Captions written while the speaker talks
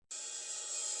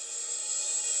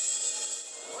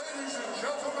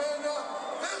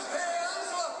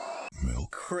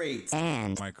crates,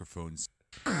 and microphones.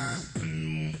 Are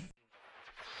you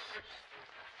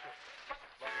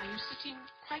sitting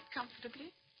quite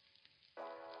comfortably?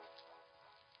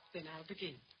 Then I'll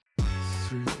begin.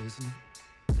 It's real, isn't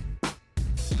it?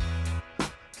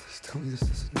 Just tell me this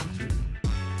isn't a dream.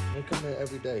 I come here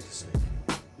every day to sleep.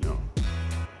 No.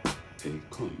 A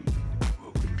clean,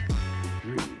 broken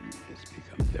dream has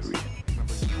become the real.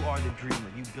 Remember, you are the dreamer.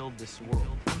 You build this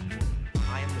world.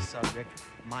 I am the subject.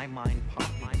 My mind pop.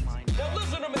 My mind. Now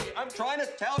listen to me. I'm trying to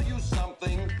tell you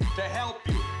something to help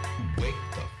you. Wake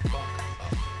the fuck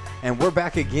up. And we're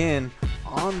back again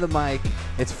on the mic.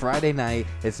 It's Friday night.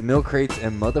 It's milk crates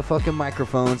and motherfucking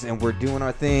microphones, and we're doing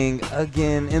our thing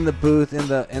again in the booth, in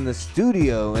the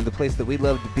studio, in the place that we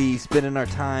love to be, spending our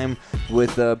time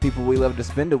with people we love to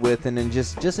spend it with, and then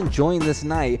just enjoying this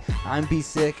night. I'm B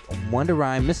Sick, Wonder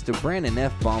Rhyme, Mr. Brandon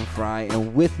F. Bomb Fry,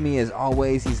 and with me as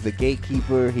always, he's the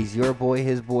gatekeeper. He's your boy,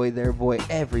 his boy, their boy,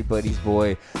 everybody's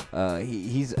boy.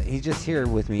 He's just here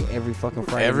with me every fucking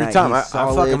Friday every night. time. I'm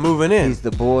fucking moving in. He's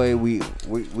the boy.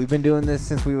 We've been doing this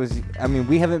since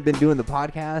we haven't been doing the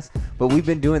podcast, but we've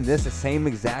been doing this the same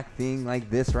exact thing like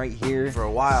this right here for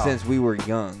a while, since we were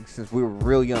young, since we were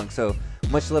real young. So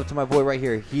much love to my boy right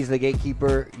here. He's the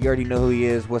gatekeeper. You already know who he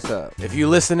is. What's up? If you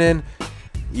listening,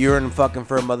 you're in fucking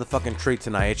for a motherfucking treat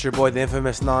tonight. It's your boy, the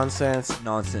infamous Nonsense.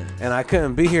 And I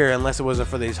couldn't be here unless it wasn't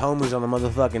for these homies on the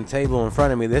motherfucking table in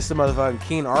front of me. This is the motherfucking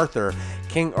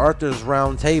King Arthur's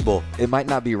round table. It might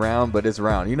not be round, but it's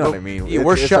round. You know what I mean? Yeah,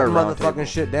 we're shutting motherfucking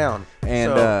shit down.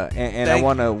 And I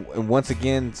want to once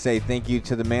again say thank you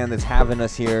to the man that's having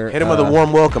us here. Hit him with a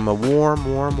warm welcome, a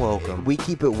warm welcome. We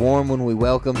keep it warm when we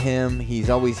welcome him. He's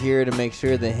always here to make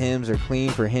sure the hymns are clean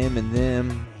for him and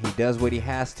them. He does what he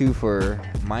has to for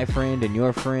my friend and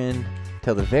your friend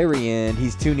till the very end.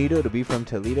 He's too neato to be from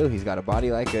Toledo. He's got a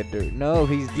body like a dirt. No,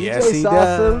 he's DJ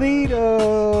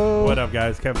Sausalito. What up,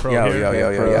 guys? Kev Pro here.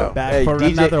 Yo. Back for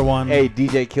another one. Hey,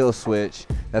 DJ Kill Switch.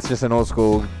 That's just an old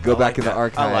school. Go back in the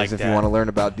archives if you want to learn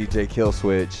about DJ Kill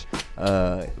Switch.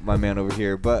 My man over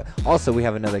here. But also, we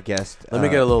have another guest. Let me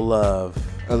get a little love.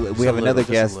 We have another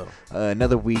guest.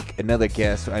 Another week, another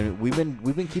guest. I mean, we've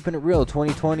been keeping it real.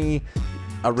 2020.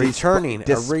 Returning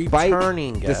guest.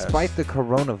 Despite the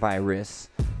coronavirus,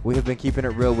 we have been keeping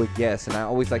it real with guests. And I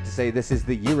always like to say this is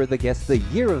the year of the guest, the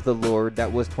year of the Lord.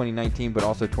 That was 2019, but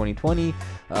also 2020.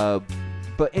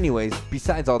 But anyways,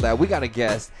 besides all that, we got a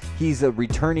guest. He's a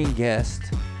returning guest.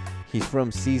 He's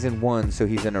from season 1, so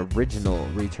he's an original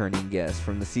returning guest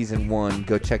from the season 1.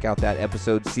 Go check out that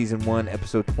episode, season 1,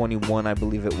 episode 21, I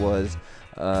believe it was.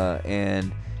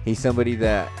 And he's somebody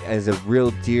that is a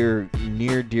real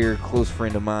near dear, close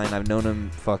friend of mine. I've known him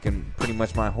fucking pretty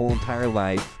much my whole entire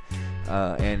life.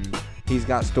 And he's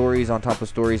got stories on top of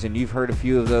stories, and you've heard a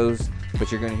few of those,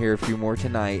 but you're going to hear a few more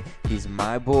tonight. He's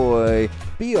my boy,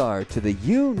 BR to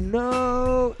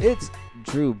the it's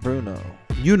Drew Bruno.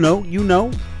 You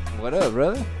know. What up,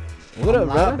 brother? What up,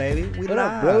 brother? Baby? What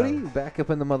up, Brody? Back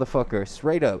up in the motherfucker.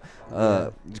 Straight up.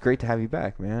 It's great to have you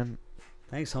back, man.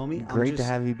 Thanks, homie. Great to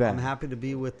have you back. I'm happy to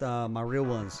be with my real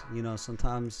ones. You know,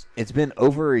 sometimes it's been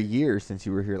over a year since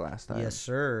you were here last time. Yes,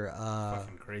 sir.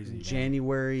 Fucking crazy.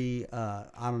 January. I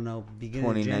don't know.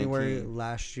 Beginning of January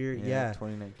last year. Yeah.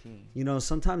 2019. You know,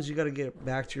 sometimes you got to get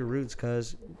back to your roots,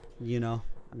 cause you know,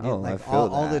 I feel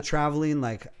all the traveling.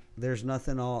 Like, there's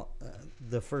nothing.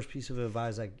 The first piece of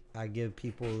advice I give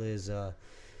people is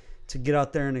to get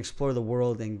out there and explore the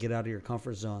world and get out of your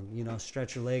comfort zone. You know,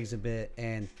 stretch your legs a bit.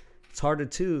 And it's harder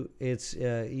too. It's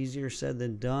easier said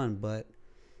than done, but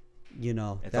you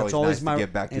know, that's always my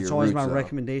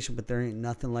recommendation. But there ain't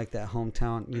nothing like that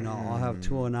hometown. You know, I'll have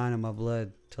 209 in my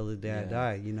blood till the day I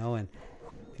die. You know, and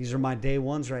these are my day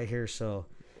ones right here. So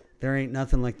there ain't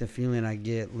nothing like the feeling I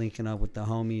get linking up with the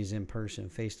homies in person,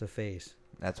 face to face.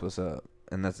 That's what's up,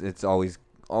 and it's always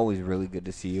really good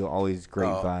to see you. Always great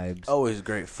vibes. Always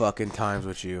great fucking times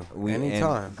with you.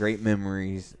 Anytime. Great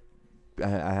memories.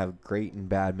 I have great and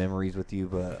bad memories with you,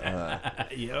 but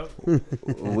yep.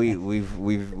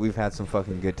 we've had some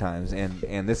fucking good times,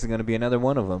 and this is gonna be another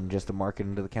one of them. Just to mark it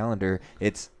into the calendar.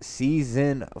 It's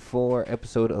season 4,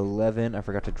 episode 11. I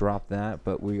forgot to drop that,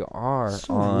 but we are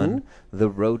on the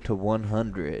road to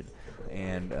 100,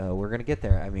 and we're gonna get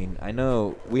there. I mean, I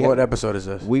know What episode is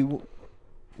this?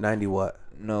 90 what?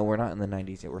 No, we're not in the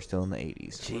 90s yet. We're still in the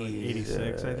 80s. Jeez.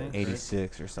 86, I think.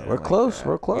 86 or something. We're close. That.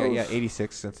 We're close. Yeah,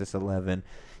 86 since it's 11.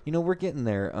 You know, we're getting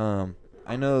there.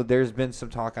 I know there's been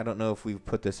some talk. I don't know if we've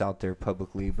put this out there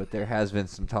publicly, but there has been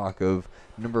some talk of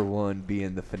number 1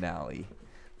 being the finale.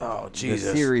 Oh, the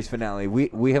Jesus. series finale.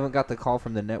 We haven't got the call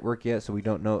from the network yet, so we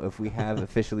don't know if we have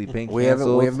officially been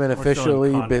canceled. We haven't been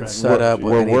officially been set up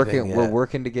with We're anything working. yet. We're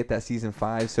working to get that season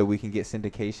 5 so we can get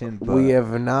syndication. But, we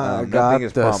have not got nothing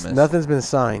is promised. Nothing's been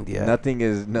signed yet. Nothing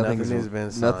has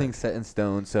been signed. Nothing's set in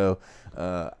stone. So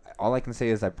all I can say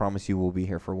is I promise you we'll be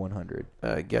here for 100.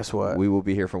 Guess what? We will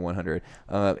be here for 100.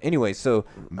 Anyway, so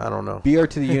I don't know. BR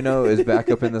to the is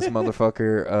back up in this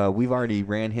motherfucker. We've already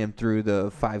ran him through the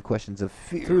 5 questions of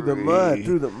fear. Through the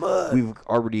mud. We've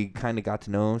already kind of got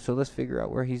to know him, so let's figure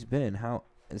out where he's been.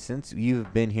 Since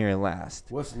you've been here last.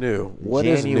 What's new? What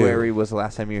is new? January was the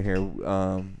last time you were here.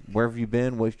 Where have you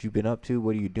been? What have you been up to?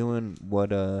 What are you doing?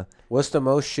 What's the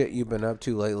most shit you've been up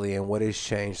to lately, and what has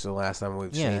changed the last time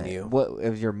we've seen you? What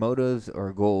have your motives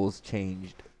or goals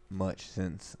changed much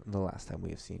since the last time we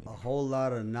have seen you? A whole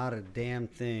lot of not a damn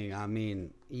thing. I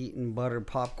mean, eating buttered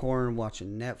popcorn,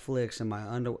 watching Netflix in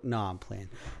my No, I'm playing.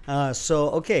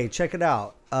 Okay, check it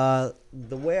out.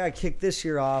 The way I kicked this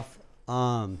year off,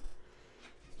 my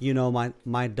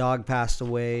dog passed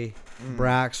away.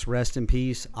 Brax, rest in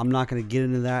peace. I'm not going to get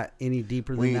into that any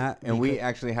deeper than that. And we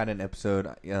actually had an episode.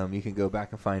 You can go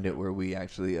back and find it where we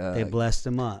actually they blessed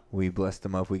him up. We blessed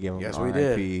him up. We gave him Yes, an we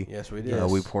RIP. did. Yes, we did.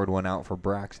 We poured one out for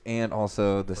Brax, and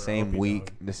also the same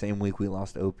week we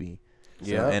lost Opie.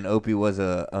 Yeah, and Opie was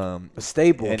a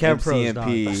staple, an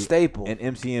MCMP, a staple, an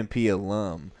MCMP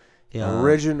alum. Yeah.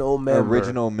 Original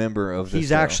member of the He's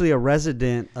show. actually a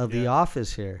resident of the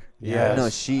office here. Yeah. No,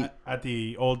 she at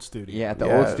the old studio. Yeah, at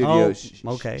the old studio.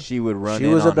 Okay. She would run. She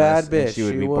in was a on bad us, bitch. and she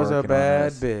would be was a barking bad on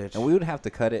us. bitch. And we would have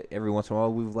to cut it every once in a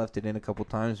while. We've left it in a couple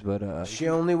times, but she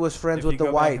only was friends if with you the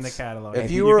go back in whites. the catalog, If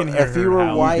you you can were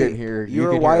hear white, her you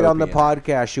were white on the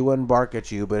podcast, she wouldn't bark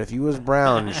at you. But if you was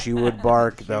brown, she would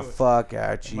bark the fuck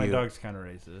at you. My dog's kind of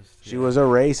racist. She was a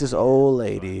racist old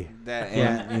lady.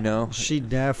 She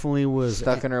definitely was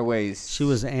stuck in her ways. She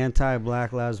was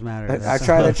anti-Black Lives Matter. I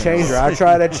tried to change her.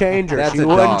 That's she a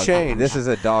wouldn't dog. change. This is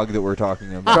a dog that we're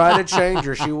talking about. Try to change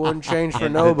her. She wouldn't change for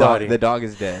And nobody. The dog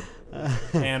is dead.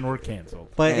 And we're canceled.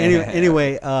 But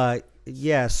anyway,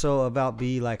 yeah. So about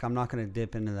B, like, I'm not gonna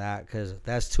dip into that because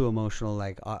that's too emotional.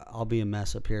 Like, I'll be a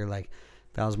mess up here. Like,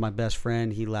 that was my best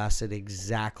friend. He lasted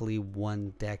exactly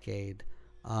 1 decade.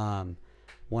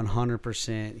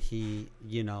 100%. He,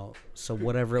 so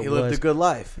whatever it was, he lived a good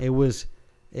life. It was,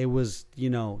 he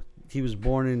was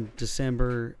born in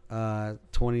December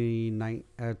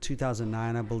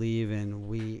 2009, I believe, and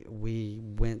we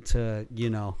went to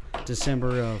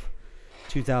December of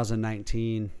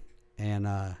 2019,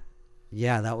 and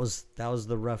yeah, that was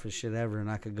the roughest shit ever,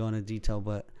 and I could go into detail,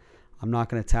 but I'm not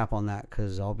gonna tap on that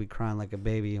because I'll be crying like a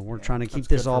baby, and we're trying to keep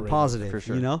this all positive, for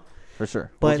sure. For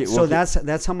sure. But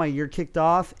that's how my year kicked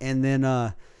off, and then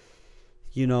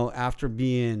after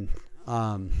being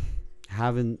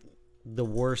having the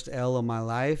worst L of my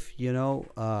life,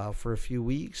 for a few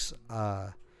weeks,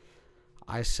 I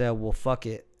said, well, fuck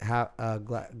it,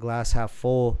 glass half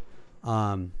full.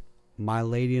 My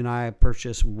lady and I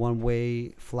purchased one-way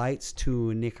flights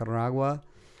to Nicaragua,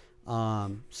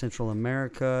 Central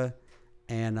America,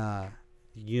 and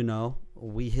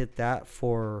we hit that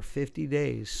for 50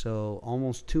 days, so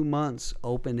almost 2 months,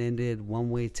 open-ended,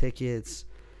 one-way tickets.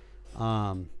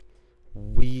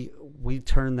 We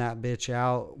turned that bitch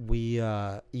out. We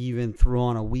even threw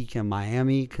on a week in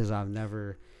Miami because I've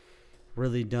never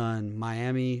really done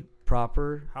Miami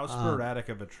proper. How sporadic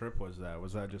of a trip was that?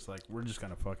 Was that just like, we're just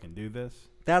gonna fucking do this?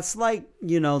 That's like,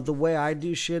 the way I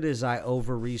do shit is I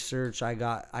over research. I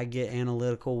get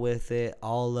analytical with it.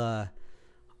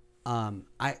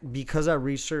 Because I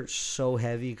research so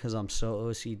heavy because I'm so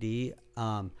OCD.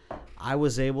 I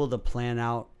was able to plan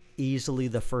out easily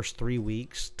the first 3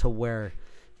 weeks to where,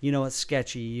 it's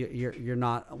sketchy. You're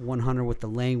not 100 with the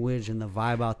language and the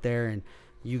vibe out there, and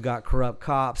you got corrupt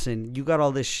cops and you got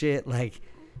all this shit like,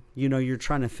 you're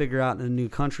trying to figure out in a new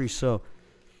country. So,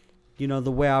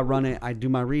 the way I run it, I do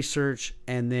my research,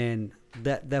 and then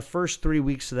that first 3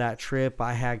 weeks of that trip,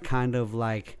 I had kind of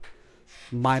like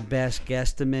my best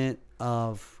guesstimate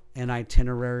of an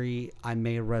itinerary. I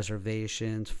made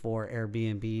reservations for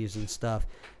Airbnbs and stuff,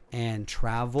 and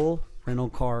travel, rental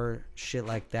car, shit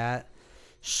like that.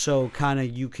 So kind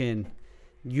of you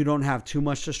don't have too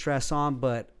much to stress on,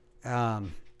 but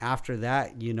after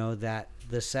that, that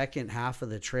the second half of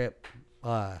the trip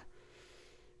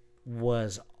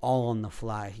was all on the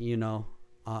fly,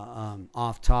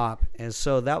 off top. And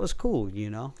so that was cool,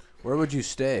 Where would you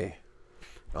stay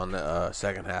on the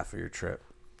second half of your trip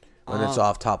when it's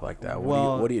off top like that?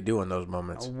 What do you do in those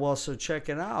moments? Well, so check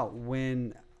it out.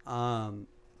 When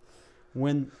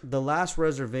the last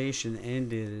reservation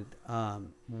ended,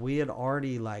 we had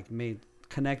already like made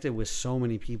connected with so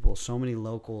many people, so many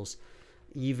locals,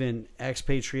 even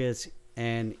expatriates,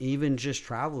 and even just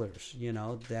travelers, you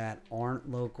know, that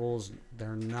aren't locals.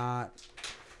 They're not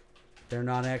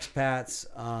expats,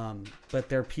 but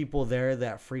they're people there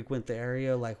that frequent the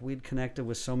area. Like, we'd connected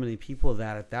with so many people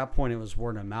that at that point it was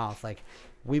word of mouth. Like,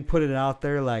 we put it out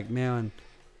there like, man,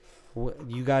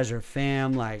 you guys are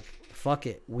fam, like, fuck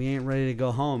it, we ain't ready to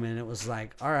go home. And it was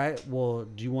like, all right, well,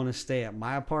 do you want to stay at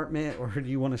my apartment, or do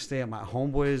you want to stay at my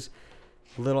homeboy's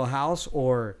little house?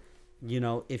 Or, you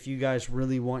know, if you guys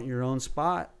really want your own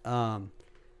spot,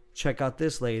 check out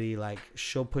this lady. Like,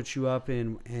 she'll put you up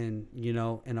in you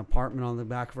know, an apartment on the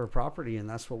back of her property. And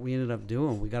that's what we ended up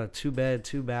doing. We got a 2-bed,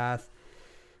 2-bath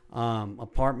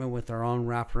apartment with our own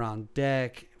wraparound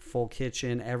deck, full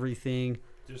kitchen, everything.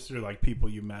 Just through like people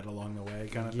you met along the way,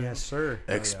 kind of thing. Yes, sir.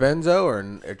 Expenso or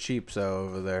cheapso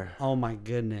over there? Oh my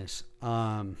goodness.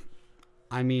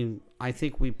 I mean, I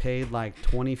think we paid like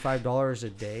 $25 a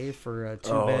day for a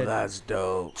 2-bed. Oh, that's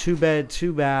dope. 2-bed,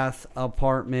 2-bath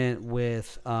apartment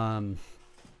with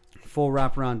full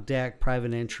wraparound deck,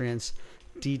 private entrance,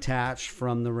 detached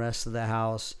from the rest of the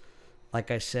house.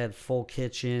 Like I said, full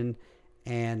kitchen,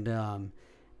 and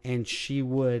she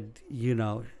would, you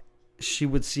know, she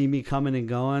would see me coming and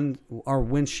going, or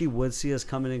when she would see us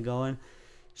coming and going,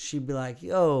 she'd be like,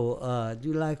 yo, do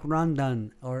you like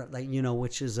randan? Or, like, you know,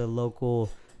 which is a local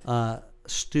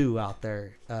stew out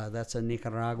there. That's a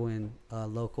Nicaraguan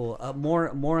local,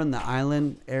 more in the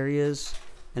island areas.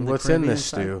 What's in this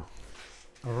stew?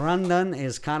 Randan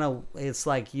is kind of, it's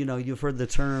like, you know, you've heard the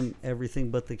term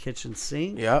everything but the kitchen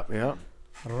sink. Yep, yep.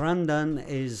 Randan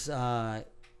is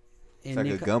It's like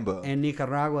a gumbo. In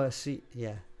Nicaragua,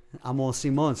 yeah. Amo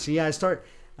Simon. See,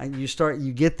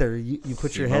 you get there, you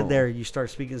put your head there, you start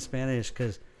speaking Spanish,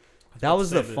 because that was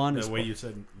the funnest. The way you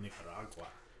said Nicaragua.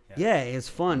 Yeah, it's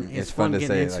fun. It's fun to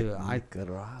getting say, into like, it.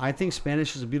 I think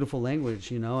Spanish is a beautiful language,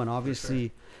 you know, and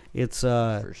obviously it's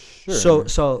For sure.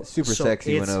 so super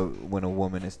sexy it's- when a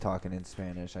woman is talking in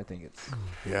Spanish. I think it's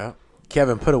Yeah.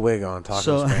 Kevin, put a wig on. Talk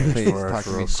So- Spanish please for us talk to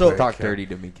me. real So- quick, talk Kevin. dirty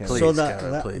to me, Kevin. Please, so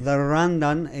Kevin, please. the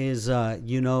randan is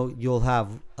you know, you'll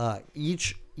have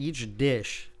each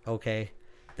dish, okay,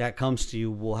 that comes to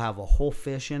you will have a whole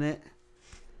fish in it.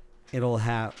 It'll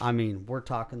have, I mean, we're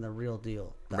talking the real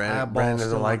deal. The Brandon eyeballs doesn't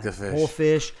still like on the fish. whole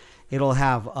fish. It'll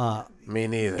have Me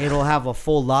neither. it'll have a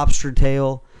full lobster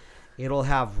tail. It'll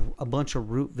have a bunch of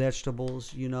root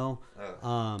vegetables, you know,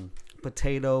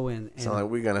 potato and Sound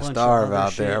like we're gonna bunch of starve other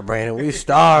out there, shit. Brandon. We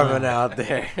starving out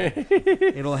there.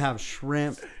 It'll have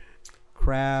shrimp,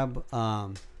 crab,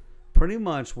 pretty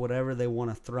much whatever they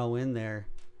want to throw in there.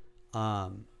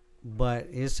 But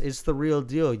it's the real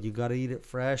deal. You got to eat it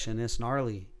fresh, and it's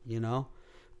gnarly, you know.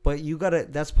 But you gotta.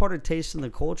 That's part of tasting the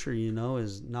culture, you know,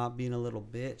 is not being a little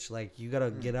bitch. Like, you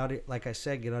gotta get out of, like I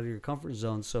said, get out of your comfort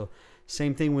zone. So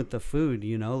same thing with the food,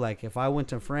 you know. Like, if I went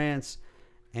to France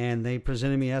and they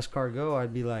presented me escargot,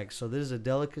 I'd be like, so this is a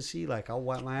delicacy. Like, I'll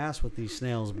wipe my ass with these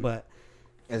snails. But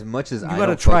as much as you I gotta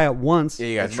don't try fuck- it once. Yeah,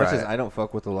 you gotta as try much as it. I don't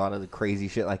fuck with a lot of the crazy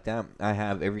shit like that, I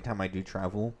have every time I do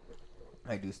travel,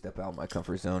 I do step out my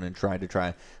comfort zone and try.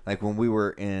 Like, when we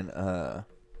were in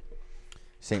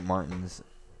St. Martin's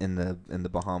in the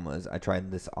Bahamas, I tried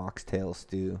this oxtail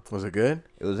stew. Was it good?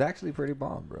 It was actually pretty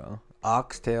bomb, bro.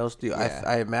 Oxtail stew. Yeah.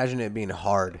 I imagine it being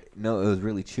hard. No, it was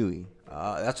really chewy.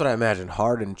 That's what I imagined.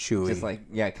 Hard and chewy. Just like,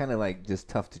 yeah, kind of like just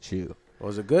tough to chew.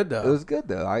 Was it good though? It was good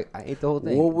though. I ate the whole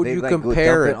thing. What would They, you like, would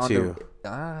compare dump it on to?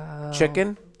 the-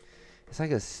 Chicken? It's like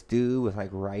a stew with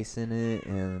like rice in it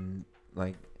and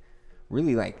like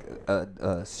really like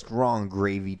a strong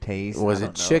gravy taste. Was I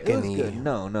it don't know. It was chickeny? good.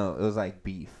 No, it was like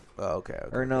beef. Oh, okay.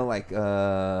 Or no, like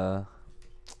yeah,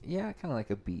 kind of like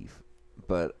a beef.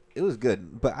 But it was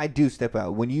good. But I do step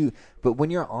out when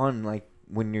you're on, like,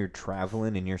 when you're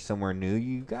traveling and you're somewhere new,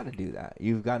 you got to do that.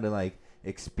 You've got to, like,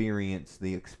 experience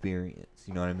the experience.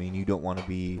 You know what I mean? You don't want to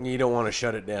be. You don't want to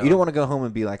shut it down. You don't want to go home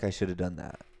and be like, I should have done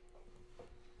that.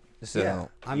 So Yeah,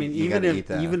 I mean, you gotta eat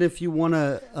even that. even if you want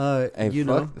to, Hey, you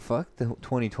know, fuck the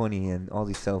 2020 and all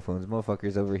these cell phones,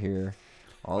 motherfuckers over here,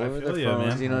 all I over feel their ya, phones.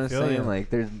 man. You know I what I'm feel saying? ya. Like,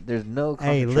 there's no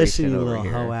hey, concentration listen, you over little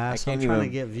here. hoe ass. I'm trying to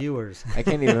get viewers. I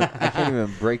can't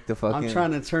even break the fucking. I'm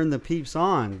trying to turn the peeps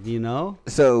on, you know.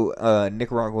 So,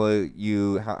 Nicaragua,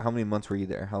 how many months were you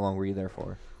there? How long were you there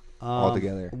for?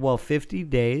 Altogether? Well, 50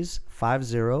 days,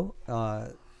 50,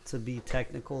 to be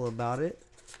technical about it.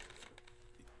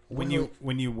 When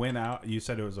you went out, you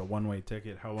said it was a one-way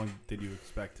ticket. How long did you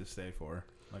expect to stay for?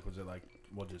 Like, was it like,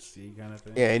 we'll just see kind of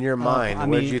thing? Yeah, in your mind,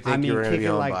 what did you think you were going to kick be it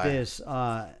home like by? this.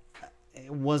 It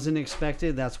wasn't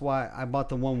expected. That's why I bought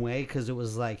the one way, because it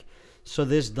was like, so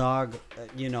this dog,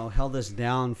 held us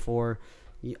down for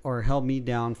or held me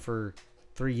down for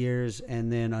 3 years,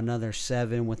 and then another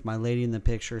 7 with my lady in the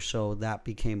picture. So that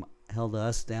held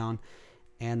us down.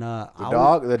 And the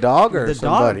dog or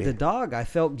somebody? The dog. I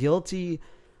felt guilty.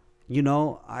 You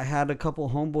know, I had a couple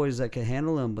homeboys that could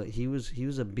handle him, but he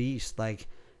was a beast. Like,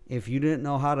 if you didn't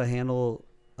know how to handle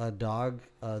a dog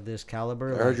this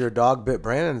caliber, I heard your dog bit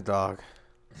Brandon's dog.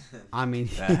 I mean,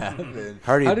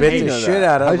 heard he bit the shit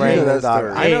out of Brandon's dog.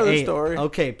 I know the story.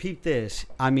 Okay, peep this.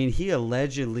 I mean, he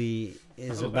allegedly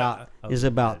is about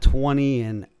 20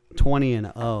 and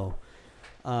 0.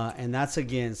 And that's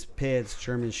against pits,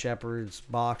 German shepherds,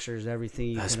 boxers,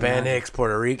 everything. Hispanics,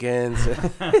 Puerto Ricans.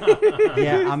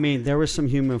 Yeah, I mean, there was some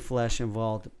human flesh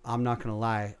involved. I'm not gonna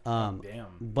lie. Damn.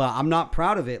 But I'm not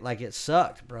proud of it. Like, it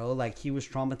sucked, bro. Like, he was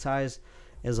traumatized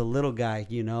as a little guy.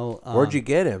 You know. Where'd you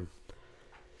get him?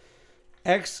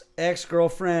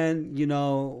 Ex-girlfriend. You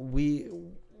know,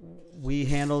 we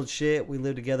handled shit. We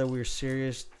lived together. We were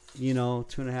serious. You know,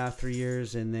 2.5, 3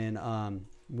 years, and then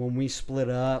when we split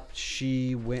up,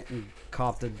 she went and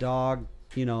copped a dog,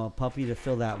 you know, a puppy to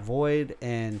fill that void,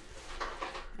 and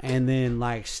then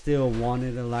like still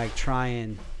wanted to like try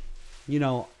and, you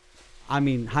know, I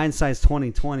mean, hindsight's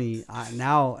 2020.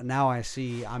 Now I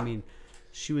see. I mean,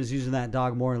 she was using that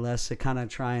dog more or less to kind of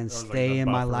try and stay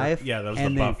in my life. Yeah, that was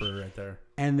the buffer right there.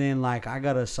 And then like I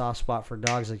got a soft spot for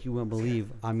dogs like you wouldn't believe.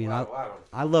 I mean,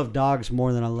 I love dogs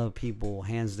more than I love people,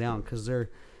 hands down, because they're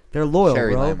loyal,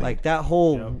 Cherry bro. liming. Like that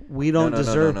whole we don't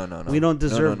deserve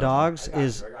dogs I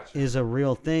got you. is a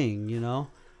real thing, you know.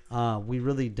 We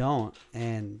really don't,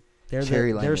 and they're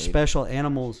Cherry special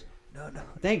animals. No.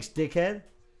 Thanks, dickhead.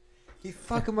 He's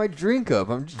fucking my drink up.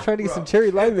 I'm just trying to get some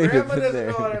cherry limeade up in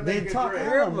there. They talk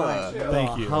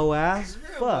Thank you. hoe ass.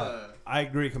 Fuck. I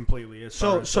agree completely. As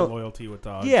far as the loyalty with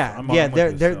dogs. Yeah, I'm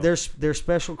they're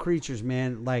special creatures,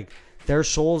 man. Like, their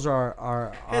souls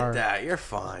are Hit that. You're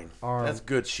fine. That's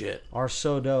good shit. Are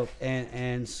so dope,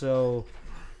 and so,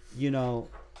 you know,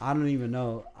 I don't even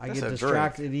know. I get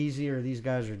distracted easier. These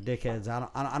guys are dickheads.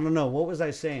 I don't know. What was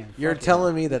I saying? You're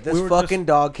telling me that this fucking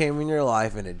dog came in your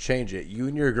life and it changed it. You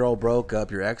and your girl broke up,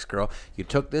 your ex-girl. You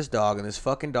took this dog, and this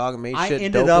fucking dog made shit dope as fuck. I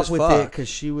ended up with it because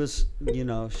she was, you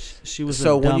know, she was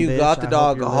So a dumb when you bitch. got the I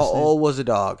dog, hope you're how listening. old was the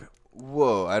dog?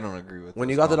 Whoa, I don't agree with When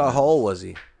those you got the dog, how comments. old was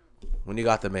he? When you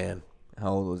got the man?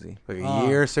 How old was he? Like a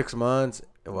year, 6 months?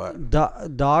 What?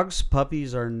 Dogs,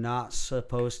 puppies are not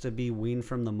supposed to be weaned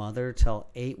from the mother till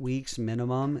 8 weeks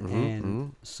minimum,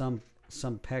 and some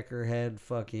peckerhead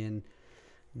fucking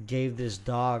gave this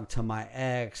dog to my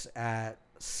ex at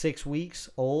 6 weeks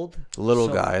old. Little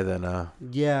guy, then.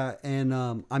 Yeah, and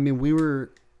I mean, we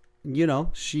were, you know,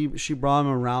 she brought him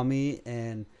around me,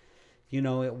 and you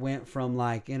know, it went from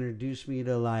like introduce me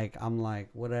to like I'm like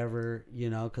whatever,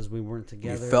 you know, because we weren't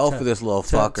together. You fell for this little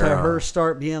fucker. To her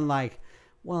start being like,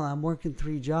 well, I'm working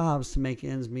 3 jobs to make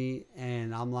ends meet,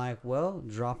 and I'm like, well,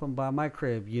 drop him by my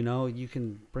crib. You know, you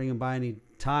can bring him by any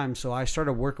time. So I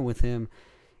started working with him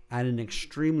at an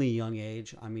extremely young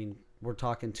age. I mean, we're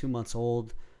talking 2 months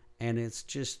old, and it's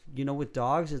just, you know, with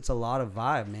dogs, it's a lot of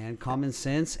vibe, man, common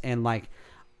sense, and like,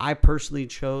 I personally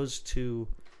chose to,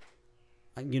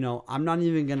 you know, I'm not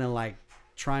even gonna like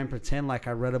try and pretend like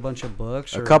I read a bunch of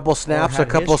books. A couple snaps, had a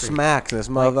couple history. smacks. This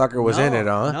motherfucker was in it,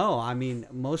 huh? No, I mean,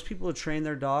 most people train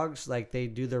their dogs like they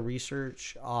do their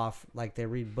research off, like they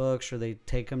read books or they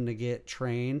take them to get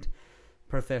trained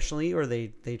professionally, or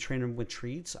they train them with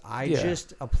treats. I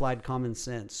just applied common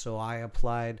sense. So I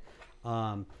applied,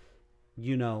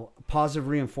 you know, positive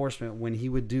reinforcement. When he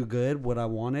would do good, what I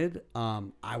wanted,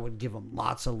 I would give him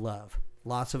lots of love,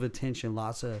 lots of attention,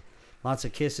 lots of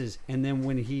kisses. And then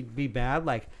when he'd be bad,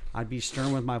 like, I'd be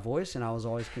stern with my voice, and I was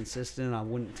always consistent. I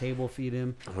wouldn't table feed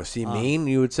him. Was he mean,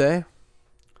 you would say?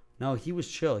 No, he was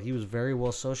chill. He was very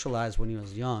well socialized when he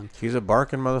was young. He's a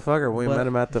barking motherfucker. We met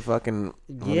him at the fucking...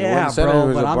 Yeah,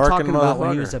 bro, but I'm talking about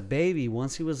when he was a baby.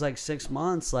 Once he was like 6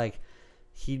 months, like,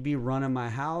 he'd be running my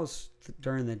house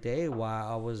during the day while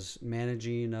I was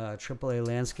managing AAA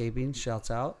Landscaping. Shouts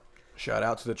out. Shout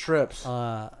out to the Trips.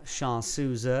 Sean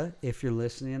Souza, if you're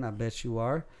listening, I bet you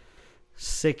are.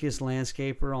 Sickest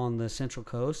landscaper on the Central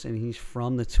Coast, and he's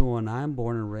from the 209,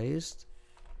 born and raised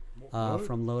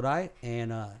from Lodi.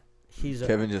 And he's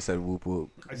Kevin just said whoop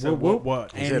whoop. I said whoop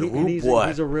what? He said whoop what?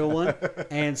 He's a real one.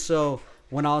 And so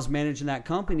when I was managing that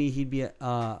company, he'd be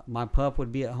my pup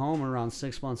would be at home around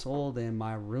 6 months old, and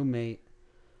my roommate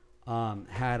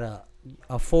had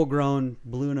a full-grown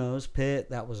blue nose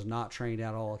pit that was not trained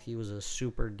at all. He was a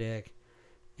super dick,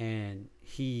 and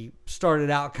he started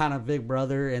out kind of big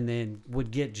brother, and then would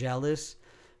get jealous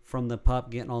from the pup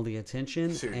getting all the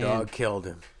attention. So your dog killed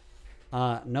him.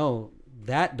 No,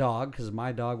 that dog, because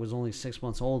my dog was only 6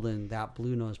 months old and that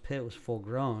blue nose pit was full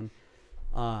grown,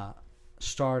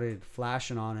 started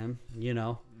flashing on him,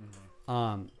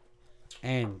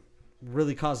 and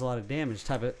really caused a lot of damage,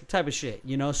 type of shit,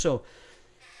 So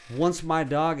once my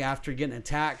dog, after getting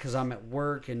attacked because I'm at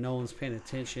work and no one's paying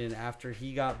attention, after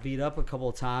he got beat up a couple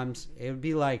of times, it would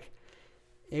be like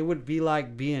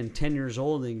being 10 years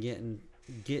old and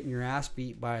getting your ass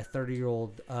beat by a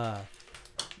 30-year-old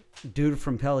dude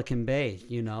from Pelican Bay,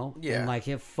 Yeah. And like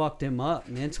it fucked him up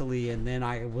mentally. And then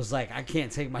I was like, I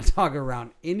can't take my dog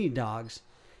around any dogs.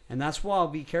 And that's why I'll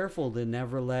be careful to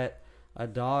never let a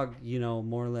dog,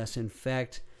 more or less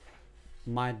infect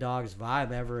my dog's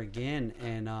vibe ever again.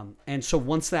 And so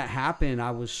once that happened,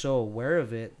 I was so aware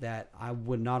of it that I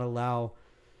would not allow,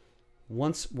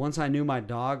 once I knew my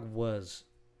dog was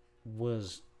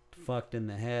fucked in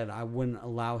the head, I wouldn't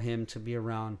allow him to be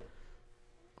around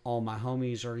all my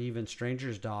homies or even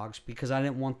strangers' dogs, because I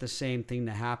didn't want the same thing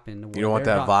to happen. You don't want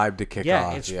that vibe to kick off.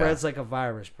 Yeah, it spreads like a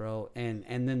virus, bro. And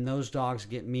then those dogs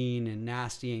get mean and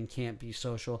nasty and can't be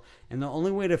social. And the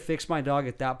only way to fix my dog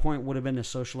at that point would have been to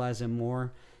socialize him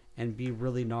more and be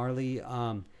really gnarly.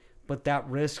 But that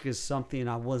risk is something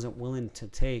I wasn't willing to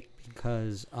take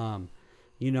because, a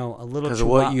little because of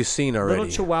what you've seen already.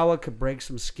 Little Chihuahua could break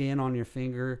some skin on your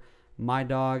finger. My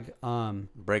dog,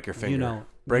 break your finger.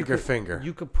 Break your finger.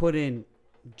 You could put in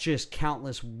just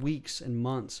countless weeks and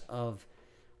months of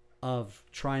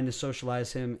trying to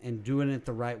socialize him and doing it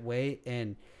the right way.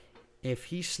 And if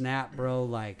he snapped, bro,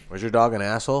 like, was your dog an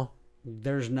asshole?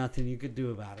 There's nothing you could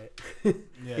do about it.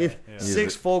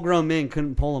 Six full-grown men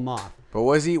couldn't pull him off. But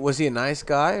was he a nice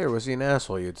guy or was he an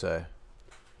asshole? You'd say.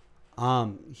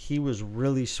 He was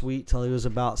really sweet till he was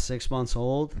about 6 months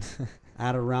old.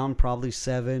 At around probably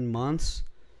 7 months,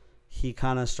 he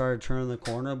kind of started turning the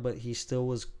corner, but he still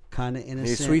was kind of innocent.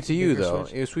 He's sweet to you, though.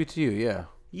 He was sweet to you, yeah.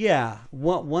 Yeah.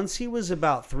 Once he was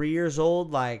about 3 years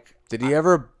old, like... Did he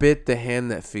ever bit the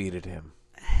hand that feeded him?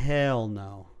 Hell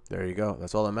no. There you go.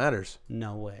 That's all that matters.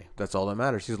 No way. That's all that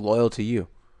matters. He's loyal to you.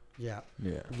 Yeah.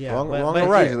 Yeah. Wrong or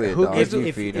right.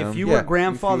 If you were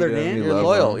grandfathered in, you're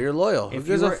loyal. You're loyal. Who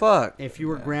gives a fuck? If you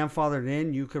were grandfathered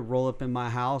in, you could roll up in my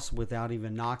house without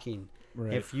even knocking.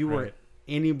 Right, if you were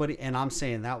anybody, and I'm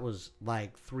saying that was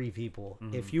like 3 people.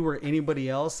 Mm-hmm. If you were anybody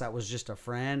else that was just a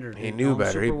friend or he knew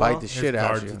better, he'd bite the shit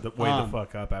out of you. Way the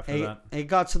fuck up after that. It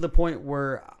got to the point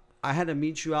where I had to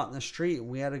meet you out in the street.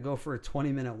 We had to go for a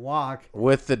 20-minute walk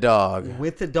with the dog.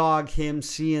 With the dog, him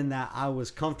seeing that I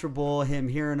was comfortable, him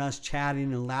hearing us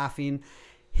chatting and laughing,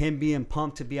 him being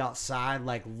pumped to be outside,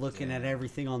 like looking at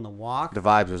everything on the walk. The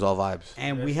vibes, it was all vibes.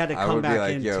 And we had to come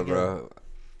back in together. Bro,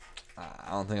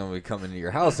 I don't think I'm gonna be coming to your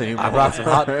house anymore. I brought some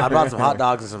hot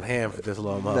dogs and some ham for this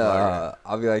little motherfucker.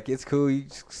 I'll be like, it's cool. You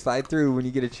just slide through when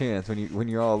you get a chance. When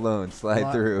you're all alone,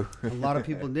 slide through. A lot of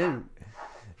people didn't.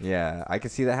 Yeah, I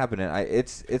can see that happening.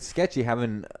 It's sketchy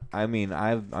having. I mean,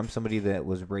 I'm somebody that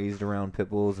was raised around pit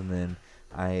bulls, and then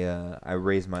I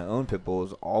raised my own pit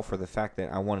bulls, all for the fact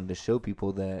that I wanted to show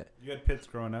people that. You had pits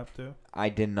growing up too? I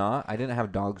did not. I didn't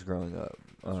have dogs growing up.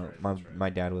 My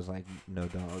dad was like, no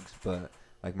dogs, but.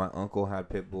 Like, my uncle had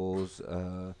pit bulls.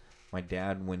 My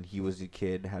dad, when he was a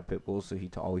kid, had pit bulls, so he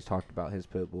always talked about his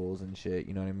pit bulls and shit.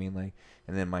 You know what I mean? Like,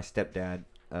 and then my stepdad,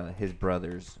 his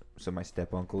brothers, so my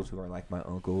step uncles, who are like my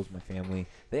uncles, my family,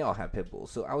 they all had pit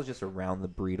bulls. So I was just around the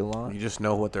breed a lot. You just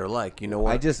know what they're like. You know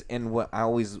what? I've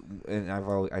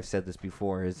said this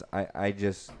before, is I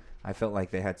felt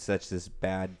like they had such this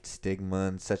bad stigma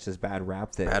and such this bad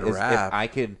rap that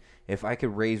if I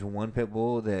could raise one pit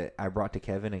bull that I brought to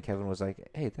Kevin, and Kevin was like,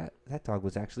 hey, that dog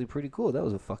was actually pretty cool. That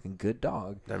was a fucking good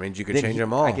dog. That means you could change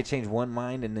them all. I could change one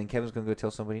mind, and then Kevin's going to go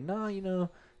tell somebody, no,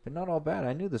 they're not all bad.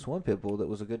 I knew this one pit bull that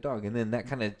was a good dog. And then that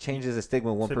kind of changes the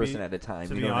stigma one person at a time.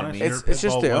 To you be know honest, what I mean? It's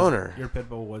just the owner. Your pit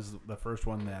bull was the first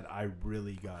one that I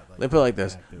really got. Let me put it like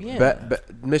this.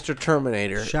 Mr.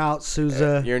 Terminator. Shout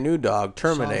Souza. Your new dog,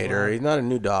 Terminator. He's not a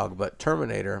new dog, but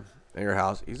Terminator. In your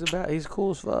house, he's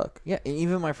cool as fuck. Yeah, and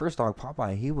even my first dog,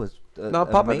 Popeye, he was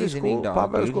Popeye is cool.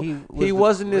 Dog, Popeye was cool. He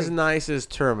wasn't as nice as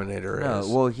Terminator is.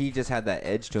 Well, he just had that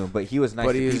edge to him, but he was nice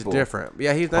to people. But he's different.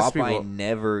 Yeah, he's nice to people. Popeye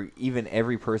never, even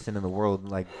every person in the world,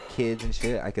 like kids and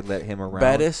shit, I could let him around.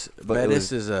 Bettis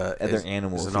is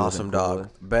an awesome dog.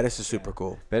 Bettis is super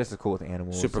cool. Bettis is cool with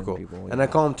animals. Super cool. People, and I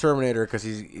call him Terminator because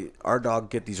our dog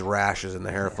get these rashes and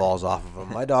the hair falls off of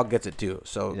him. My dog gets it too.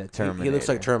 So he looks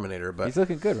like Terminator, but he's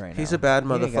looking good right now. He's a bad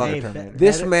motherfucker.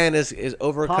 This man is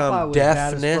overcome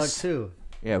deafness.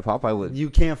 Yeah, Popeye was. You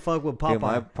can't fuck with Yeah, Popeye.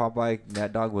 my Popeye,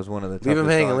 that dog was one of the toughest. Leave him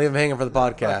hanging. dogs. Leave him hanging for the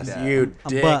podcast. Yeah. You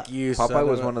dick. But- You. Popeye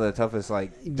was one of the toughest,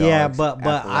 like. Yeah, dogs, but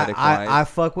athletic-wise. I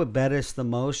fuck with Bettis the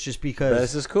most just because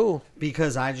This is cool.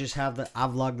 because I just have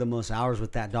I've logged the most hours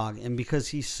with that dog, and because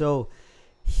he's You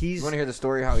want to hear the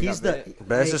story how he he's got the bit?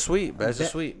 Bettis is sweet. Bettis is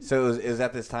sweet. So it was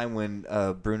at this time when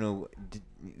Bruno.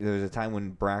 There was a time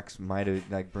when Brax might have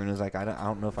like Bruno's like I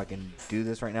don't know if I can do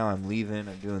this right now. I'm leaving.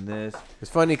 I'm doing this.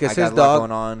 It's funny because I his got a lot dog,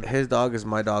 going on. his dog is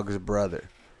my dog's brother.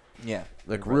 Yeah,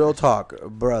 Like they're real brothers. talk,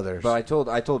 brothers. But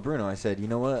I told Bruno, I said, you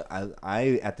know what?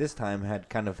 I at this time had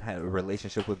kind of had a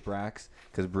relationship with Brax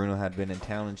because Bruno had been in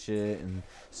town and shit, and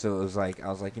so it was like I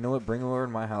was like, you know what? Bring him over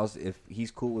to my house. If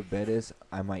he's cool with Bettis,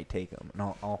 I might take him, and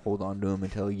I'll hold on to him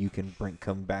until you can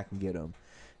come back and get him.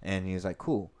 And he was like,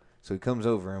 cool. So he comes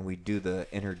over and we do the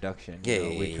introduction. You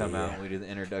know, we come out and we do the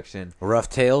introduction. rough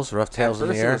tails At in the first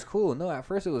it air. was cool. No, at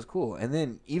first it was cool, and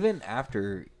then even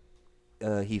after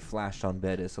he flashed on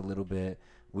Bettis a little bit,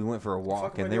 we went for a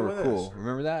walk and they were cool.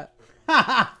 Remember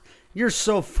that? You're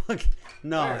so fucking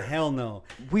no hell no.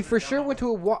 We for sure went to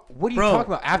a walk. What are you Bro.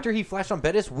 talking about? After he flashed on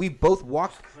Bettis, we both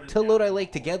walked to Lodi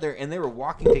Lake together, and they were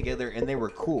walking together, and they were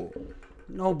cool.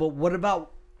 No, but what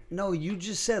about? No, you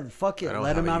just said fuck it. I don't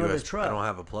Let have him a out of the US truck. I don't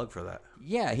have a plug for that.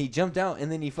 Yeah, he jumped out,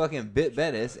 and then he fucking bit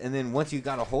Bettis, and then once you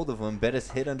got a hold of him,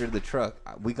 Bettis hid under the truck.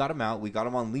 We got him out. We got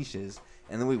him on leashes,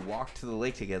 and then we walked to the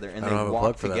lake together, and I they don't have a plug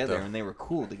walked for that, together, though. and they were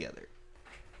cool together.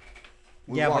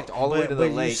 We yeah, walked but, all the way to the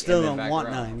but lake. you still and then don't back want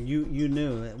around. none. You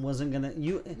knew it wasn't gonna.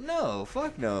 No,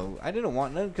 fuck no. I didn't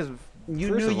want none because You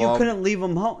first knew of you all, couldn't leave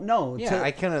him home. No, Yeah,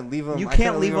 I couldn't leave him. You I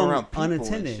can't couldn't leave him him around people and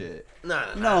unattended. shit. No,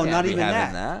 Can't not be even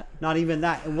having that. Not even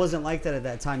that. It wasn't like that at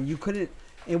that time. You couldn't.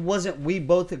 It wasn't. We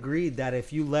both agreed that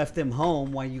if you left him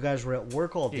home while you guys were at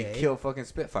work all He'd day, kill fucking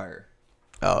Spitfire.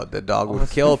 Oh, the dog Oh, would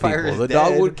kill Spitfire people. is The dog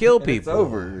dead, would kill and it's people.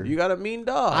 over. You got a mean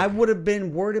dog. I would have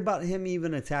been worried about him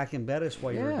even attacking Bettis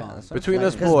while you were Yeah, gone. that's what I'm Between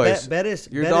us saying. boys, Bettis,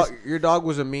 your dog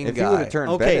was a mean If he guy. would have turned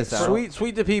Okay, Bettis out,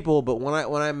 Sweet to people, but when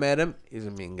I met him, he's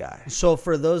a mean guy. So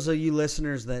for those of you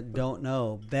listeners that don't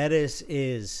know, Bettis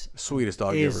is Sweetest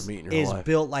dog you ever meet in your is life.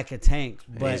 built like a tank,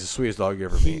 And but he's the sweetest dog you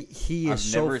ever he meet. he is I've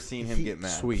so never seen him get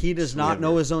mad. Sweet. He does not Sweet.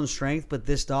 know his own strength, but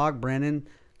this dog, Brandon,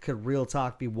 could real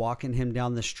talk be walking him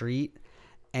down the street,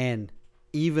 and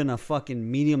even a fucking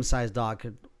medium-sized dog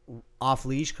could off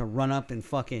leash could run up and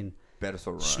fucking Bettis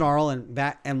will run. snarl and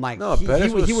back and like No, he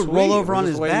Bettis would was roll sweet. over on That's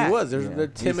his the way back. He was. There's Yeah. the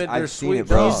timid. I've They're seen sweet it,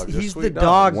 bro. dogs. They're He's sweet the dogs.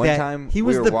 dog One that time he we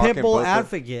was were the walking pit bull both of-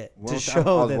 advocate One to time I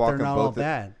show was that they're walking not all both the-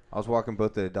 bad. I was walking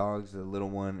both the dogs, the little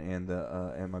one and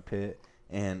the and my pit,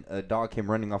 and a dog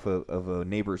came running off of a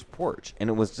neighbor's porch, and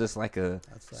it was just like a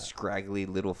scraggly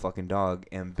little fucking dog,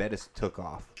 and Bettis took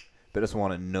off. Bettis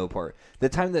wanted no part. The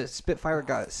time that Spitfire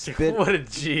got spit, What a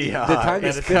G. The time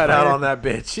that Had to cut out Spitfire- on that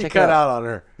bitch. He Check cut out. out on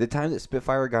her. the time that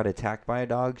Spitfire got attacked by a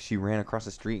dog, she ran across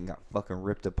the street and got fucking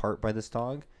ripped apart by this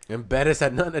dog. And Bettis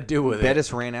had nothing to do with it.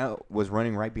 Bettis ran out, was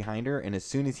running right behind her, and as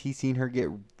soon as he seen her get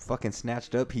fucking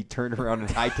snatched up, he turned around and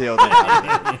hightailed it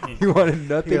out. He wanted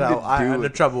nothing You know, to I do had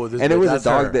with the trouble with this. And it bitch. was That's a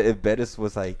dog her. that if Bettis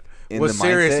was like in was the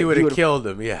serious, mindset, he would have would've- killed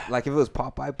him. Yeah. Like if it was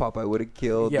Popeye would have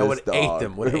killed Yeah, this would've ate dog.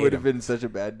 them, would've It ate would have them. been such a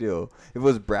bad deal. If it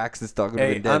was Brax, this dog would have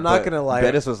Hey, been dead. I'm not but gonna lie.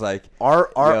 Bettis was like,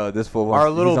 Our yo, this fool wants, our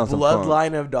he's little on some funk.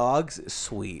 bloodline of dogs, is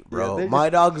sweet, bro. they're My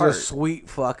just dog's heart. a sweet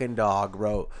fucking dog,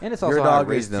 bro. And it's also Your how I dog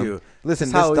raised is them. too.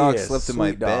 Listen, That's this how he dog is. slept in my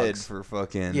Sweet bed dogs. for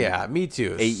fucking Yeah, me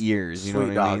too. 8 years. You know Sweet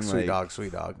what dog, I mean? sweet Like, dog,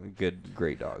 sweet dog. Good,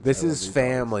 great dogs. This I love is these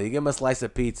family. You give them a slice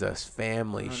of pizza. It's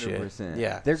family shit. 100%.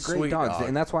 Yeah, they're great sweet dogs, dog.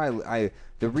 and that's why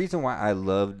the reason why I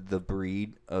loved the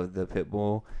breed of the pit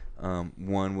bull.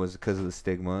 One was because of the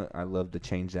stigma. I love to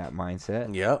change that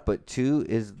mindset. Yep. But two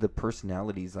is the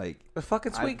personalities. Like A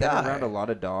fucking sweet I've been guy. around a lot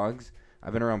of dogs.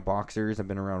 I've been around boxers. I've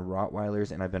been around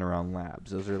Rottweilers, and I've been around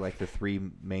Labs. Those are like the three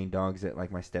main dogs that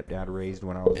like my stepdad raised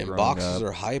when I was And growing boxes up.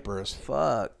 are hyper as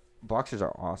fuck. Boxers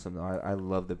are awesome though. I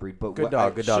love the breed. But Good what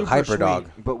dog, I- good dog, super hyper sweet. dog.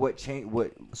 But what changed?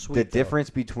 What Sweet, the though. difference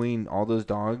between all those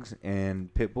dogs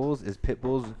and pit bulls is pit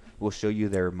bulls will show you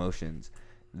their emotions.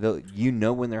 You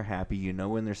know when they're happy. You know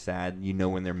when they're sad. You know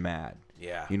when they're mad.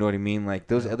 Yeah. You know what I mean? Like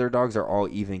those other dogs are all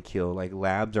even kill. Like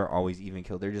Labs are always even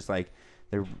kill. They're just like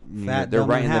they're Fat, they're dumb,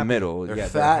 right and in the happy. middle. They're Yeah,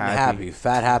 fat and happy.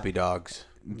 Fat, happy dogs.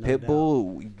 Pit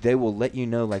bull, they will let you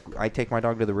know. Like I take my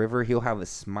dog to the river, he'll have a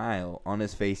smile on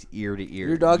his face, ear to ear.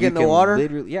 Your dog You get in the can water?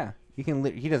 literally- yeah, you can.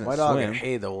 He doesn't My dog swim.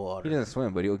 hate the water. He doesn't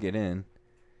swim, but he'll get in.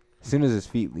 As soon as his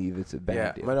feet leave, it's a bad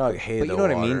Yeah, deal. my dog hated But you the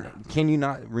know water. what I mean? Can you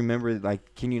not remember?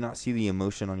 Like, can you not see the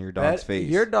emotion on your dog's face?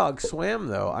 Your dog swam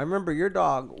though. I remember your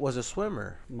dog was a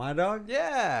swimmer. My dog?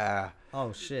 Yeah.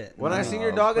 Oh shit! When I No. seen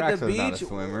your dog at the Braxton's not a beach,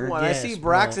 swimmer. when I Yes, see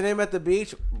bro. Brax and him at the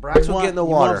beach, Brax will want- get in the you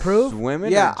want water. proof?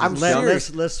 Swimming? Yeah, or I'm just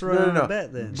serious. Let's throw in a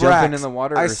bet then. Jumping in the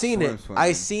water I or seen it. swim?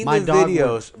 I seen My the dog would-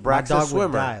 videos. my Brax dog a would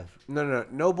swimmer.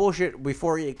 dive. No bullshit.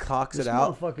 Before he cocks This it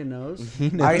out, motherfucking knows. He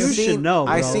knows. I You seen. should know,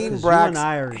 I bro, seen 'cause you and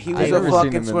I Brax. are- He I've was a never seen him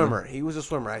fucking in the- swimmer. He was a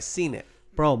swimmer. I seen it.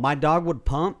 Bro, my dog would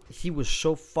pump. He was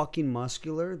so fucking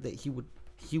muscular that he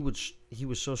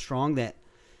was so strong that,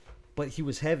 but he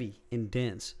was heavy and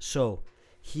dense. So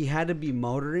he had to be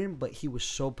motoring, but he was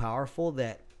so powerful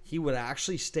that he would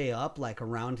actually stay up like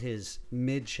around his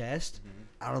mid chest,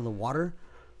 out of the water.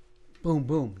 Boom,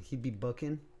 boom. He'd be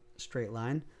booking straight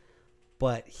line,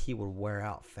 but he would wear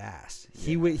out fast.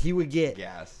 He would get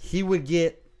Gas. He would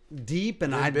get deep,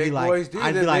 and Them I'd be big like, boys do.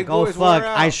 I'd be Them like, big oh boys wear fuck,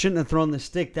 out. I shouldn't have thrown the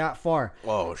stick that far.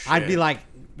 Oh shit. I'd be like,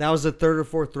 that was the third or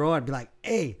fourth throw. I'd be like,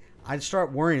 hey, I'd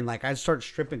start worrying. Like, I'd start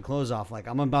stripping clothes off. Like,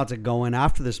 I'm about to go in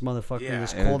after this motherfucker in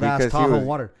this And cold ass because Tahoe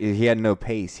water. He had no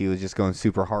pace. He was just going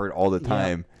super hard all the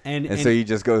time. And so you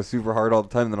just go super hard all the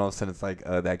time, and then all of a sudden it's like,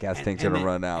 that gas tank's and gonna it-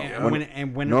 run out. and when it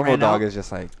normal ran dog out, is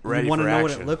just like ready you want to for know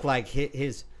what action. it looked like?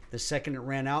 The second it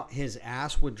ran out, his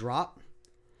ass would drop.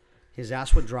 His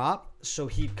ass would drop, so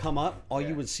he'd come up. All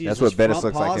you would see That's is what his Bettis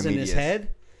front looks like paws in and his medias. head,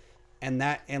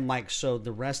 so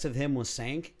the rest of him was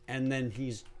sank, and then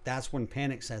that's when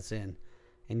panic sets in,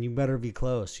 and you better be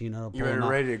close, to You pull were him out.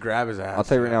 ready to grab his ass. I'll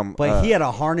tell you right now. But he had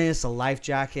a harness, a life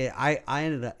jacket. I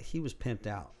ended up, he was pimped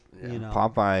out.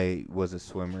 Popeye was a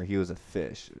swimmer. He was a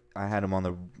fish. I had him on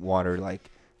the water like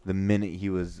the minute he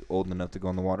was old enough to go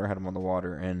in the water. I had him on the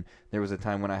water, and there was a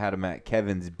time when I had him at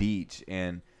Kevin's beach,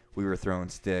 and we were throwing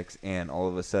sticks, and all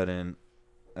of a sudden,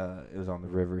 it was on the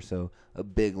river, so a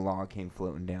big log came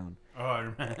floating down. Oh, I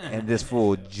remember. And this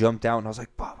fool jumped out, and I was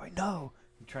like, Popeye, no.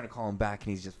 I'm trying to call him back,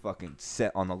 and he's just fucking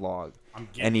set on the log. I'm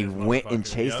getting And he this went and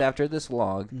motherfucker, chased yep. after this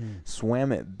log,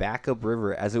 swam it back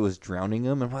upriver as it was drowning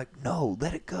him. And I'm like, no,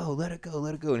 let it go, let it go,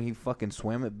 let it go. And he fucking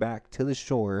swam it back to the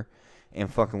shore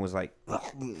and fucking was like,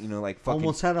 like fucking.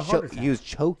 Almost had a heart attack. He was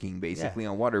choking basically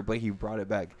on water, but he brought it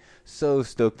back. So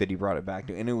stoked that he brought it back.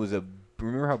 And it was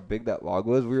remember how big that log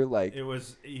was? We were like,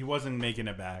 He wasn't making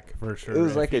it back for sure. it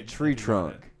was if like he- a tree if he got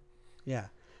it. trunk. Yeah.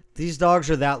 These dogs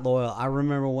are that loyal. I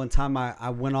remember one time I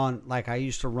went on, like, I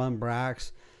used to run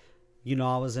Brax.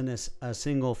 I was in a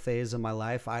single phase of my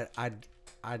life.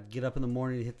 I'd get up in the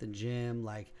morning to hit the gym,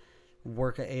 like,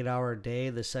 work an 8-hour day.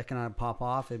 The second I'd pop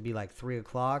off, it'd be like 3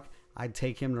 o'clock. I'd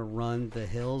take him to run the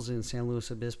hills in San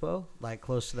Luis Obispo, like,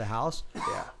 close to the house.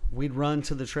 Yeah. We'd run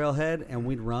to the trailhead, and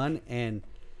we'd run, and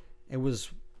it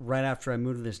was right after I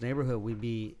moved to this neighborhood.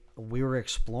 We were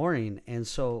exploring, and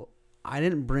so I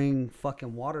didn't bring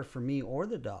fucking water for me or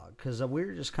the dog because we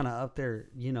were just kind of up there,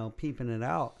 peeping it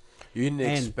out. You didn't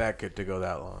And- expect it to go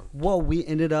that long. Well, we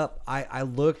ended up. I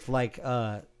looked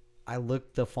I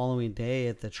looked the following day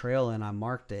at the trail and I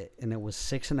marked it, and it was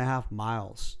 6.5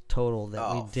 miles total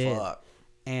that we did. Fuck.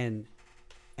 And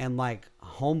like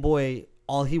homeboy,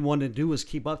 all he wanted to do was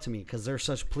keep up to me because they're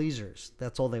such pleasers.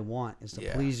 That's all they want is to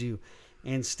please you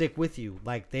and stick with you.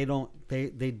 Like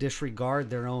they disregard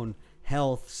their own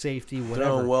health, safety, whatever. Their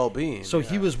own well-being. So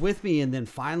he was with me, and then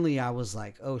finally I was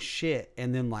like, oh shit.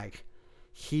 And then like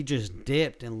he just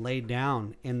dipped and laid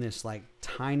down in this like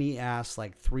tiny ass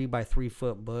like 3x3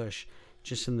 foot bush,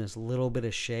 just in this little bit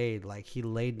of shade. Like he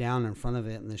laid down in front of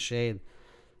it in the shade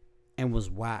and was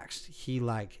waxed. He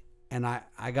like, and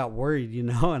I got worried,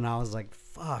 and I was like,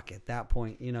 fuck, at that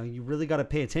point, you really got to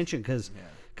pay attention because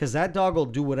that dog will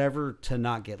do whatever to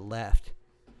not get left.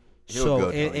 He'll So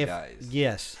go till he if dies.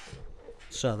 yes,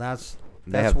 so that's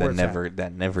They have where that it's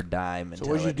at. never die So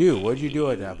mentality. what'd you do? What'd you do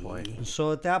at that point?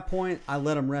 So at that point, I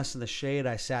let him rest in the shade.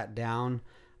 I sat down,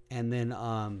 and then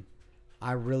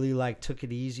I really like took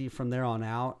it easy from there on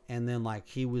out. And then like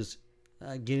he was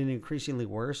getting increasingly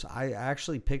worse. I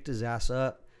actually picked his ass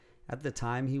up. At the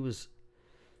time,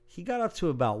 he got up to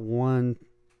about 1.25,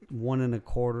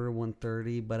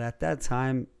 130. But at that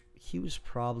time, he was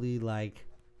probably like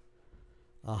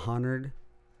 100.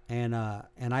 And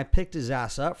I picked his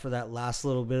ass up for that last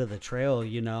little bit of the trail,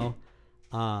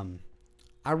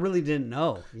 I really didn't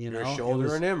know, You're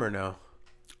shouldering him or no?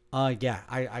 Yeah,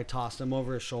 I tossed him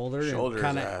over his shoulder. Shoulder his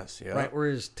and kinda, ass, yeah. right where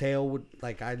his tail would,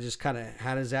 like, I just kind of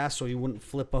had his ass so he wouldn't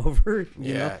flip over,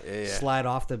 you know, slide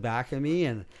off the back of me,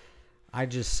 and I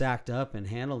just sacked up and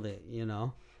handled it,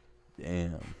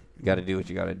 Damn, you got to do what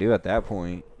you got to do at that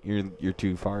point. You're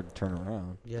too far to turn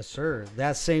around. Yes, sir.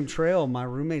 That same trail, my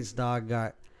roommate's dog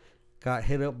got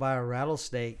hit up by a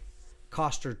rattlesnake.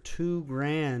 Cost her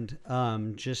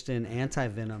 $2,000 just in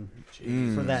anti-venom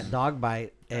for that dog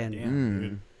bite,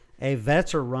 and Hey,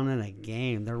 vets are running a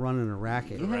game. They're running a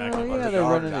racket. Hell yeah, they're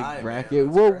running a racket.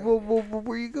 Whoa,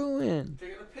 where you going?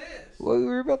 Taking a piss. What we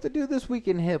were about to do this week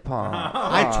in hip hop.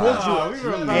 I told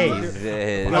you. Hey,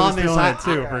 I was feeling it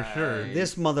too, for sure.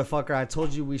 This motherfucker, I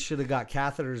told you we should have got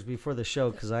catheters before the show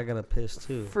because I got a piss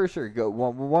too. For sure. Go.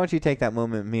 Why don't you take that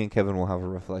moment? Me and Kevin will have a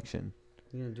reflection.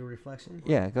 You gonna do a reflection?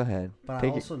 Yeah, go ahead. But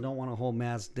take I also don't want to hold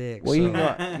Matt's dick. Well,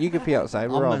 so. you can pee outside.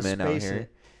 We're all men out space here.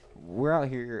 it. We're out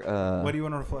here. What do you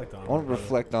want to reflect on? I want to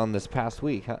reflect on this past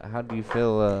week. How do you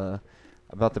feel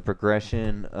about the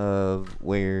progression of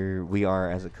where we are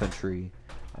as a country,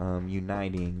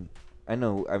 uniting? I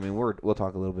mean, we'll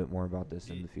talk a little bit more about this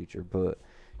in the future, but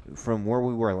from where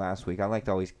we were last week, I like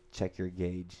to always check your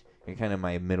gauge. You're kind of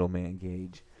my middleman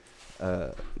gauge.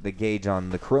 The gauge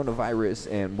on the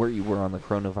coronavirus and where you were on the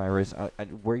coronavirus.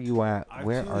 Where you at?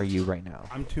 Where are you right now?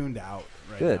 I'm tuned out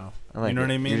right Good. now. I like you know it.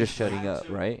 what I mean? You're just shutting up,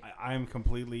 right? I'm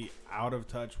completely out of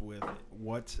touch with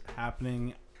what's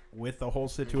happening with the whole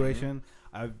situation.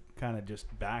 I've kind of just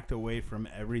backed away from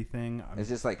everything. It's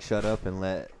just like shut up and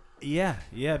let. Yeah,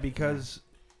 because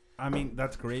I mean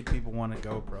that's great. People want to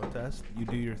go protest. You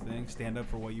do your thing. Stand up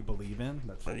for what you believe in.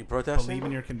 That's Are you protesting? Believe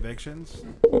in your convictions.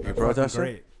 You protesting?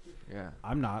 Great. Yeah.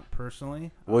 I'm not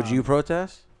personally. Would you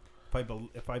protest?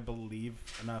 If I believe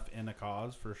enough in a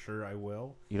cause, for sure I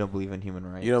will. You don't believe in human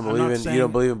rights. You don't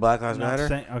believe in Black Lives Matter?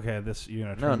 Turn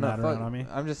that around on me.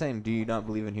 I'm just saying, do you not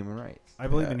believe in human rights? I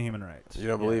believe in human rights. You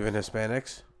don't believe in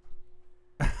Hispanics?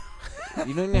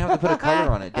 You don't even have to put a color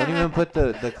on it. Don't even put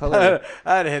the color.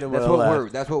 I'd hit him with a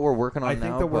left. That's what we're working on now. I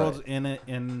think the world's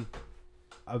in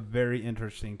a very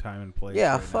interesting time and place.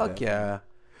 Yeah, right fuck now. yeah.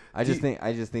 I just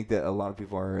think that a lot of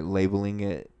people are labeling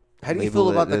it. How do you feel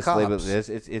about the cops?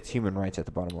 It's human rights at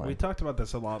the bottom line. We talked about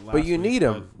this a lot last But you week, need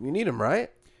them. You need them,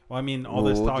 right? Well, I mean, all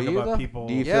this talk about people.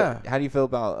 How do you feel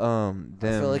about them?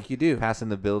 I feel like you do. Passing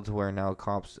the bill to where now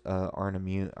cops aren't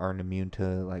immune to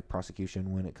like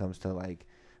prosecution when it comes to like.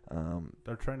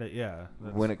 They're trying to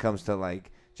When it comes to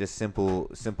like just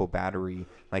simple battery,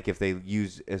 like if they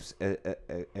use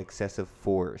excessive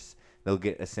force, they'll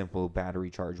get a simple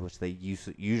battery charge, which they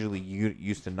usually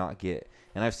used to not get.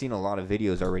 And I've seen a lot of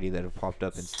videos already that have popped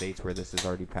up in states where this is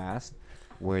already passed,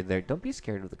 where they're don't be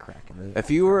scared of the crack.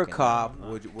 If you were a cop,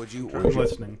 would you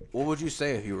listening? What would you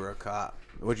say if you were a cop?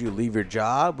 Would you leave your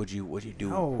job? Would you do?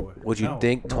 No, would you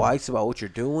think twice about what you're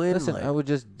doing? Listen, I would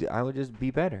just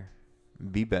be better.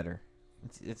 Be better.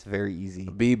 It's very easy.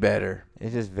 Be better.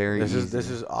 It's just very easy. This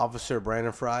is Officer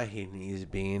Brandon Fry. He's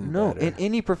being no better. In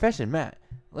any profession, Matt.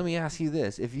 Let me ask you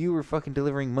this: if you were fucking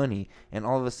delivering money, and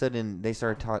all of a sudden they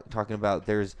started talking about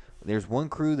there's one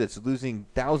crew that's losing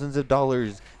thousands of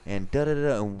dollars, and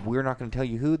and we're not going to tell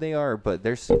you who they are, but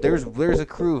there's a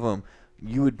crew of them.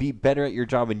 You would be better at your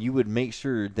job, and you would make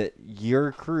sure that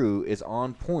your crew is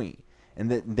on point, and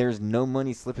that there's no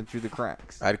money slipping through the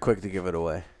cracks. I'd quick to give it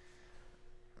away.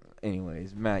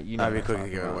 Anyways, Matt, you know I'd be quick to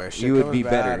give it away. You would be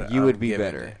better. You would be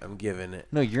better. I'm giving it.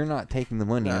 No, you're not taking the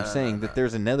money. I'm saying that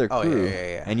there's another crew,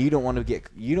 and you don't want to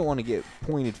get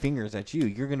pointed fingers at you.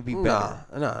 You're going to be better.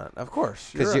 No, of course,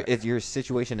 because your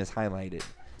situation is highlighted.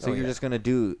 So you're just going to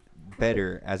do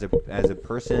better as a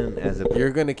person. You're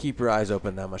going to keep your eyes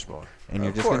open that much more, and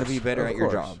you're just going to be better at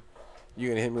your job.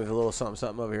 You're gonna hit me with a little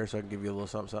something over here, so I can give you a little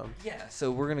something. Yeah.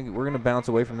 So we're gonna bounce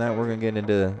away from that. We're gonna get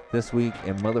into this week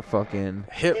in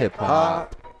motherfucking hip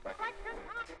hop.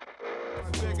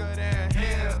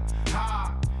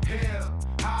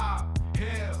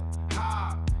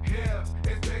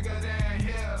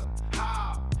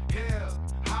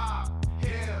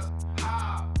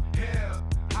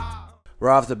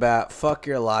 Right off the bat, fuck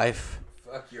your life.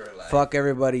 Fuck your life. Fuck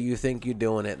everybody you think you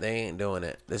doing it. They ain't doing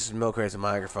it. This is Milk Crates and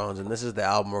Microphones, and this is the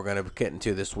album we're going to get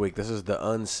into this week. This is The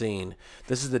Unseen.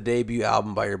 This is the debut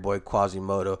album by your boy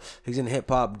Quasimodo. He's an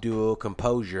hip-hop duo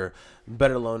composer,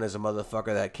 better known as a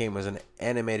motherfucker that came as an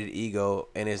animated ego,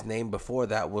 and his name before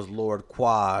that was Lord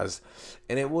Quaz.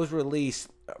 And it was released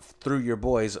through your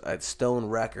boys at Stone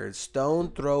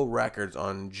Throw Records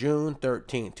on June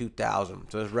 13, 2000.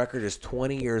 So this record is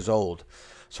 20 years old.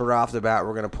 So right off the bat,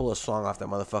 we're going to pull a song off that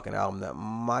motherfucking album that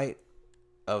might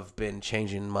have been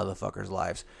changing motherfuckers'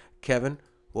 lives. Kevin,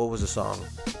 what was the song?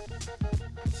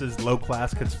 This is Low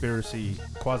Class Conspiracy,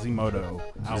 Quasimodo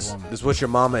album. This is what your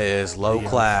mama is, low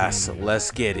class.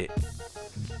 Let's get it.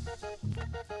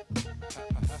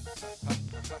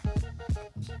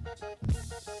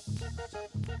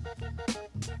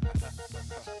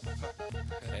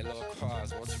 Hey, Lil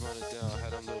Quaz, once you run it down,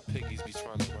 had them little piggies be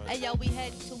trying to run. Hey, yo, we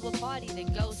head to a party to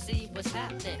go see what's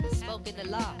happening. Smoking the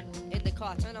lot in the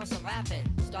car, turn on some rapping.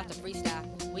 Start to freestyle.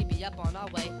 we be up on our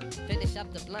way. Finish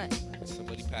up the blunt.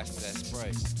 Somebody pass me that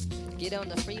Sprite. Get on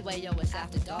the freeway, yo, it's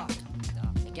after dark.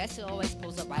 And guess who always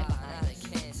pulls up right behind the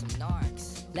can? Some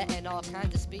narcs. Letting all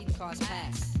kinds of speeding cars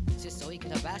pass. Just so he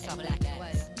can harass our black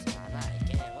ass.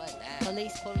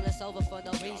 Police pulling us over for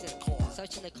no reason.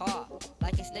 Searching the car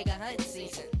like it's nigga hunting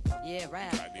season. Yeah,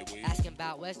 round. Asking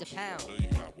about where's the pound?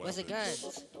 Where's the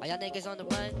guns? Are y'all niggas on the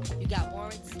run? You got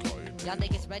warrants? Y'all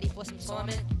niggas ready for some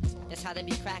torment? That's how they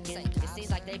be cracking. It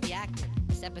seems like they be acting.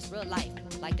 Except it's real life,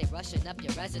 like they rushing up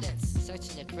your residence,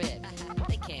 searching your crib.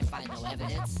 They can't find no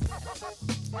evidence.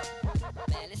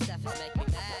 Man, this stuff is making me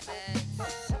mad, man.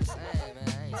 I'm saying, man,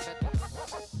 I ain't tripping.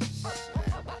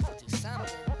 Man, I'm about to do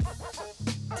something.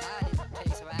 Tired of these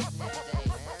pigs harassing every day,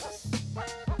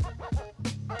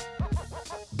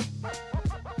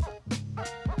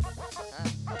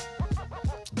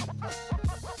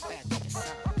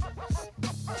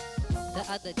 The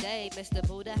other day, Mr.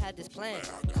 Buddha had this plan.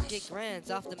 Get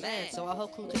grands off the man so our whole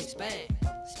crew could expand.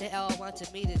 They all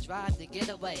wanted me to drive the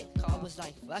getaway. Car was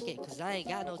like, fuck it, cause I ain't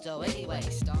got no dough anyway.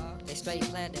 They straight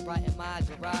planned it right in my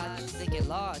garage. Thinking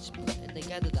large, putting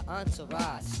together the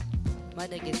entourage. My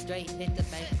niggas straight hit the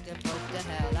bank, then broke the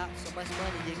hell out. So much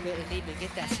money you couldn't even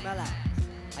get that smell out.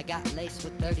 I got laced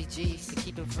with 30 G's to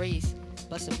keep him freeze.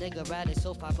 But some nigga riding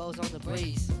so 5-0s on the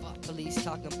breeze. Police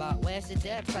talking about where's the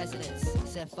dead presidents. I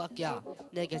said fuck y'all,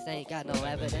 niggas ain't got no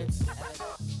evidence.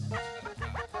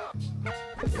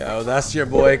 Yo, that's your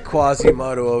boy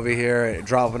Quasimodo over here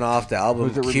dropping off the album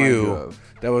Q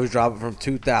that was dropping from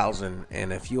 2000.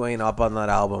 And if you ain't up on that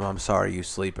album, I'm sorry you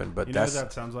sleeping. But You that's know what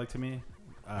that sounds like to me?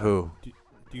 Who? Do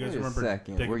you guys Wait a remember?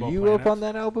 second. Were Digable you Planets? up on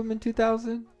that album in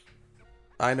 2000?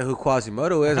 I know who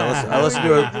Quasimodo is. I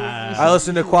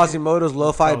listen to Quasimodo's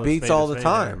lo-fi beats all the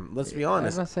time. Let's be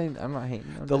honest. I'm not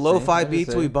hating. The lo-fi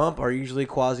beats we bump are usually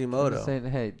Quasimodo. I'm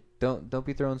saying, hey, don't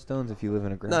be throwing stones if you live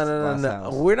in a glass No.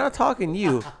 house. We're not talking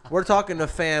you. We're talking to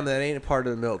fam that ain't a part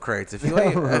of the milk crates. If you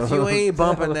ain't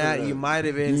bumping that, you might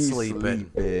have been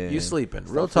sleeping. You sleeping.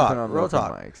 Real talk. Real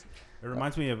talk. It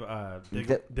reminds me of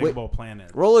Digable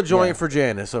Planet. Roll a joint for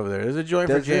Janice over there. There's a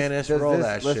joint for Janice. Roll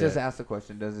that shit. Let's just ask the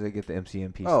question. Does it get the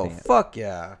MCMP Oh, stamp? fuck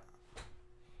yeah.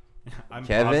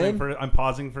 I'm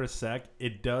pausing for a sec.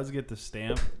 It does get the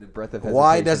stamp. The breath of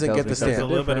Why does it get the stamp? There's a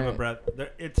little bit of a breath.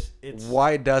 It's.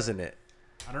 Why doesn't it?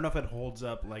 I don't know if it holds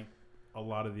up like a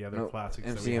lot of the other classics.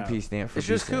 that we MCMP have. stamp for It's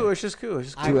just cool. It's just cool.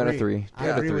 It's just 2 out of 3. I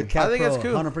agree with Cat I think Pro, it's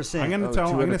cool. 100%. I'm gonna tell.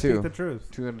 I'm gonna speak the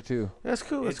truth. 2 out of 2. That's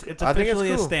cool. It's I think officially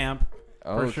it's cool. a stamp.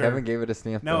 Oh, for sure. Kevin gave it a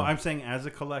stamp. No, though. I'm saying as a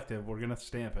collective, we're gonna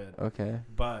stamp it. Okay.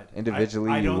 But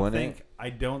individually, I don't you want think, it. I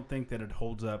don't think that it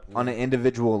holds up. On an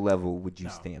individual level, would you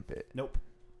stamp it? Nope.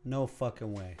 No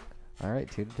fucking way. All right,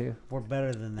 2 to 2. We're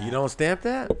better than that. You don't stamp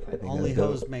that? Only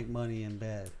hoes make money in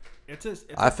bed.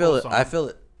 I feel it. I feel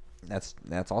it.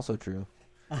 That's also true.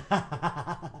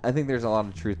 I think there's a lot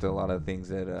of truth to a lot of things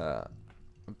that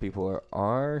people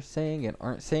are saying and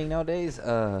aren't saying nowadays.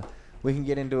 We can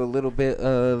get into a little bit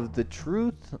of the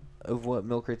truth of what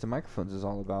Milk Crates and Microphones is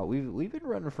all about. We've been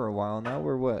running for a while now.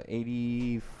 We're what,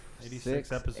 86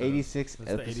 episodes. 86 This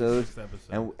is the episodes. 86th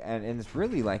episode. And it's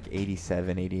really like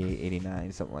 87, 88,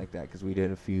 89, something like that, because we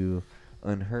did a few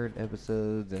unheard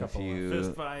episodes and a few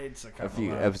fist fights, a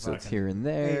few episodes here and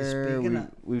there.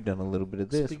 We've done a little bit of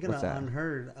this. Speaking What's of that?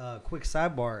 unheard, quick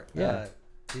sidebar. Yeah.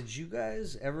 Did you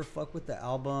guys ever fuck with the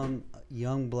album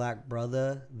Young Black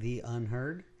Brother, The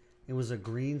Unheard? It was a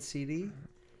green CD.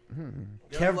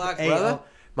 Young Black Brother?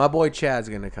 My boy Chad's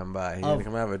going to come by. He's going to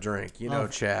come have a drink. You know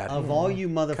Chad. Of all you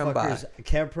Come by. motherfuckers,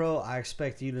 KevPro, I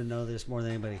expect you to know this more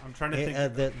than anybody. I'm trying to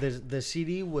think. The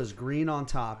CD was green on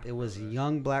top. It was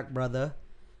Young Black Brother.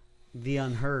 The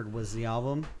Unheard was the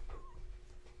album.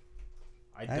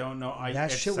 I don't know.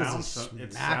 That shit was a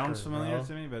it smacker, sounds familiar bro.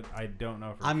 to me, but I don't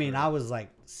know. I mean, I was like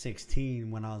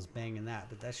 16 when I was banging that,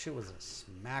 but that shit was a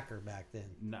smacker back then.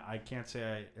 No, I can't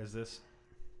say. Is this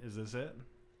it?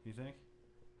 You think?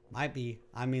 Might be.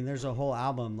 I mean, there's a whole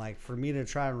album. Like, for me to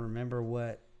try and remember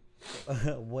what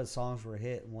songs were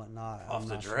hit and whatnot. Off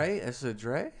the Dre? That's the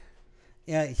Dre?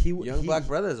 Yeah, Young Black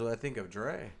Brother is what I think of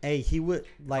Dre. Hey, he would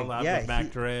like collab with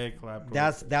Mac Dre.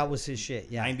 That was his shit.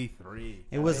 Yeah, 93.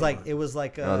 It was like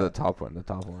the top one. The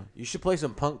top one. You should play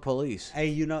some Punk Police.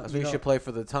 Hey, that's what you should play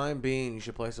for the time being. You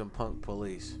should play some Punk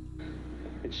Police.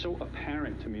 It's so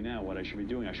apparent to me now what I should be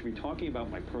doing. I should be talking about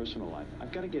my personal life.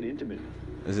 I've got to get intimate.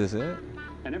 Is this it?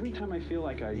 And every time I feel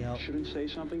like I shouldn't say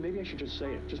something, maybe I should just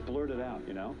say it. Just blurt it out,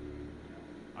 you know?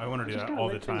 I want to do that all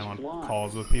the time on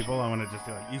calls with people. I want to just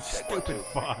be like, you stupid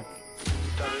fuck.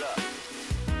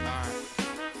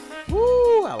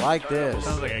 Woo, I like this.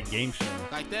 Sounds like a game show.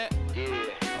 Like that?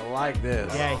 I like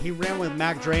this. Yeah, he ran with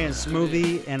Mac Dre and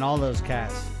Smoothie and all those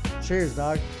cats. Cheers,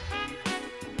 dog.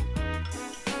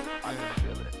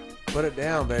 Put it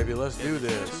down, baby. Let's do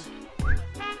this.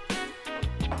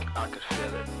 I could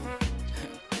feel it.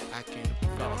 I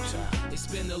can't It's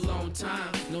been a long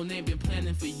time, no name been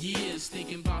planning for years.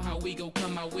 Thinking about how we gon'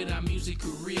 come out with our music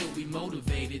career. We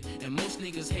motivated, and most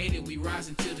niggas hate it. We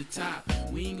rising to the top.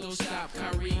 We ain't gon' stop.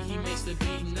 Kyrie, he makes the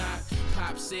beat knock.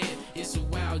 Pop said, it's a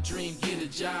wild dream, get a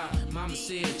job. Mama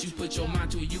said, you put your mind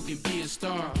to it, you can be a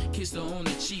star. Kissed her on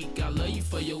the cheek, I love you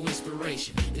for your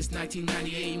inspiration. It's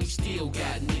 1998, we still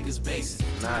got niggas basing.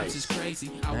 Times is crazy.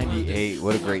 98,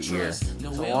 what a great year. It's a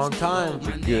long time. It's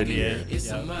a good year.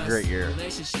 Yeah. Great year.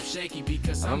 Relationship shaky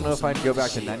because I don't know if I'd go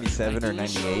back to 97 or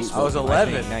 98. I was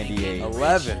 11. 98.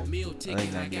 11. Meal I ticket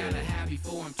think I 98. gotta have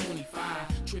before I'm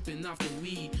 25. Tripping off the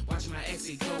weed, watching my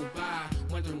exit go by.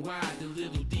 Wondering why the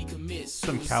little D commits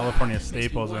Some suicide. California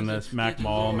staples in this. Mac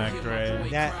Mall, Mac Dre.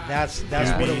 That's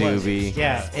Doobie what it was. Doobie.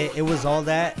 Yeah, it was all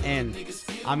that, and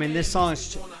I mean this song.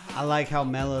 I like how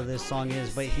mellow this song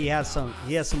is, but he has some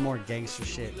more gangster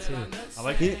shit too. I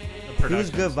like he, the he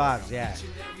was production. good vibes. Yeah,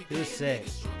 he was sick.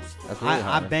 That's really I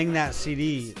hard. banged that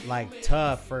CD like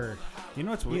tough for. You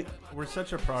know what's weird? We're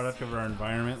such a product of our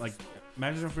environment. Like,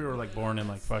 imagine if we were like born in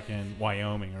like fucking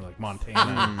Wyoming or like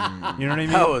Montana. You know what I mean?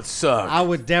 That would suck. I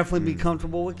would definitely be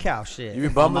comfortable with cow shit. You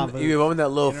be on my bumping. You be bumping that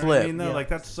little You know what I flip. mean, though? Yeah. Like,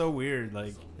 that's so weird.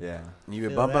 Like, Yeah. You be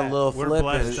Feel bumping that. little We're flip.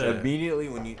 blessed And to-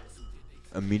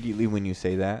 Immediately when you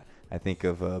say that, I think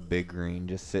of Big Green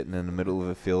just sitting in the middle of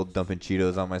a field dumping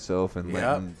Cheetos on myself and Yep.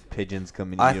 letting pigeons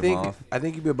come and eat I them think. off. I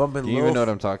think you'd be bumping. Do you little even know what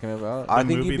I'm talking about? I The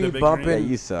think movie you'd The be Big bumping. Yeah,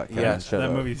 you suck. Kevin. Yeah, Shut that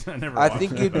up. movie's I never I watched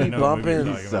think it. you'd I be know what movie you're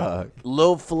bumping- talking You about. suck.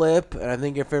 Lil Flip, and I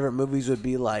think your favorite movies would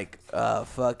be like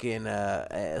fucking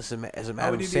some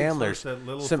Adam would you be Sandler's, exposed to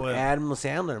Lil some Flip? Adam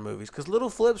Sandler movies. Because Little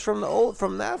Flip's from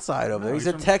that side over there. No, He's he's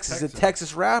a from Texas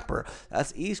Texas. rapper.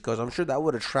 That's East Coast. I'm sure that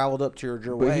would have traveled up to your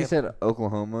But way. he said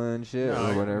Oklahoma and shit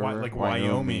No, or whatever. like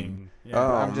Wyoming. Yeah,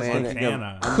 Oh, I'm just man. thinking I'm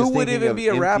of- just Who would thinking even of be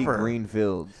a empty rapper? Green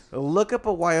fields. Look up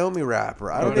a Wyoming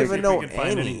rapper. I Oh, don't let's even see if know we can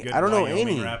find any. good I don't know Wyoming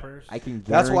any. rappers. I can.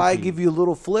 That's why I guarantee- give you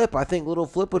Little Flip. I think Little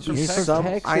Flip would be He's from some.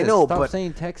 Texas. I know, Stop but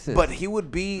saying Texas. but he would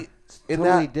be in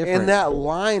totally that different. in that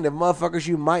line of motherfuckers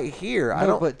you might hear. I No,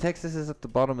 don't. but Texas is at the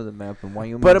bottom of the map, and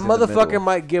Wyoming. But a in the motherfucker middle.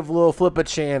 might give Lil Flip a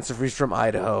chance if he's from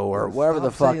Idaho or wherever the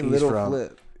Stop fuck saying he's Little from.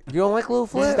 Flip. You don't like Lil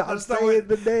Flip? Stop saying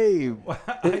the name.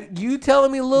 You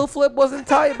telling me Lil Flip wasn't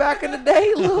tight back in the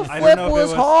day? Lil I Flip don't know if it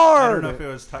was I hard. don't know if it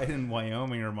was tight in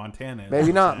Wyoming or Montana.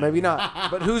 Maybe not. Maybe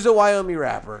not. But who's a Wyoming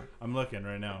rapper? I'm looking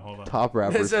right now. Hold on. Top It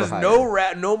rappers. says for no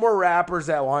hire. no more rappers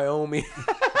at Wyoming.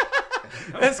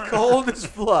 That's cold as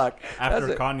fuck. After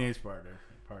That's Kanye's party.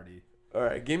 All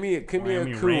right, give me a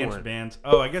Wyoming cool ranch one. bands.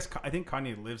 Oh, I think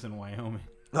Kanye lives in Wyoming.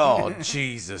 Oh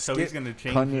Jesus! So he's gonna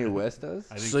change. Kanye it. West does.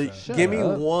 I think So so. give me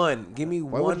up. one. Give me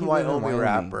Why would one he live in Wyoming Wyoming?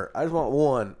 rapper. I just want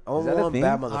one. I want that a one thing?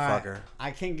 bad All right, motherfucker.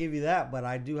 I can't give you that, but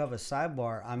I do have a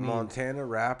sidebar. I mean, Montana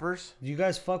rappers. do you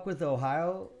guys fuck with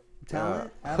Ohio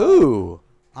talent? at all? Who?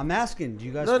 I'm asking. Do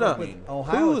you guys No, fuck no. with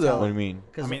Ohio Who, though? talent? What do you mean?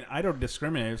 I mean, I don't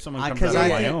discriminate if someone comes Because out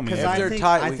of I Wyoming. think, If cause I they're think,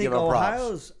 tight, I we think give 'em props.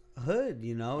 Ohio's hood.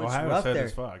 You know, it's Ohio's rough hood there.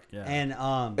 as fuck. Yeah.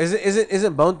 And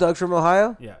Isn't Bone Thugs from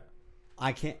Ohio? yeah.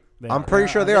 I can't. I'm pretty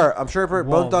sure they are. I'm sure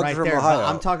Bone Thugs right from there, but Ohio.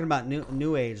 I'm talking about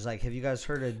new age. Like, have you guys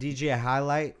heard of DJ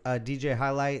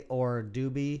Highlight or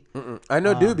Doobie? I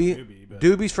know Doobie. Doobie, but-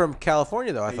 Doobie's from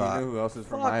California, though. I You thought. know who else is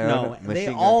from Fuck Iona? no, they Machine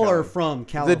Gun all are Kelly. from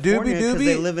California Doobie because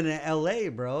they Doobie? live in L.A.,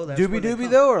 bro. That's where Doobie they Doobie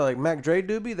come. though, or like Mac Dre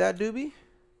Doobie? That Doobie?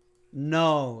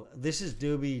 No, this is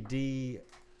Doobie Doobie.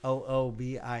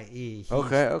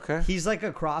 Okay. He's like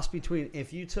a cross between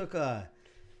if you took a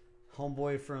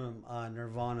homeboy from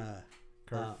Nirvana,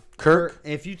 Kirk?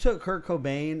 If you took Kurt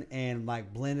Cobain and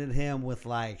like blended him with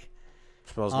like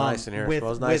Smells nice in here. with,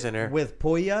 Smells nice with, in here. with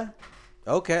Puya.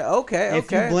 Okay.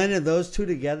 If you blended those two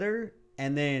together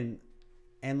and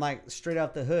like straight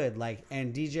out the hood, like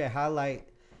and DJ Highlight,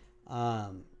 I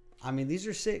mean these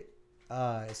are sick.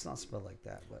 It's not spelled like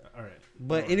that, but All right.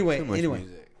 But anyway.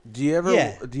 Do you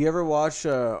ever watch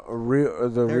They're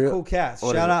cool cats.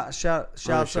 Shout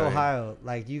out to Ohio.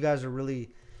 Like you guys are really.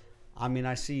 I mean,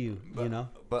 I see you. You know.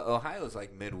 But Ohio's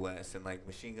like Midwest, and like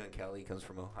Machine Gun Kelly comes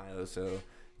from Ohio, so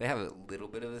they have a little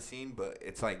bit of a scene, but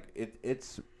it's like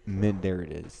it's mid. There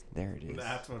it is.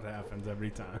 That's what happens every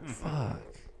time. Fuck.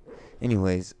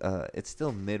 Anyways, it's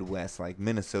still Midwest, like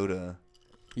Minnesota.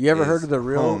 You ever is heard of the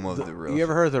real? home of the real You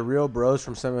ever heard of the real bros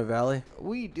from Semi Valley?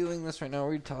 We doing this right now?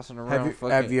 We tossing around?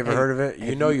 Have you ever heard of it?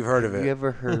 You know you've heard of it. Have you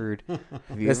ever heard?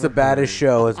 It's the baddest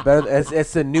show. It's better.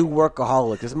 It's the new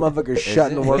Workaholic. This motherfucker's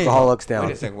shutting the Workaholics down.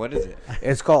 Wait a second. What is it?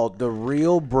 It's called The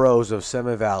Real Bros of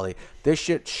Semi Valley. This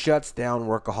shit shuts down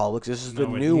Workaholics. This is the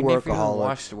new You never even Workaholics.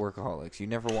 watched Workaholics. You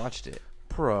never watched it.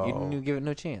 Bro. You didn't even give it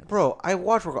no chance. Bro, I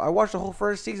watched the whole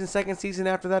first season, second season.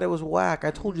 After that, it was whack.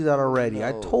 I told you that already.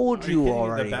 I told Are you kidding?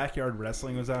 already. The backyard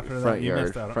wrestling was after that. Front You yard-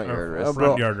 missed out. front yard or wrestling. front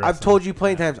Bro, yard wrestling. I've told you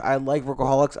plenty of times. I like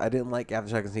Workaholics. I didn't like after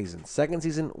second season. Second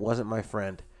season wasn't my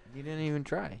friend. You didn't even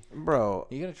try. Bro,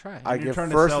 You gotta try. I You're give trying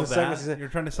to first sell and second that? season. You're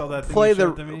trying to sell that thing Play you the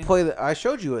showed to me? play the. I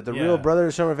showed you it. The Yeah. Real Brothers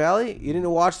of Summer Valley. You didn't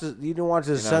watch the. You didn't watch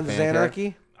the You're not a Sons of fan, Kev?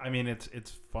 Anarchy. I mean, it's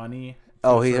funny.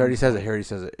 Oh, to a he certain already says it. point. He already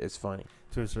says it. It's funny.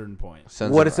 To a certain point.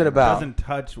 Sons What of is it It about? doesn't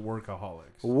touch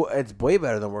Workaholics. It's way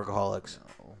better than Workaholics.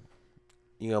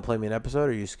 You gonna play me an episode,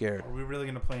 or are you scared? Are we really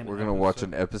gonna play an We're gonna watch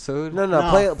an episode. No, Nah,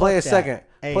 play fuck a that. second.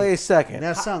 Hey, Play a second.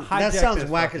 That sounds Hijack this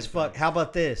whack fucking as fuck. How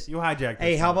about this? You hijacked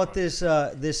Hey, this how about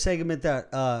motherfucker. this segment that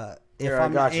if Here, I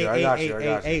I'm got you, I got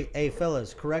you. hey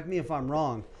fellas, correct me if I'm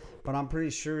wrong, but I'm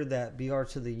pretty sure that BR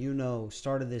to the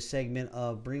started this segment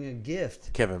of bring a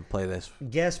gift. Kevin, play this.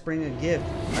 Guest bring a gift.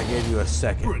 I gave you a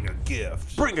second. Bring a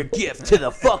gift. Bring a gift to the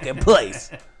fucking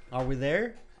place. Are we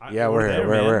there? Yeah, we're here. there,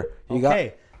 We're man. here. You got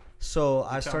Okay. So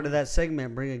I started that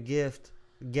segment, bring a gift.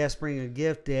 Guest bring a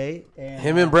gift day. And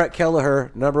him and Brett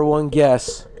Kelleher, number one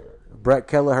guess. Brett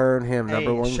Kelleher and him,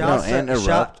 number one shout guess. No, and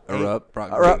Erupt brought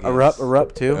great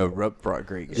Erupt too. Erupt brought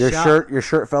great gifts. Your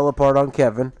shirt fell apart on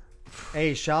Kevin.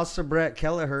 Hey, shouts to Brett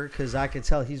Kelleher because I could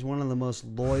tell he's one of the most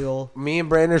loyal Me and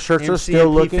Brandon's shirts are MCMP still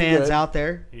looking fans good. out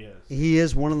there. He is. He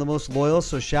is one of the most loyal.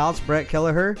 So shouts Brett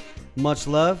Kelleher, much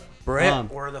love.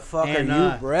 Brett, where the fuck and,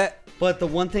 are you, Brett? But the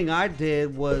one thing I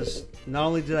did was not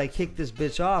only did I kick this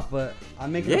bitch off, but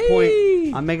I'm making Yay! a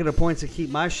point. I'm making a point to keep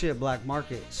my shit black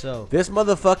market. So This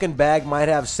motherfucking bag might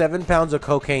have 7 pounds of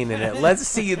cocaine in it. Let's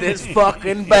see this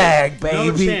fucking bag, baby.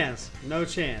 no chance, no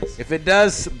chance. If it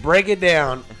does, break it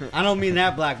down. I don't mean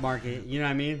that black market. You know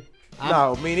what I mean?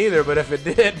 No, me neither. But if it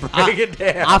did, break it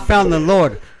down. I found the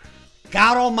Lord,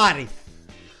 God Almighty.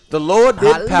 The Lord did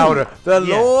Hallelujah. powder. The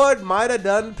Yeah. Lord might have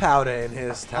done powder in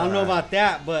his time. I don't know about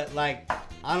that, but like,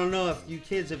 I don't know if you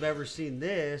kids have ever seen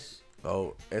this.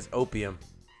 Oh, it's opium.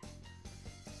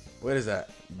 What is that?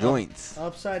 Joints.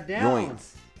 Upside down.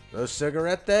 Joints. Those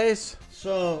cigarette days?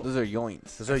 So Those are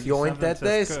yoints. Those are see yoint something that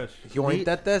that says days? Kush. Yoint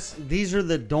that this? these are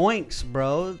the doinks,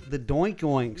 bro. The doink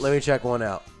yoinks. Let me check one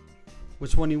out.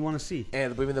 Which one do you want to see?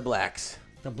 And bring me the blacks.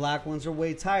 The black ones are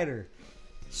way tighter.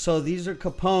 So these are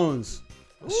Capones.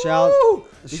 Shout, Ooh,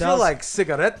 these shouts, are like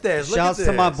cigarettes. Look shouts at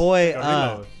to my this. boy.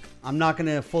 Cigarillos. I'm not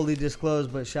gonna fully disclose,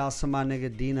 but shouts to my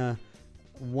nigga Dina,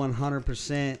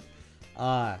 100%.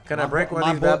 Can I break one of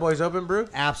these bad boys open, bro?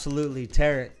 Absolutely,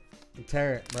 tear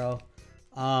it, bro.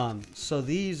 So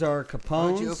these are Why'd you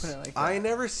Capones. open it like that? I ain't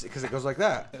never see because it goes like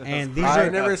that. And these I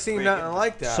are never seen nothing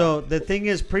like that. So the thing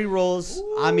is, pre-rolls.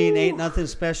 I mean, ain't nothing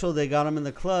special. They got them in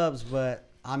the clubs, but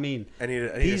I mean, I need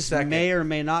a these second. may or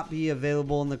may not be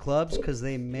available in the clubs because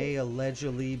they may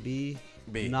allegedly be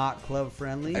not club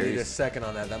friendly. I need a second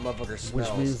on that. That motherfucker smells.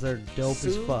 Which means they're dope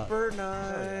as fuck. Super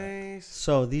nice.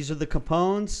 So these are the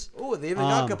Capones. Ooh, they even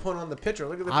got Capone on the picture.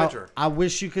 Look at the picture. I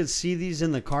wish you could see these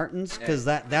in the cartons because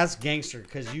that's gangster.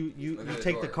 Because you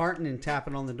take the carton and tap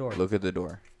it on the door. Look at the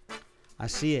door. I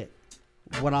see it.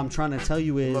 What I'm trying to tell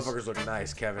you is Motherfuckers look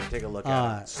nice, Kevin. Take a look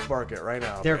at it. Spark it right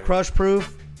now. they're baby. crush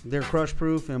proof. They're crush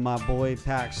proof, and my boy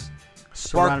packs.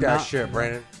 Spark surround that mount- shit,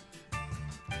 Brandon.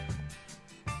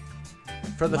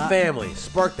 For the My- family,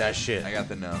 spark that shit. I got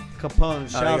the no. Capone. Oh, you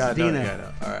Shouts to gotta know, Dina. you gotta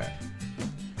know. All right.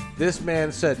 This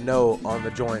man said no on the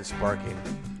joint sparking.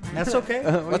 That's okay.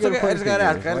 That's okay. I just gotta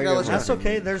ask. I just gotta let you That's know.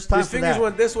 okay. There's time His for fingers that.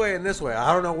 went this way and this way.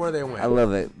 I don't know where they went. I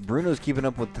love it. Bruno's keeping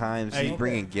up with times. Hey, He's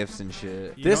bringing gifts and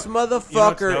shit. This You know what's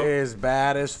motherfucker dope? is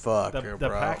bad as fuck, The bro.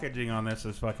 packaging on this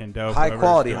is fucking dope. High Whoever's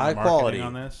quality, doing the high marketing quality.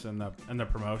 on this and the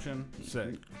promotion.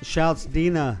 Sick. Shouts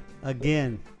Dina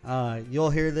again. You'll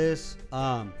hear this.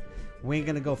 We ain't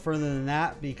gonna go further than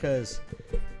that because,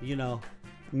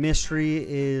 mystery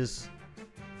is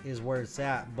where it's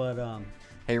at. But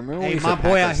Hey, remember when hey, we my said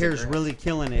boy pack out those here is cigarettes? really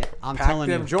killing it. I'm Pack telling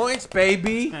them you. joints,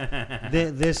 baby.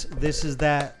 This is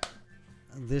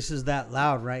that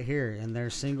loud right here, and they're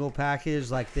single package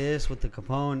like this with the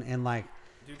Capone, and like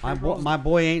my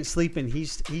boy ain't sleeping.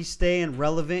 He's staying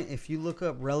relevant. If you look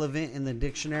up relevant in the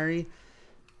dictionary,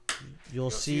 you'll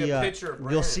see see a picture of you'll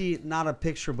Brandon. see not a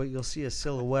picture, but you'll see a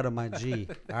silhouette of my G.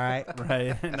 All right,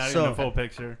 Right. Not even a full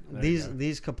picture. There you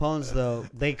These Capones though,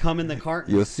 they come in the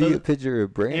carton. You'll see a picture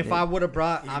of Brandon. If I would have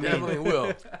brought, I mean, definitely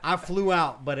will. I flew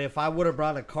out, but if I would have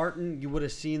brought a carton, you would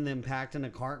have seen them packed in a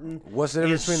carton. What's the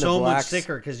difference It's between the so much blacks-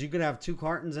 thicker because you could have 2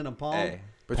 cartons in a palm. Hey,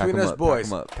 Between us boys,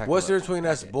 pack 'em what's the up. difference between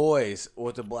us boys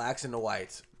with the blacks and the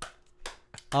whites?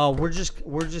 We're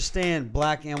just staying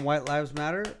Black and White Lives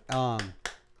Matter.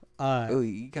 Oh,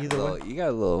 you got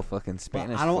a little fucking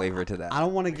Spanish I don't- flavor to that. I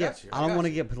don't want to got get you. I don't got want to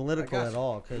you. get political I got at you.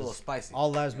 all A little because spicy.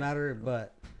 all lives matter,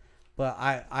 but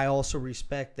I also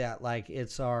respect that like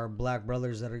it's our black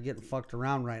brothers that are getting fucked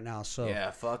around right now. So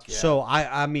Yeah, fuck yeah. So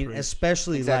I mean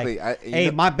especially Exactly. like You hey,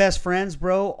 know- my best friends,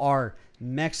 bro, are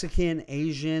Mexican,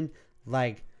 Asian,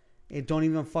 like it don't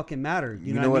even fucking matter.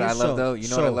 You know what I I mean? love So- though? You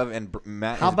know so what I love? And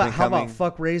Matt how has about been how coming. about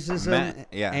fuck racism Matt,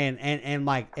 yeah. and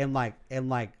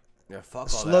like Yeah, fuck all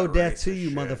slow that death to racist you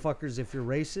shit. motherfuckers if you're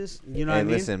racist. You know Hey, what I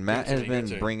mean? listen, Matt has Good been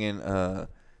take. bringing, to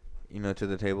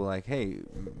the table like, hey,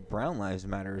 brown lives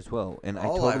matter as well, and I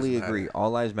All totally lives agree. matter.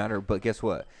 All lives matter, but guess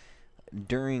what?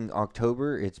 During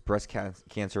October, it's breast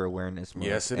cancer awareness month.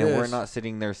 Yes, it and we're is. not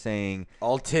sitting there saying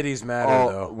All titties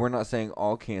matter, though. We're not saying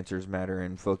all cancers matter,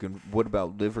 and fucking what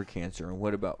about liver cancer, and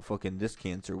what about fucking this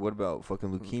cancer, what about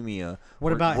fucking leukemia?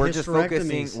 What about we're just focusing?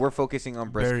 hysterectomies? We're focusing on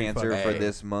breast Very cancer fucking- for Hey,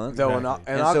 this month. Though in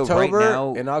Exactly. And so right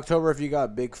now- in October, if you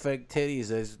got big fake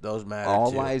titties, those matter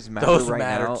all too. lives matter Those right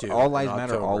matter now. too All in lives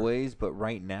matter October. always, but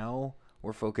right now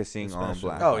we're focusing on Especially.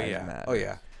 Black Oh, Lives yeah. Matter. Oh,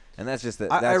 yeah. And that's just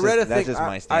that. I That's read just, a that's thing- just I-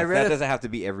 my I stance. read That a- doesn't have to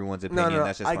be everyone's opinion. No,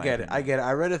 That's just I my get opinion. it. I get it.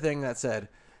 I read a thing that said,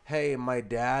 "Hey, my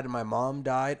dad and my mom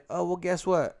died. Oh, well, guess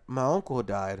what? My uncle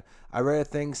died." I read a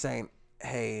thing saying,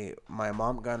 "Hey, my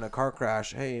mom got in a car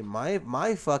crash. Hey,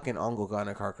 my fucking uncle got in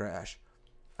a car crash."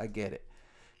 I get it.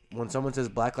 When someone says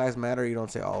Black Lives Matter, you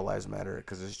don't say All Lives Matter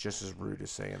because it's just as rude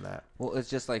as saying that. Well, it's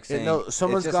just like saying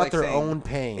someone's it's just got like their saying- own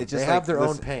pain. It's They just have like, their own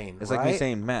listen, pain. It's right? like me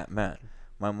saying, Matt,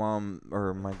 my mom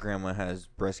or my grandma has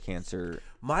breast cancer.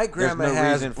 My grandma There's no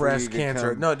has reason for breast you to cancer.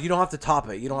 come- No, you don't have to top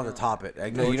it. You don't have to top it. I No,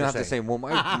 know what you you're don't have to say, saying. well,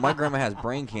 my grandma has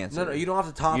brain cancer. No, you don't have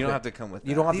to top it. You don't have to come with that.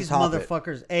 You don't have These to top it.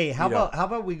 motherfuckers. Hey, how You don't.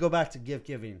 about we go back to gift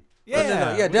giving?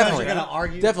 Yeah, You guys definitely. are gonna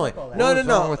argue. Definitely. Fuck all that. No, What's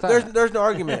wrong with that? There's no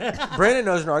argument. Brandon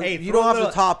knows an argument. Hey, you throw don't a have to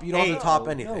little- top. You don't hey, have to top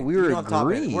anything. no, we You were don't have to top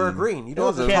it. agreeing. We're agreeing. You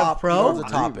don't have to Kev top. You Pro, don't have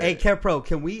to top hey it. Kev Pro,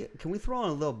 can we throw on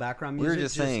a little background We music? were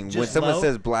just saying, when just someone slow?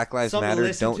 says Black Lives Something to Matter,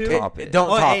 listen don't to? top it. Don't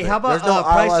Oh, top hey, it. how about, There's no Price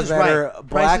All Lives is Right. Matter. Price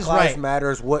Black is Lives Right.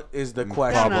 Matters. What is the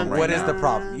question? Problem What right is now. the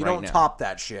problem? You Right don't now. top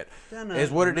that shit. Is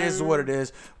what it is. Is what it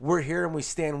is. We're here and we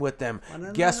stand with them.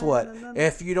 Guess what?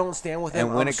 If you don't stand with them,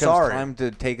 And when I'm it comes sorry. time to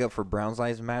take up for Brown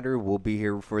Lives Matter, we'll be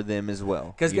here for them as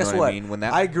well. Because You know guess what what? I mean? When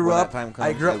that I grew when that up. time I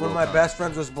comes, grew up it when will my come. best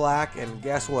friend was black, and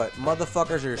guess what?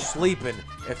 Motherfuckers are sleeping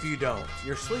if you don't.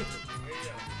 You're sleeping.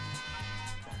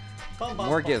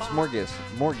 More gifts, more gifts,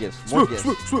 more gifts, more gifts,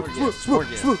 more gifts, more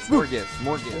gifts, more gifts,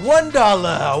 more gifts. $1.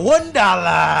 $1.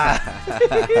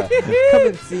 Come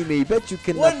and see me. Bet you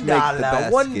cannot make the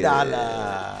basket.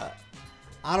 $1.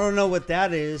 I don't know what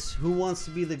that is. Who wants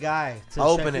to be the guy to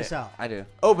Open check it. this out? I do.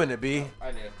 Open it, B. I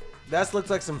do. That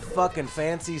looks like some fucking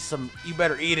fancy. You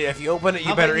better eat it. If you open it, you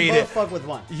How better about you eat both it. fuck with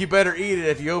one? You better eat it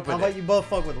if you How open about it. you both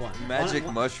fuck with one? Magic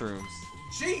One- mushrooms.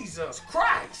 Jesus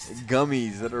Christ.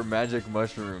 Gummies that are magic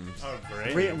mushrooms. Oh,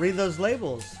 great. Read those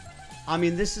labels. I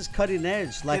mean, this is cutting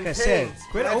edge. Like I said, Contains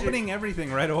Quit magic- opening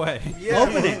everything right away. Yeah.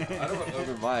 open it. I don't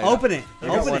open mine. Open it. I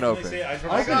got Open one it. open.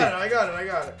 I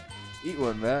got it. Eat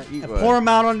one, Matt. Eat And one. pour them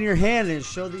out on your hand and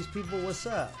show these people what's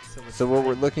up. So what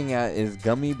we're looking at is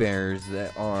gummy bears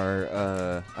that are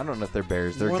I don't know if they're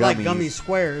bears. They're More gummies. like gummy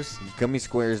squares. Gummy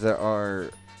squares that are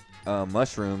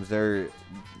mushrooms. They're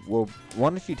well.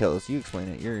 Why don't you tell us? You explain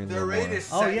it. You're a They're little ready more. to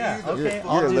set Oh, yeah. you the Okay,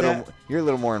 fuck I'll You're a do little. that. You're a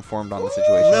little more informed on the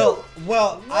situation. No,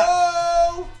 well,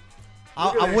 Whoa!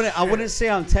 I wouldn't say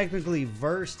I'm technically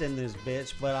versed in this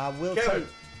bitch, but I will tell Kevin. you.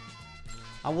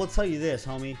 I will tell you this,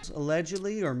 homie.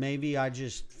 Allegedly, or maybe I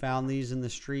just found these in the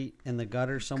street in the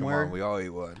gutter Come somewhere, on, we all eat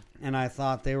one. and I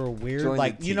thought they were weird. Join the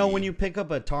Like you know team. when you pick up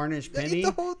a tarnished Yeah, eat penny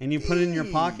the whole and you put it in your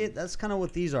thing. pocket. That's kind of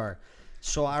what these are.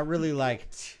 So I really like.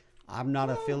 I'm not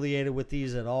affiliated with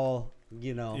these at all.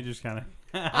 You know. You just kind of.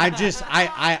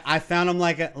 I found them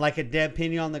like a dead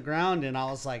penny on the ground, and I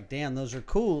was like, damn, those are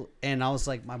cool. And I was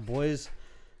like, my boys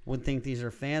would think these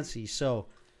are fancy. So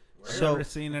Never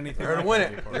seen anything. We're here to like win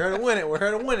that it. before. We're here to win it. We're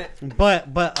here to win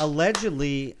it. but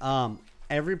allegedly,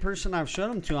 every person I've shown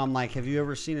them to, I'm like, have you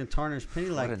ever seen a tarnished penny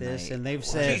like a this? night. And they've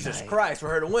said, Jesus Christ,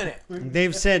 we're here to win it.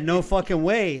 they've said no fucking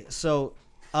way. So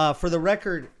for the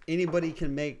record, anybody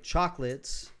can make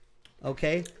chocolates.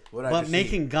 Okay, But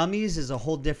making gummies is a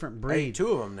whole different breed. I ate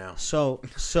 2 of them now. So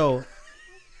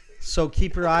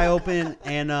keep your eye open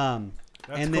and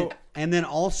then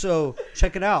also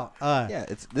check it out.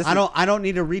 I don't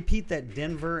need to repeat that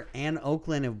Denver and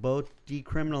Oakland have both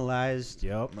decriminalized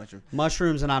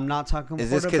mushrooms, and I'm not talking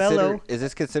portobello. Is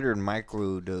this considered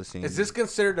microdosing? Is this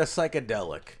considered a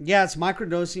psychedelic? Yeah, it's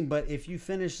microdosing, but if you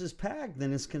finish this pack,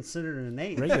 then it's considered an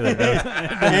 8. Regular dose.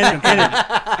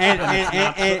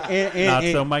 Not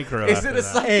so micro. Is it a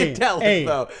psychedelic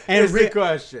though? Is the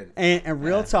question. And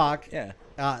real talk. Yeah.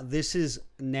 This is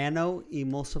nano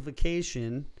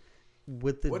emulsification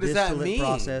with the What does that distillate mean?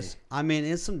 process. I mean,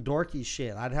 it's some dorky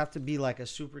shit. I'd have to be like a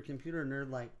supercomputer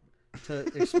nerd, to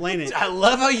explain it. I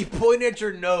love how you point at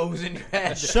your nose in your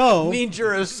head. So means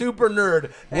you're a super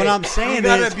nerd. What I'm saying you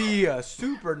gotta is, be a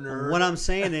super nerd. What I'm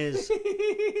saying is,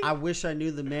 I wish I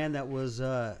knew the man that was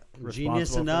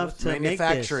genius enough to make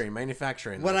this.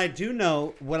 Manufacturing. What I do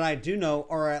know,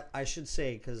 or I should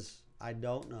say, because I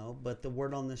don't know, but the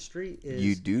word on the street is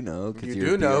you do know because you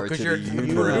do know because you're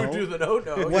the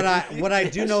no. What I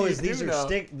do know is these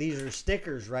are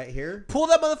stickers right here. Pull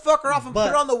that motherfucker off and put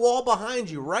it on the wall behind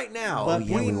you right now. But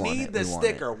we need the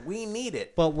sticker. We need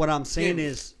it. But what I'm saying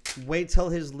is, wait till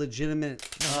his legitimate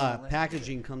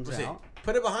packaging comes out.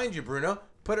 Put it behind you, Bruno.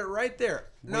 Put it right there.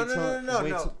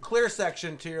 No. Clear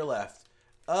section to your left.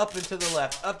 Up and to the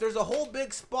left. Up. There's a whole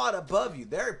big spot above you.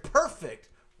 There, perfect.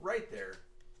 Right there.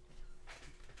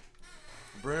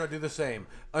 Bruno, do the same.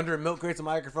 Under milk crates and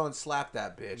microphone, slap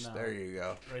that bitch. No. There you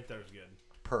go. Right there's good.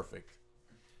 Perfect.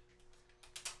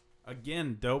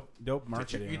 Again, dope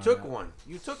marketing. You took one.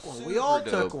 You took one. We all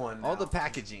took one. All the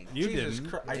packaging. You Jesus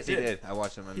didn't. Christ. Yes, I did. I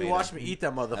watched him. You watched me eat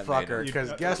that motherfucker.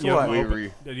 Because guess what?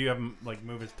 Did you have him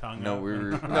move his tongue? No,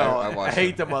 out? I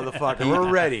hate the motherfucker. We're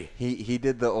ready. He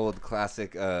did the old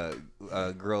classic.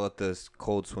 Girl at this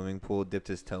cold swimming pool dipped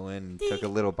his toe in, and took a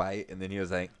little bite, and then he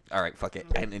was like, "All right, fuck it,"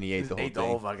 and then he ate the whole thing. The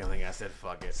whole fucking thing. I said,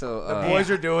 "Fuck it." So the boys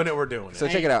are doing it. We're doing it. So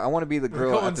check it out. I want to be the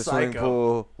girl at the swimming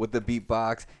pool with the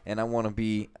beatbox, and I want to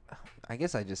be. I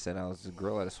guess I just said I was a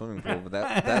girl at a swimming pool, but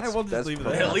that's we'll just leave it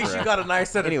there. At least you got a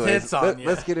nice set of tits on you.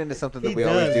 Let's get into something that we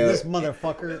always do. This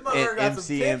motherfucker.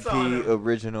 MCMP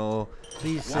original.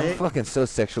 I'm fucking so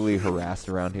sexually harassed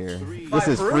around here. This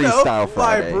is Bruno, Freestyle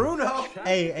Friday. By Bruno.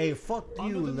 Hey, fuck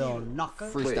you, little knocker.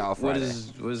 Freestyle Friday.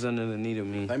 What does underneath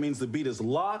mean? That means the beat is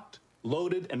locked,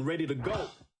 loaded, and ready to go.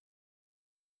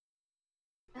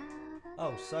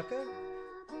 Oh, sucker.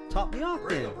 Top me off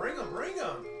then. Bring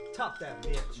him. Top that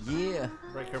bitch. Yeah.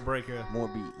 Breaker. More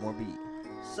beat.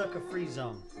 Sucker free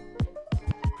zone.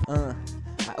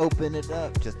 I open it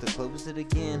up just to close it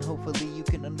again. Hopefully you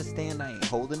can understand I ain't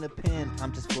holding a pen.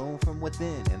 I'm just flowing from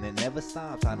within and it never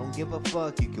stops. I don't give a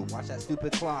fuck. You can watch that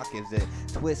stupid clock. If it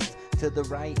twists to the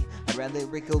right, I'd rather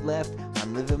it go left.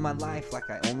 I'm living my life like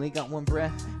I only got one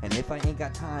breath. And if I ain't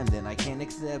got time, then I can't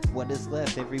accept what is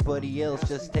left. Everybody else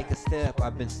just take a step.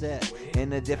 I've been set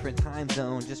in a different time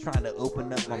zone, just trying to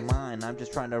open up my mind. I'm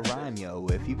just trying to rhyme, yo.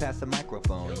 If you pass the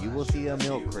microphone, you will see a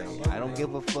milk crate. I don't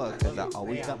give a fuck, cause I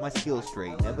always got my skills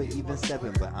straight. Never even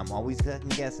stepping, but I'm always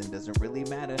second guessing. Doesn't really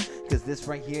matter, cause this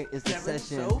right here is the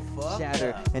session.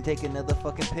 Shatter and take another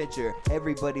fucking picture.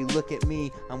 Everybody look at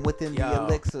me, I'm within the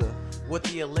elixir. With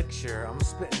the elixir, I'm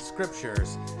spitting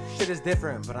scriptures. Shit is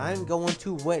different, but I ain't going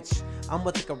too witch. I'm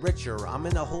with like a richer, I'm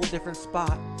in a whole different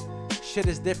spot. Shit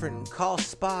is different, call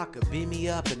Spock, beam me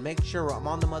up and make sure I'm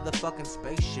on the motherfucking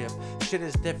spaceship. Shit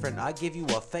is different, I give you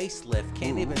a facelift.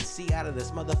 Can't even see out of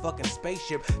this motherfucking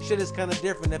spaceship. Shit is kinda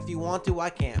different, if you want to, I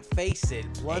can't face it.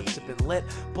 Blunts have been lit,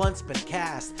 blunts been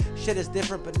cast. Shit is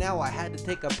different, but now I had to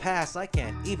take a pass. I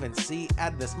can't even see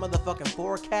out of this motherfucking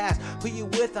forecast. Who you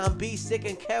with? I'm B-Sick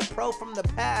and Kev Pro from the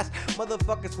past.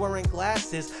 Motherfuckers wearing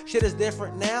glasses. Shit is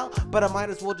different now, but I might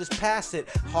as well just pass it.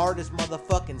 Hard as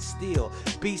motherfucking steel.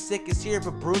 B-Sick is here,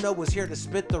 but Bruno was here to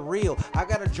spit the real. I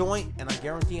got a joint and I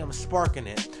guarantee I'm sparking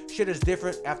it. Shit is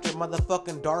different after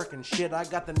motherfucking dark and shit. I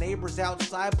got the neighbors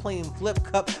outside playing flip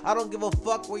cup. I don't give a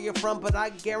fuck where you're from, but I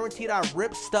guaranteed I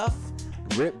rip stuff.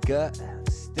 Rip gut,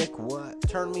 stick what?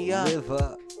 Turn me up. Live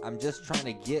up. I'm just trying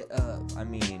to get up. I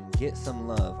mean, get some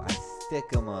love. I stick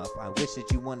them up. I wish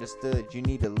that you understood. You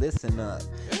need to listen up.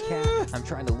 Cat, I'm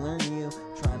trying to learn you,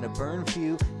 trying to burn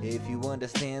few. If you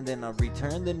understand, then I'll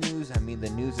return the news. I mean, the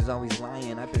news is always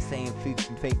lying. I've been saying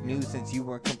fake news since you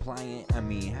weren't compliant. I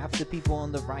mean, half the people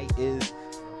on the right is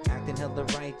acting hella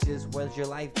righteous. Where's your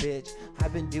life, bitch?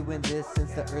 I've been doing this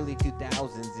since the early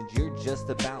 2000s, and you're just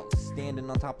about standing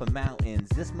on top of mountains.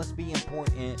 This must be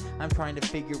important. I'm trying to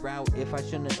figure out if I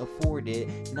shouldn't afford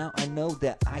it. Now I know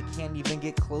that I can't even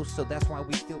get close, so that's why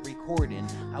we still recording.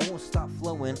 I won't stop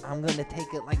flowing, I'm gonna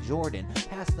take it like Jordan.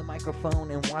 Pass the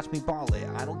microphone and watch me ball it.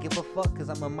 I don't give a fuck cause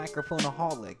I'm a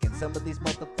microphoneaholic, and some of these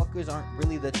motherfuckers aren't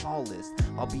really the tallest.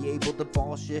 I'll be able to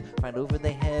ball shit right over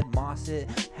their head, moss it.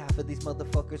 Half of these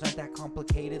motherfuckers aren't that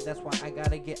complicated, that's why I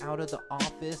gotta get out of the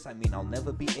office. I mean, I'll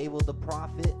never be able to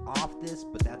profit off this,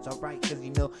 but that's alright cause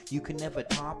you know you can never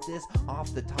top this.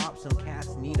 Off the top, some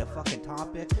cats need a fucking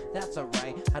topic. That's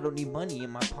alright, I don't need money in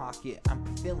my pocket. I'm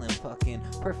feeling fucking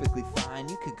perfectly fine.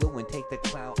 You could go and take the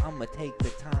clout, I'ma take the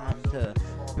time to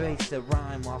base a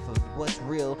rhyme off of what's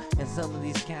real. And some of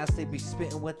these cats, they be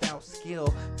spitting without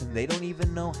skill, and they don't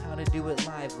even know how to do it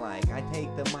live. Like, I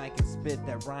take the mic and spit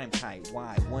that rhyme tight.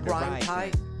 Why? Wonder Rhyme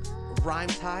tight, rhyme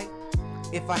tight.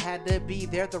 If I had to be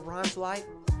there, the rhyme's light.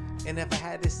 And if I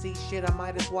had to see shit, I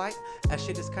might as white. That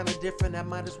shit is kinda different, I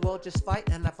might as well just fight.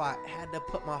 And if I had to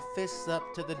put my fists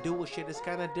up to the duel, shit is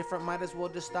kinda different, might as well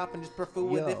just stop and just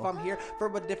pursue it. If I'm here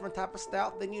for a different type of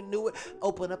style, then you knew it.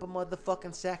 Open up a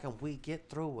motherfucking sack and we get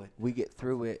through it. We get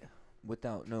through it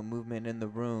without no movement in the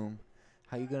room.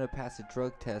 How you gonna pass a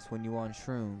drug test when you on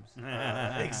shrooms?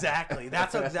 Exactly.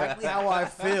 That's exactly how I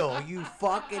feel. You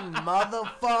fucking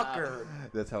motherfucker.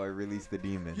 That's how I release the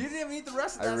demons. You didn't even eat the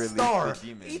rest of I that release star. the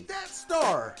demons. Eat that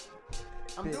star.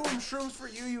 I'm Bitch. doing shrooms for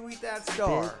you. You eat that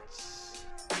star.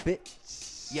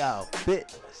 Bitch. Yo.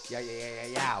 Bitch.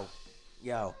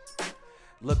 Yo.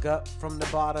 Look up from the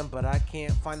bottom, but I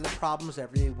can't find the problems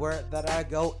everywhere that I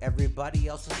go. Everybody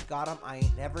else has got them. I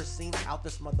ain't never seen out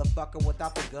this motherfucker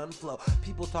without the gun flow.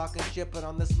 People talking shit, but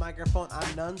on this microphone,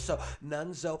 I'm none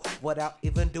so without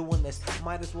even doing this.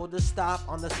 Might as well just stop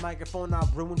on this microphone, I'll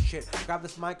ruin shit. Grab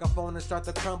this microphone and start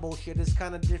to crumble. Shit is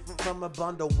kinda different from a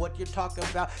bundle. What you're talking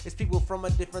about is people from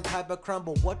a different type of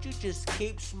crumble. What you just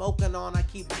keep smoking on, I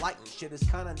keep lighting. Shit is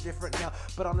kinda different now,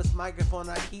 but on this microphone,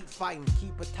 I keep fighting,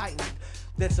 keep it tightened.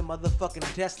 Then some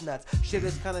motherfucking death nuts. Shit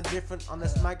is kinda different on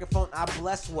this microphone. I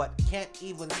bless what? Can't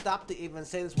even stop to even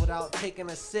say this without taking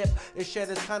a sip. This shit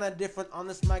is kinda different on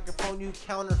this microphone. You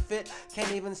counterfeit.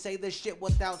 Can't even say this shit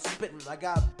without spitting. I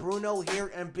got Bruno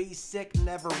here and Be Sick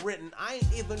never written. I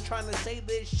ain't even trying to say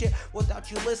this shit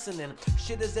without you listening.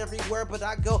 Shit is everywhere but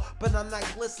I go, but I'm not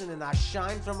glistening. I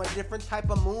shine from a different type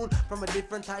of moon, from a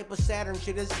different type of Saturn.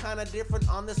 Shit is kinda different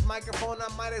on this microphone. I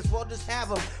might as well just have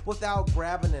them without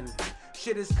grabbing it.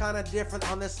 Shit is kinda different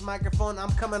on this microphone.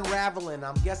 I'm coming raveling.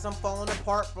 I guess I'm falling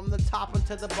apart from the top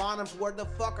into the bottoms. Where the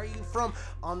fuck are you from?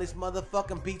 On these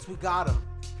motherfucking beats, we got 'em.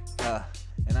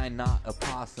 And I'm not a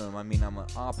possum. I mean, I'm an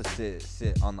opposite.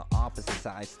 Sit on the opposite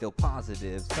side, still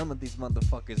positive. Some of these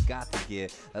motherfuckers got to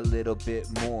get a little bit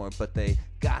more, but they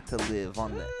got to live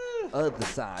on the other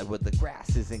side where the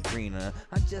grass isn't greener.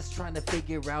 I'm just trying to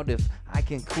figure out if I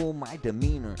can cool my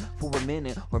demeanor for a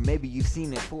minute, or maybe you've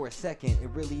seen it for a second. It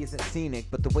really isn't scenic,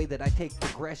 but the way that I take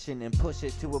progression and push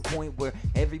it to a point where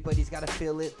everybody's gotta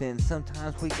feel it, then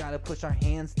sometimes we gotta push our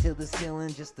hands to the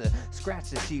ceiling just to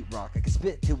scratch the sheetrock. I can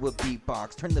spit to a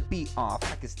beatbox, turn the beat off.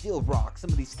 I can still rock.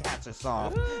 Some of these cats are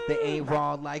soft. They ain't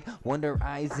raw like Wonder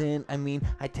Eisen. I mean,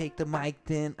 I take the mic,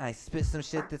 then I spit some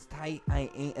shit that's tight. I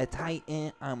ain't a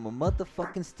titan. I'm a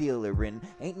motherfucking stealer, and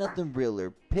ain't nothing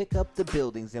realer. Pick up the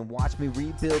buildings and watch me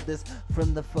rebuild this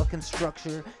from the fucking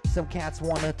structure. Some cats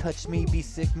wanna touch me, Be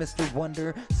Sick, Mr.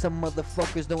 Wonder. Some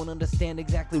motherfuckers don't understand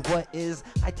exactly what is.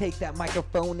 I take that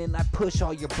microphone and I push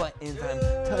all your buttons. I'm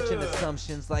touching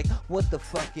assumptions like what the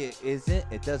fuck it isn't.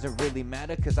 It doesn't really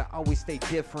matter cause I always stay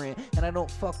different, and I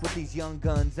don't fuck with these young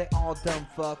guns. They all dumb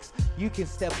fucks. You can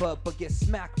step up but get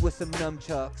smacked with some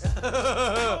nunchucks.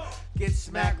 Get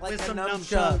smacked like with a some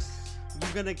nunchucks. You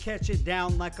gonna catch it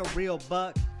down like a real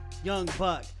buck. Young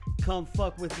buck, come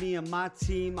fuck with me and my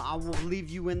team. I will leave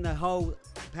you in the hole,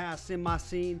 passing my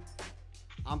scene.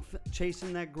 I'm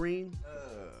chasing that green.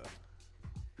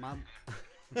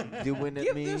 Doing it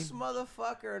Give mean. this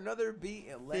motherfucker another beat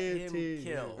and let him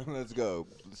kill. Let's go.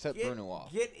 Set Bruno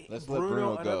off. Let's let Bruno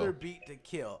Bruno another go. beat to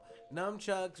kill.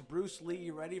 Nunchucks, Bruce Lee,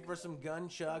 you ready for some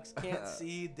gunchucks? Can't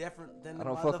see different than I the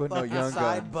don't fuck with no motherfucking young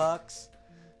side guns. bucks.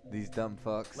 These dumb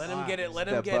fucks. Let him get it. Let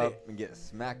him Step get up it. and get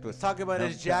smacked with. Talk some about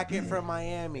his nunchucks. jacket from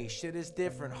Miami. Shit is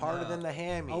different, harder than the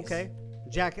hammies. Okay.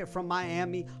 Jacket from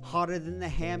Miami, hotter than the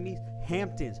hammies.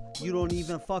 Hamptons, you don't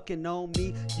even fucking know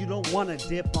me. You don't want to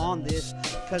dip on this,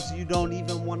 cause you don't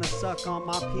even want to suck on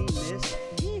my penis.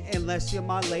 Unless you're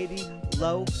my lady,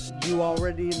 low, you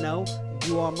already know.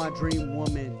 You are my dream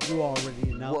woman, you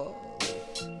already know. Whoa.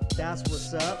 That's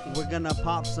what's up. We're gonna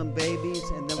pop some babies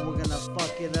and then we're gonna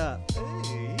fuck it up.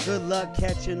 Good luck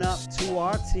catching up to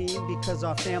our team because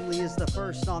our family is the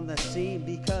first on the scene.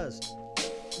 Because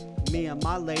me and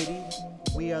my lady,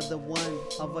 we are the one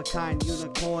of a kind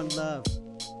unicorn love.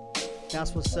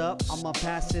 That's what's up. I'ma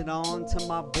pass it on to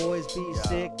my boys. Be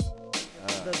sick.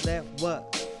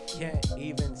 What? Can't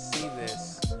even see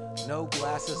this. No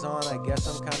glasses on, I guess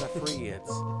I'm kinda free.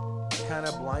 It's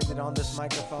kinda blinded on this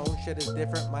microphone. Shit is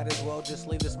different, might as well just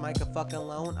leave this mic a fucking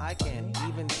alone. I can't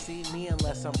even see me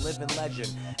unless I'm living legend.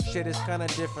 Shit is kinda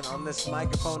different on this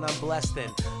microphone. I'm blessed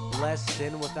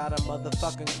in without a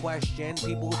motherfucking question.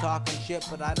 People talking shit,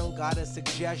 but I don't got a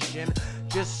suggestion.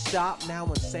 Just stop now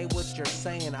and say what you're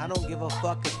saying. I don't give a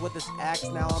fuck, cause with this axe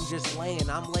now I'm just laying.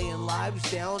 I'm laying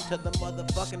lives down to the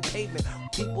motherfucking pavement.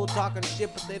 People talking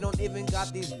shit, but they don't even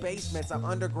got these basements. I'm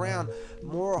underground,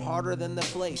 more harder than the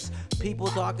place. People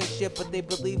talking shit, but they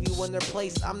believe you in their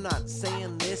place. I'm not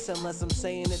saying this unless I'm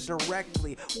saying it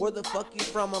directly. Where the fuck you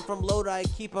from? I'm from Lodi,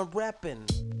 keep on reppin'.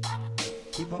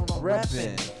 Keep on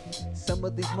reppin'. Some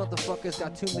of these motherfuckers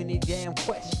got too many damn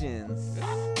questions.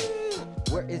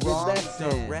 Where is your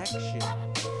lesson? Direction.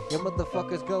 Your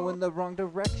motherfuckers go in the wrong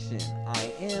direction.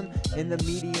 I am in the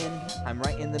median. I'm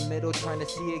right in the middle trying to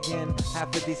see again.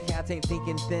 Half of these cats ain't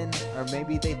thinking thin, or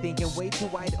maybe they thinking way too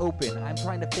wide open. I'm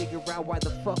trying to figure out why the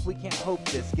fuck we can't hope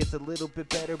this gets a little bit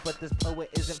better, but this poet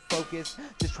isn't focused.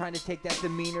 Just trying to take that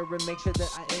demeanor and make sure that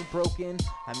I ain't broken.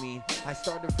 I mean, I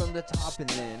started from the top and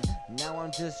then now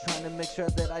I'm just trying to make sure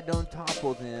that I don't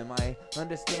topple them. I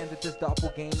understand that this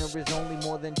doppelganger is only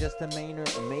more than just a mainer,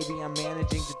 or maybe I'm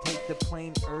managing to take the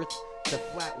plain earth the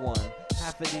flat one.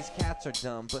 Half of these cats are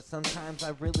dumb, but sometimes I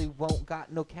really won't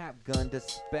got no cap gun to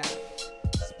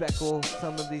speckle.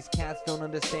 Some of these cats don't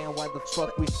understand why the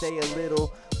fuck we stay a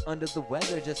little under the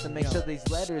weather just to make sure these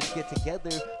letters get together.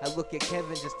 I look at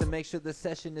Kevin just to make sure the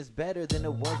session is better than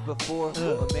it was before.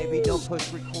 Or maybe don't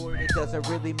push record, it doesn't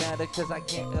really matter cause I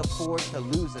can't afford to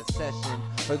lose a session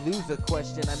or lose a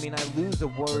question. I mean, I lose a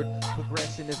word.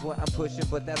 Progression is what I'm pushing,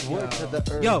 but that's word to the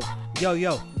earth.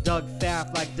 Yo, Doug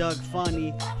Faff like Doug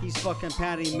Funny. He's fucking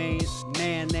patty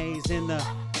mayonnaise in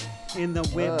the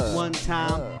whip one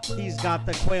time. He's got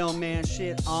the Quail Man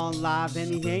shit on live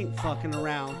and he ain't fucking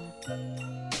around.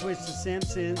 Switch to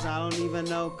Simpsons, I don't even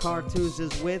know cartoons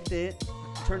is with it.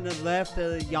 Turn to the left,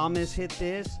 the Yamas hit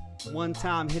this. One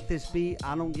time hit this beat,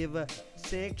 I don't give a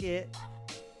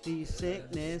the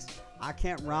sickness. I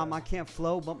can't rhyme, I can't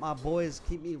flow, but my boys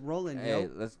keep me rolling, Hey, yo.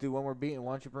 let's do one more beat, and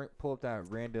why don't you pull up that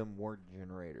random word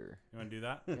generator? You want to do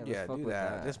that? Yeah, do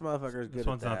that. This motherfucker's good This at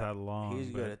one's that. not that long.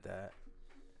 He's but good at that.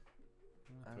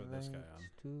 Throw this guy on.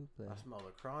 I smell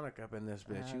the chronic up in this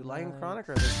bitch. You lighting chronic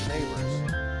or this the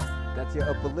neighbors? That's your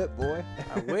upper lip, boy.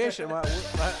 I wish I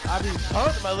be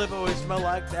pumped. My lip always smell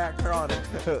like that chronic.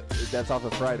 That's off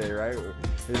of Friday, right?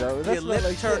 Your lip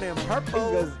like turning shit.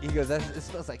 purple. He goes, it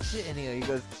smells like shit in here. He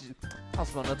goes, I don't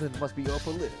smell nothing. It must be your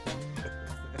upper lip.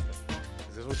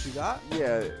 Is this what you got?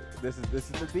 Yeah, this is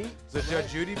the beat. Is it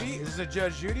Judge Judy beat? Is this a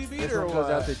Judge Judy beat This or one what?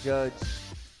 goes out to Judge.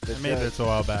 I made this a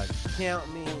while back. Count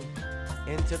me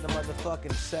into the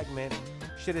motherfucking segment.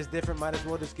 Shit is different, might as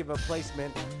well just give a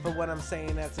placement for what I'm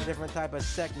saying. That's a different type of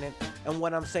segment, and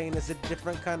what I'm saying is a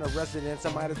different kind of residence.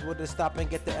 I might as well just stop and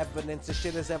get the evidence. The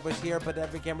shit is ever here, but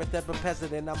every camera ever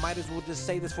president. I might as well just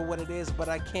say this for what it is, but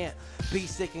I can't. Be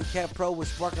sick and Kev Pro is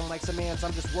sparking like some ants.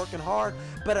 I'm just working hard,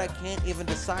 but I can't even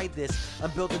decide this. I'm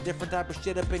building different type of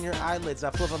shit up in your eyelids. I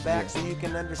flip them back so you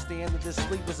can understand that this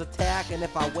sleep is attack, and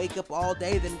if I wake up all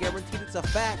day, then guaranteed it's a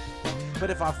fact. But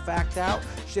if I fact out,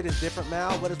 shit is different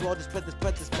now. Might as well just put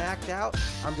this backed out.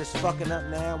 I'm just fucking up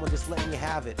now and just letting you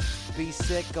have it. Be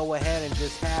sick, go ahead and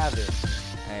just have it.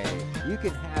 Hey, you can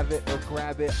have it or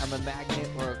grab it. I'm a magnet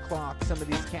or a clock. Some of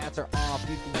these cats are off.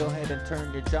 You can go ahead and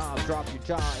turn your job, drop your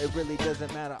jaw. It really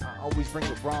doesn't matter. I always bring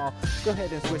it raw. Go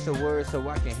ahead and switch the word so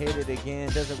I can hit it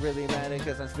again. Doesn't really matter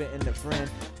because I'm spitting the friend.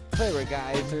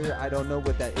 Plagiarizer, I don't know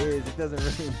what that is. It doesn't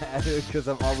really matter because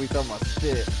I'm always on my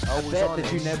spit. I bet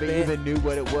that you never even knew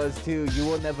what it was too. You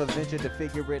will never venture to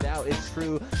figure it out. It's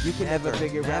true. You can never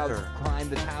figure out climb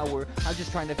the tower. I'm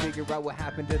just trying to figure out what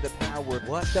happened to the power.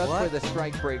 Stuck for the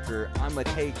strike breaker. I'm a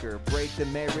taker. Break the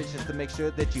marriage just to make sure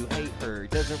that you hate her.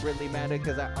 Doesn't really matter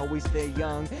because I always stay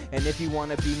young. And if you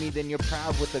want to be me, then you're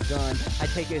proud with a gun. I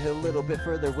take it a little bit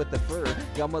further with the fur.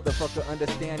 Y'all motherfucker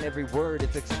understand every word.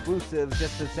 It's exclusive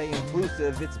just to say say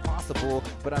inclusive, it's possible,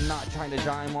 but I'm not trying to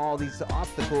dime all these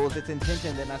obstacles. It's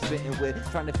intention that I'm spitting with,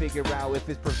 trying to figure out if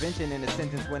it's prevention in a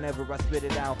sentence whenever I spit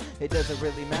it out. It doesn't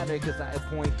really matter because I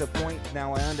point the point.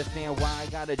 Now I understand why I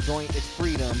got a joint, it's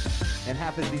freedom. And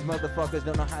half of these motherfuckers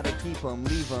don't know how to keep them,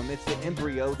 leave them. It's the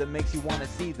embryo that makes you want to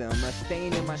see them. A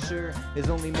stain in my shirt is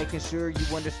only making sure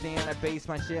you understand I base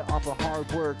my shit off of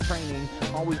hard work, training.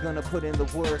 Always gonna put in the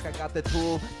work. I got the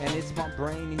tool and it's my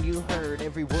brain, and you heard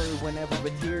every word whenever a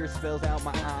tear spells out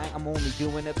my eye. I'm only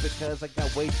doing it because I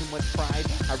got way too much pride.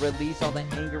 I release all the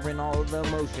anger and all of the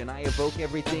emotion. I evoke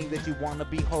everything that you wanna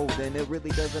be holding. It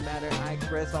really doesn't matter, I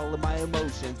express all of my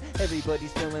emotions.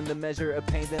 Everybody's feeling the measure of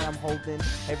pain that I'm holding.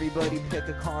 Everybody pick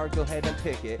a card, go ahead and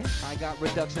pick it. I got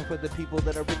reduction for the people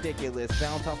that are ridiculous.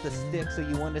 Bounce off the stick so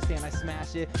you understand I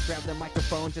smash it. Grab the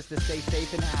microphone just to stay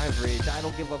safe and average. I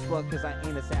don't give a fuck cause I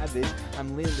ain't a savage.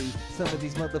 I'm Lily. Some of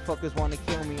these motherfuckers wanna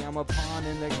kill me. I'm a pawn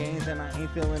in their games and I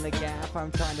ain't feeling a gap.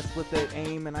 I'm trying to split their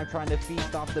aim and I'm trying to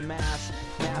feast off the masses.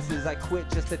 I quit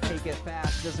just to take it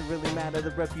fast. Doesn't really matter,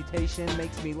 the reputation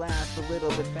makes me last a little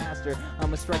bit faster.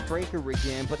 I'm a strike breaker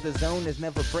again, but the zone is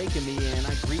never breaking me in.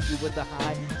 I greet you with a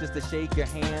high just to shake your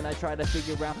hand. I try to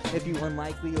figure out if you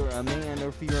unlikely or a man, or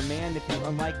if you're a man, if you're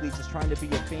unlikely just trying to be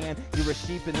a fan. You're a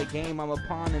sheep in the game, I'm a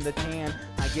pawn in the tan.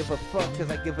 I give a fuck cause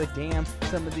I give a damn.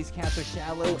 Some of these cats are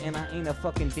shallow and I ain't a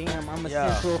fucking damn. I'm a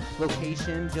central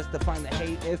location just to find the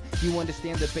hate. If you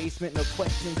understand the basement, no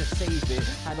question to save it.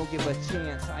 I don't give a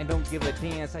chance, I don't give a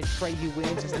dance. I tray you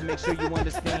in just to make sure you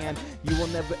understand. You will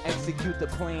never execute the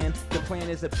plan. The plan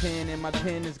is a pen and my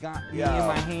pen has got me in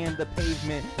my hand. The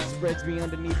pavement spreads me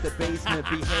underneath the basement.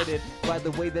 Beheaded by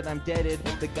the way that I'm deaded.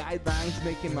 The guidelines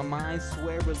making my mind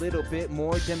swear a little bit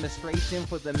more. Demonstration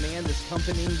for the man that's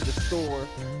accompanying the store.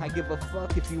 I give a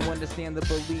fuck if you understand the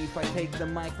belief. I take the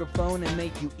microphone and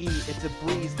make you eat. It's a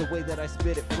breeze the way that I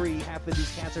spit it free. Half of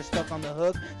these cats are stuck on the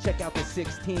hook. Check out the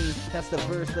 16. That's the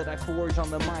verse that I forge on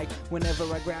the mic. Whenever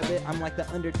I grab it, I'm like the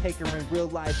Undertaker in real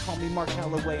life. Call me Mark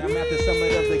Calloway. I'm at the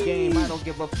summit of the game. I don't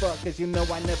give a fuck cause you know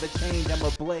I never change. I'm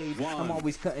a blade. I'm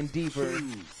always cutting deeper.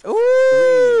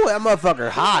 Ooh, that motherfucker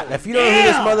hot. If you don't know who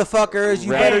this motherfucker is,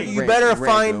 you better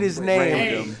find his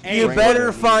name. You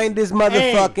better find his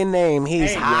motherfucking name.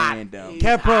 He's hot.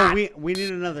 Kepro, we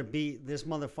need another beat. This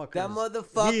motherfucker. That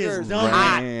motherfucker's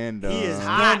hot. Random. He is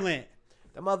hot.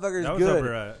 That motherfucker's That was good.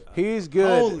 over He's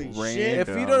good. Holy shit. If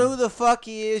you don't know who the fuck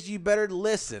he is, you better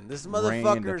listen. This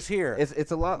motherfucker's here.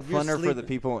 It's a lot funner for the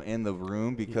people in the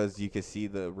room because you can see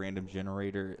the random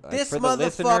generator. This for the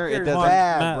listener, it motherfucker's doesn't.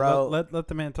 bad, Matt, bro. let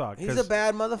the man talk. He's a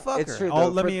bad motherfucker. It's true.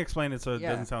 Let me explain it so it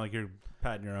doesn't sound like you're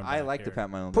patting your own back. I like here. to pat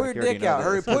my own Pull back. your You already dick out. know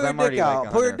Hurry, this, pull 'cause your I'm already dick out.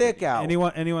 like Pull your 150. dick out.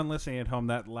 Anyone listening at home,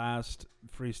 that last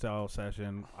freestyle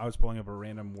session, I was pulling up a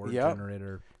random word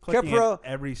generator, clicking it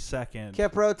every second.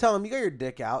 Kepro, tell him you got your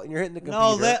dick out and you're hitting the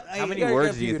computer. No, How many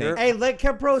words do you think? Hey, let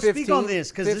Kepro speak on this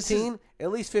because this is 15?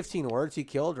 At least 15 words he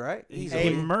killed, right? He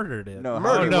murdered it. No,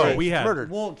 murdered. We had murdered.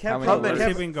 Well, How Kepro, many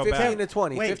words? 15 to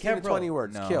 20. Wait, 15 to 20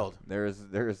 words No, killed. There's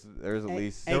at least.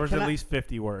 There was at least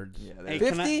 50 words. Yeah, Hey,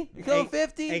 50? You killed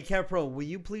 50? Hey, Kepro, will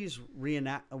you please explain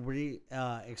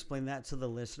that to the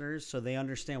listeners so they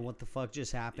understand what the fuck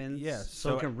just happened? Yes.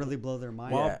 So it can really blow their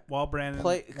mind. While Brandon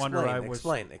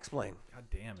Explain. God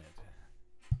damn it.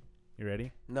 You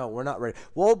ready? No, we're not ready.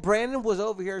 Well, Brandon was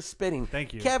over here spinning.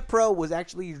 Thank you. Kepro was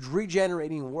actually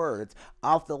regenerating words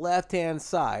off the left-hand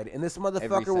side, and this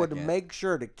motherfucker would make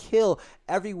sure to kill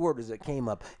every word as it came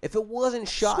up. If it wasn't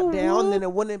shot down, then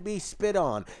it wouldn't be spit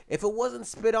on. If it wasn't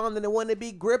spit on, then it wouldn't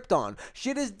be gripped on.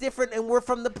 Shit is different, and we're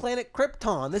from the planet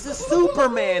Krypton. This is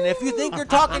Superman. If you think you're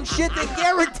talking shit, then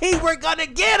guarantee we're gonna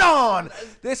get on.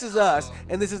 This is us,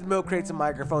 and this is Milk Crates and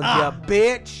Microphones, you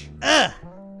bitch.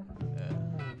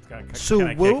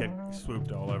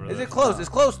 Swooped all over. Is it close? It's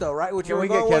close though, right? Which Can we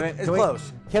get Kevin? It's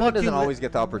close. Kevin doesn't always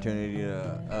get the opportunity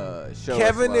to show.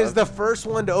 Kevin us is love. the first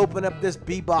one to open up this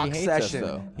B-box He hates session. Us,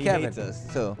 though. He Kevin. hates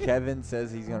us. So Kevin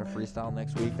says he's gonna freestyle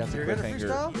next week. That's You're a gonna cliffhanger.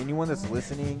 freestyle? Anyone that's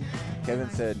listening, Kevin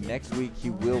said next week he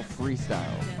will freestyle.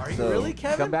 Are you so really,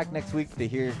 Kevin? Come back next week to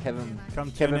hear Kevin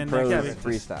tune Kevin in Pro's next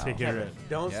week freestyle. to hear it.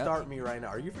 Don't start me right now.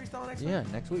 Are you freestyling next week? Yeah,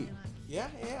 next week. Yeah,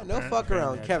 no fuck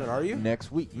around. Kevin, are you?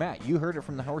 Next week, Matt. You heard it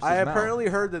from the horse's I mouth. apparently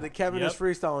heard that the Kevin is Yep.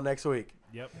 freestyling next week.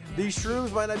 Yep. These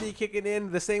shrooms might not be kicking in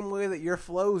the same way that your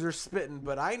flows are spitting,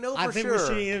 but I know for I think sure. we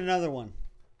should eat another one.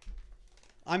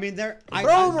 I mean, they're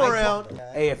Throw them around.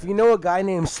 Hey, if you know a guy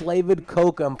named Slavid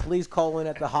Kokum, please call in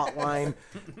at the hotline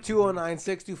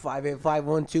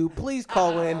 209-625-8512. Please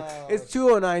call in. It's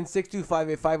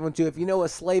 209-625-8512. If you know a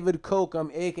Slavid Kokum,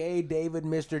 a.k.a. David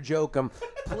Mr. Jokum,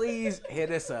 please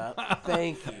hit us up.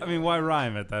 Thank you. I mean, why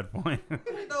rhyme at that point?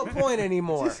 There's no point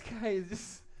anymore. This guy is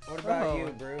just. What about you,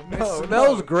 bro? No, It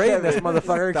smells great in this Kevin,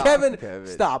 motherfucker. stop, Kevin,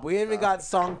 stop. We haven't even got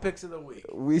song picks of the week.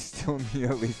 We still need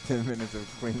at least 10 minutes of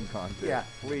clean content. Yeah,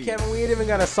 please. Kevin, we ain't even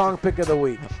got a song pick of the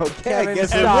week. Okay, Kevin, I guess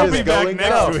stop. we'll be back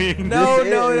next week.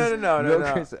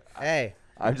 No. Hey.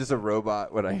 I'm just a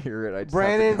robot. When I hear it, I just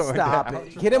Brandon, have to go stop down.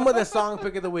 it. Hit him with a song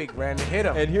pick of the week, Brandon. Hit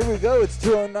him. And here we go. It's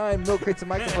 209 Milk Crates and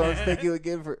Microphones. Thank you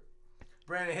again for.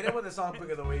 Brandon, hit him with a song pick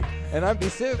of the week. And I'm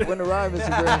B-Sip. When arrived, Mr.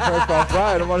 Brandon First Off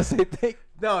Ride. I want to say thank.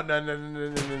 No.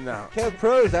 Kev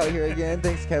Pro's out here again.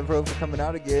 Thanks, Kev Pro, for coming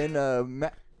out again.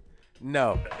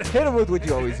 No. Hit him with what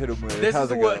you always hit him with. This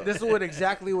How's is it what go? this is what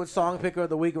exactly what song pick of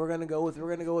the week we're gonna go with. We're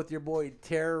gonna go with your boy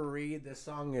Tara Reid. This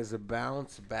song is a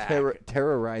bounce back.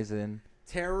 Terrorizing.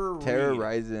 Tara Reid.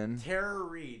 Tara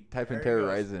Reid. Type in There you go.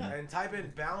 terrorizing. And type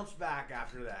in bounce back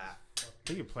after that. I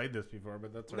think you played this before,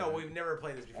 but that's No, alright. we've never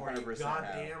played this before. You 100%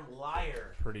 goddamn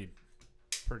liar. Pretty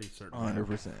certain.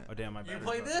 100%. Oh damn, my You battery's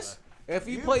played about to this? die. If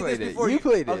you played this played it. before, You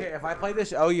played it. Okay, if I play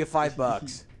this, I owe you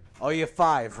 $5. I owe you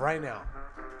 $5 right now.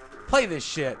 Play this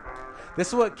shit. This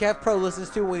is what Kev Pro listens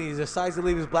to when he decides to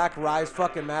leave his Black Lives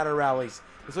fucking Matter rallies.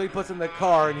 This is what he puts in the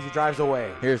car and he drives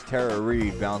away. Here's Tara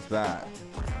Reid. Bounce back.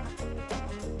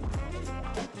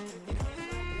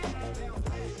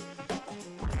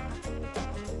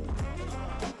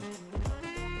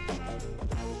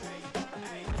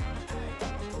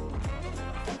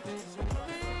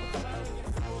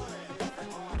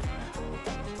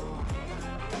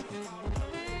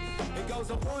 It goes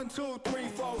a 1, 2, 3,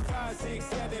 4, 5, 6,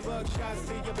 7 buckshots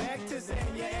to your back to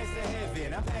send your ass to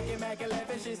heaven. I'm packing Mac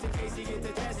 11 just in case you get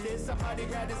to test it. Somebody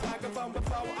grab this microphone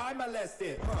before I molest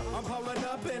it. I'm pulling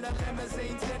up in a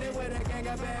limousine tinted with a gang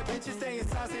of bad bitches staying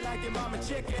saucy like your mama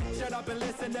chicken. Shut up and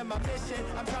listen to my mission.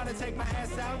 I'm trying to take my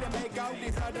ass out and make all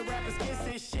these other rappers kiss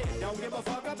this shit. Don't give a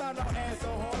fuck about no ass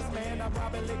or horse, man. I'm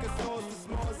robbing liquor stores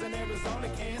for s'mores and Arizona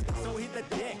cans. So hit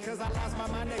the deck, cause I lost my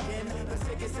mind again. The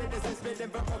sickest citizens spitting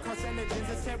verbal carcinogens.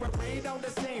 It's Tara Reid on the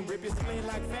scene. Rip your spleen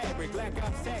like fabric. Black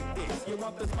Ops tactics. You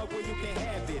want the smoke, well you can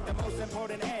have it. The most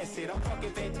important asset. I'm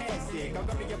fucking fantastic. I'm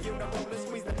gonna give you the roller,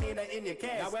 squeeze the Nina in your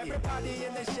casket. Now everybody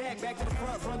in the shack, back to the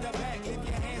front, from the back. Lift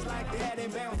your hands like that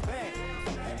and bounce back.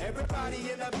 Everybody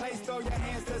in the place, throw your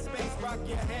hands to space. Rock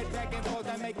your head back and forth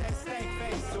and make that stank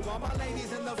face. So all my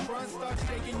ladies in the front, start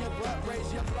shaking your butt.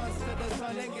 Raise your blunts to the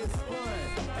sun and get spun.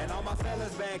 And all my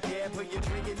fellas back there, put your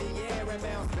drink in the air and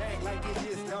bounce back like you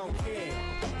just don't care.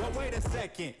 But wait a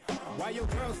second, why your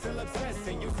girl still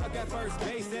obsessing? You suck at first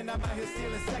base and I'm out here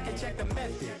stealing second. Check the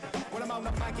method. When I'm on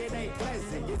the mic, it ain't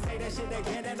pleasant. You say that shit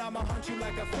again and I'ma hunt you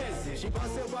like a pheasant. She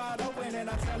bust it wide open and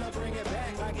I tell her bring it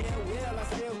back like ill will. I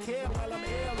still kill while I'm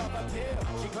ill of a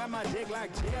pill. She climb my dick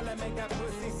like jail and make that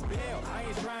pussy spill. I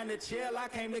ain't trying to chill, I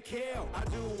came to kill. I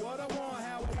do what I want,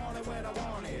 how I want it, when I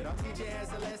want it. I'll teach your ass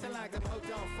a lesson like the moat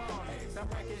on phonics. I'm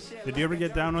wrecking shit. Did you ever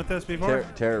get down with this before?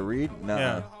 Tara Reid? No.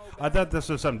 Yeah. I thought this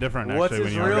was something different. What's actually,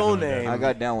 his when you were real getting into name? I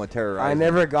got down with terrorizing. I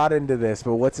never got into this,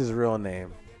 but what's his real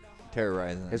name?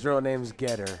 Terrorizing. His real name's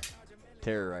Getter.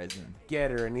 Terrorizing.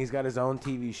 Getter, and he's got his own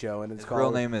TV show, and it's His called.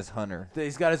 real name is Hunter.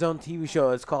 He's got his own TV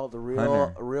show. It's called The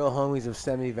Hunter. Real Homies of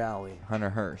Semi Valley. Hunter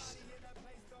Hearst.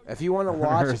 If you want to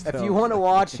Hunter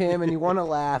watch him and you want to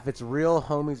laugh, it's Real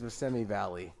Homies of Semi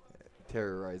Valley.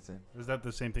 Terrorizing. Is that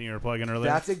the same thing you were plugging earlier?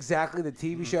 That's exactly the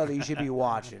TV show that you should be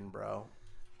watching, bro.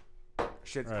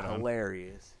 Shit's Right on.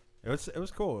 hilarious. It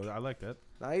was cool. I liked it.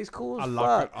 Nah, he's cool as I like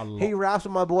fuck. it a lot. He raps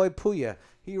with my boy Puya.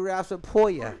 He raps with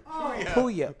Puya.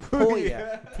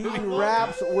 Puya. He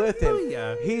raps with him.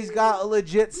 Puya. He's got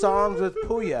legit songs with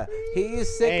Puya. He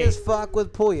is sick Hey. as fuck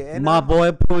with Puya. And My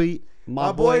boy Puy.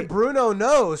 my boy Bruno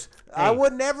knows. I Hey.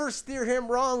 would never steer him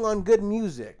wrong on good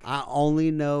music. I only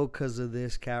know because of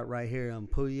this cat right here on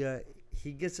Puya.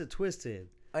 He gets it twisted.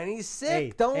 And he's sick.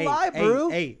 Hey, Don't hey, lie, hey, bro.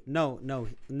 Hey,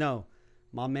 no.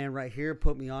 My man right here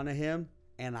put me onto him,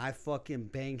 and I fucking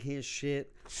bang his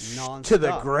shit nonstop. To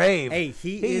the grave. Hey,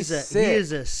 He's he sick.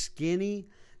 is a skinny,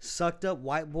 sucked up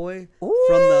white boy from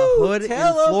the hood in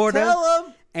Florida. Tell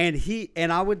him.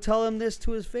 And I would tell him this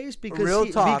to his face because Real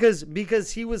talk.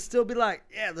 because he would still be like,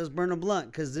 yeah, let's burn a blunt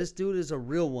because this dude is a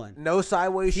real one. No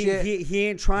sideways shit. He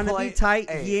ain't trying to Play- be tight.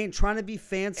 hey. He ain't trying to be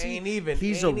fancy. Ain't even.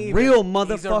 He's ain't a even. real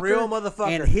motherfucker. He's a real motherfucker.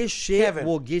 And his shit Kevin,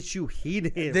 will get you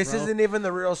heated. This bro. isn't even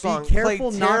the real song. Be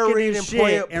careful Play knocking Tara Reid his and shit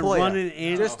Puya, and Puya. running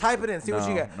in. Just type it in. See what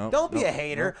you got. Don't be a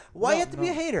hater. Why you have to be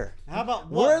a hater? How about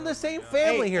We're in the same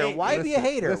family here. hey, Why be a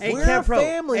hater? Hey, We're Kev a Pro,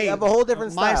 family hey, of a whole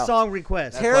different my style. song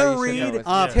request. Tara Reid,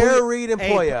 Tara Reid and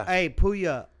Puya. Hey,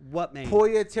 Puya, what name?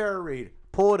 Puya, Tara Reid.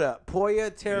 Pull it up.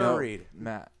 Puya, Tara No, Reid.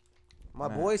 Matt. My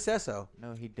boy says so.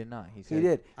 No, he did not. He said He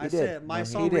did. I said my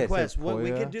song request. What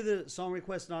we Poya. could do the song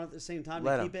request not at the same time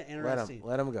Let to him. keep it Let him. interesting.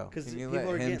 Let him go. Because Can you people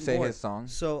let are him getting say bored. his song?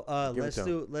 So Give it to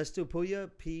him. let's do Pouya,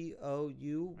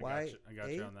 Pouya. I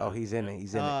got you on that. Oh, he's in it.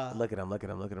 He's in it. Look at him. Look at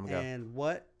him. Look at him go. And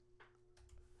what?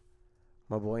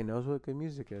 My boy knows what good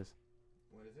music is.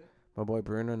 What is it? My boy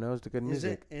Bruno knows the good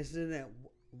music. Isn't it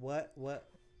what?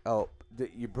 Oh,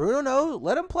 you Bruno knows?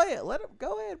 Let him play it. Let him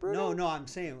go ahead, Bruno. No, I'm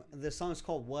saying the song's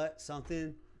called what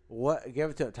something. What?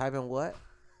 Give it to him. Type in what?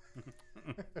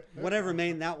 Whatever,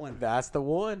 man. That one. That's the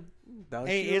one. Don't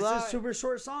Hey, you it's lie. a super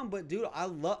short song, but dude, I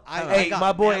love. Hey,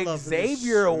 my boy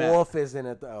Xavier Wolf is in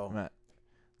it though. Matt,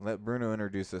 let Bruno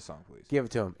introduce this song, please. Give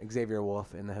it to him. Xavier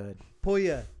Wolf in the hood.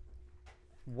 Pouya.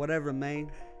 Whatever,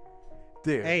 man.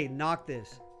 Dude. Hey, knock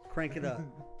this. Crank it up.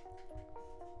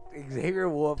 Xavier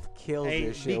Wolf kills Hey,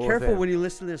 this shit. be careful when you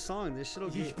listen to this song. This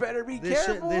shit'll You get. better be this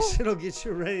careful. This shit'll get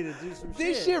you ready to do some shit.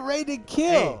 This shit ready to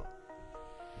kill.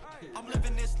 I'm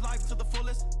living this life to the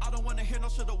fullest. I don't wanna hear no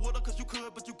shoulda woulda, cause you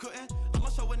could, but you couldn't. I'ma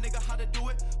show a nigga how to do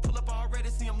it. Pull up already,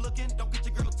 see him looking. Don't get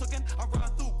your girl tooken. I run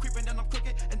through, creeping, and I'm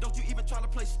cooking. And don't you even try to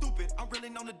play stupid. I'm really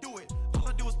known to do it. All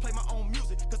I do is play my own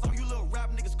music. Cause all you little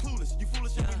rap niggas clueless. You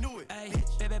foolish and we knew it. Ay,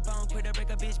 baby bone, quitter,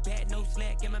 break a bitch back, no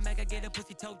slack. Get my Mac, I get a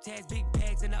pussy toe tags, big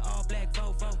bags in the all black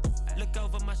Volvo. Look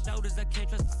over my shoulders, I can't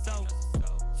trust the soul.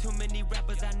 Too many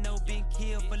rappers I know been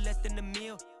killed for less than a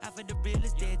meal. I for the real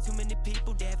is dead. Too many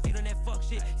people that feed on that fuck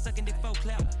shit, sucking dick for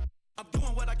clout. I'm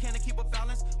doing what I can to keep a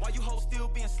balance. Why you hoes still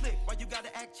being slick? Why you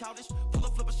gotta act childish? Pull a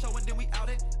flip a show and then we out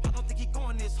it. I don't think he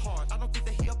going this hard. I don't think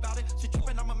that he about it. She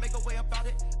tripping, I'ma make a way about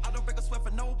it. I don't break a sweat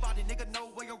for nobody, nigga, no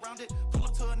way around it. Pull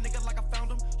up to a nigga like I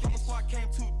found him. Homie squad came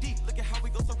too deep. Look at how we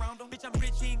go surround him. Bitch, I'm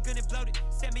rich, he ain't good and bloated.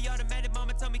 Semi-automatic,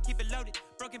 mama told me keep it loaded.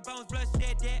 Broken bones, blood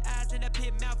shed, dead eyes in that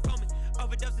pit, mouth foaming.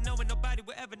 Overdosing, knowing nobody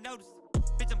will ever notice.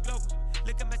 Bitch, I'm global.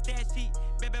 Look at my stat sheet.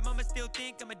 Baby, mama still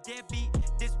think I'm a deadbeat.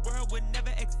 This world would never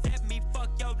accept me. Fuck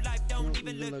your life, don't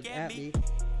even look at me.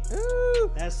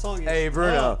 Ooh. That song is Hey,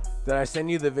 Bruno, tough. did I send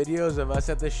you the videos of us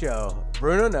at the show?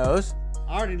 Bruno knows.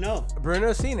 I already know.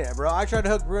 Bruno's seen it, bro. I try to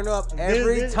hook Bruno up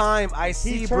every time I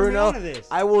see turned me Bruno. onto this.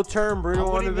 I will turn Bruno I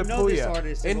onto wouldn't the even know this Pouya.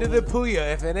 artist if Into it the wasn't.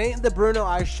 Pouya. If it ain't the Bruno,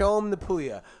 I show him the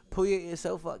Pouya. Pouya is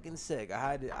so fucking sick.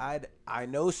 I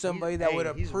know somebody that would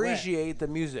he's appreciate the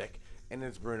music, and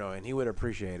it's Bruno, and he would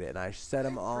appreciate it. And I set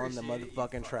him on the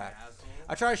motherfucking track.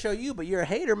 I try to show you, but you're a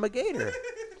hater, McGator.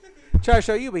 Try to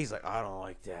show you, but he's like, I don't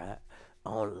like that.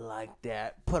 I don't like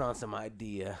that. Put on some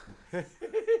idea.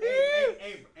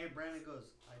 Hey, Brandon goes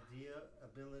idea,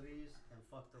 abilities, and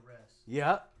fuck the rest.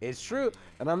 Yeah, it's true,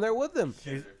 and I'm there with him.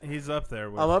 He's up there.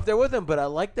 I'm up there with him, but I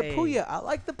like the Hey. Pouya. I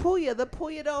like the Pouya. The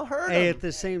Pouya don't hurt Hey, him. at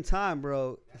the same time,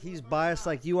 bro, he's biased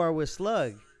like you are with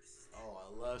Slug.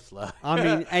 I love Slug. I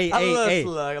mean, hey, I love hey,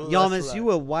 Slug. I love Yamas, Slug. you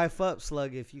would wife up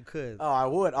Slug if you could. Oh, I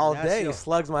would all That's day. your-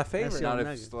 Slug's my that's favorite. your Not if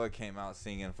nugget. Slug came out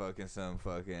singing fucking some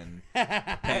fucking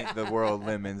Paint the World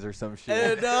Lemons or some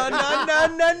shit.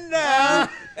 No.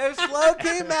 If Slug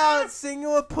came out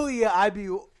singing with Pouya, I'd be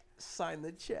sign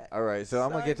the check. All right, so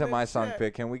I'm gonna get to Sign my the song check.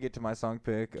 pick. Can we get to my song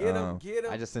pick? Get 'em, get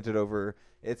 'em. I just sent it over.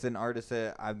 It's an artist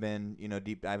that I've been,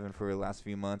 deep diving for the last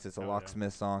few months. It's a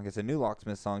Locksmith song. It's a new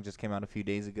Locksmith song. Just came out a few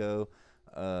days ago.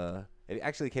 It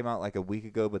actually came out like a week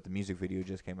ago, but the music video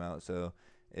just came out. So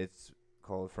it's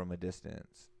called From a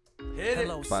Distance.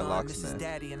 Hello, by son, this is Locksmith.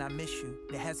 Daddy, and I miss you.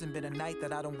 There hasn't been a night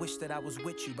that I don't wish that I was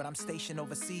with you, but I'm stationed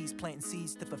overseas, planting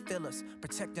seeds to fulfill us,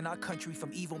 protecting our country from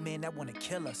evil men that want to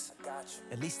kill us.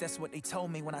 At least that's what they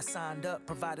told me when I signed up.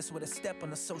 Provide us with a step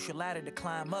on the social ladder to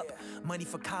climb up. Money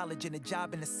for college and a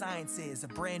job in the sciences, a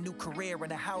brand new career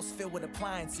and a house filled with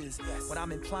appliances. What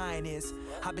I'm implying is,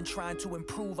 I've been trying to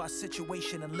improve our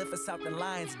situation and lift us out the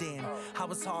lion's den. I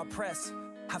was hard pressed.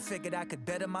 I figured I could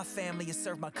better my family and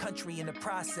serve my country in the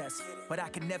process. But I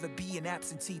could never be an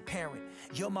absentee parent.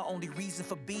 You're my only reason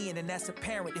for being, and that's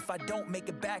apparent. If I don't make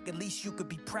it back, at least you could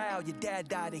be proud. Your dad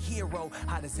died a hero.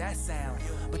 How does that sound?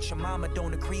 But your mama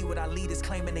don't agree with our leaders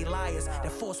claiming they liars.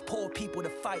 That force poor people to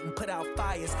fight and put out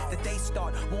fires. That they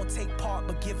start, won't take part,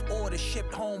 but give orders.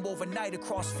 Shipped home overnight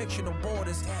across fictional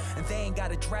borders. And they ain't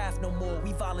got a draft no more.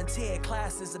 We volunteer.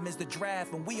 Classism is the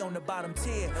draft, and we on the bottom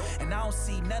tier. And I don't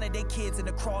see none of their kids in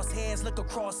the crosshairs. Look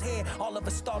across here, all of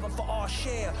us starving for our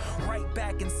share. Right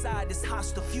back inside this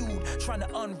hostile feud, trying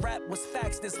to unwrap what's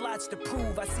facts. There's lots to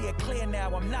prove. I see it clear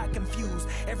now, I'm not confused.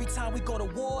 Every time we go to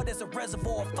war, there's a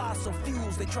reservoir of fossil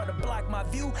fuels. They try to block my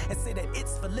view and say that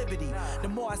it's for liberty. The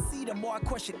more I see, the more I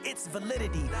question its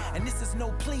validity. And this is no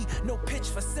plea, no pitch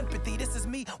for sympathy. This is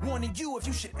me warning you if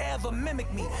you should ever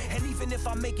mimic me. And even if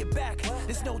I make it back,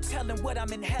 there's no telling what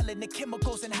I'm inhaling, the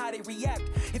chemicals and how they react.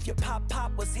 If your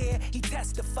pop was here, he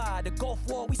testify. The Gulf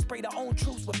War, we sprayed our own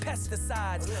troops with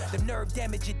pesticides. The nerve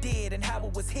damage it did and how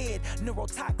it was hid.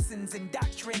 Neurotoxins and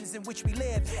doctrines in which we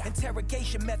live.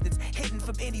 Interrogation methods hidden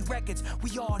from any records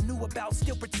we all knew about,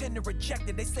 still pretend to reject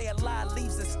it. They say a lie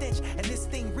leaves a stench, and this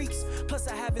thing reeks. Plus,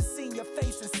 I haven't seen your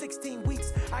face in 16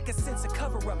 weeks. I can sense a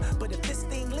cover-up, but if this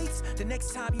thing leaks, the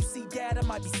next time you see Dad, I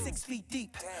might be 6 feet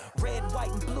deep. Red, white,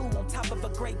 and blue on top of a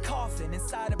gray coffin,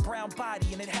 inside a brown body,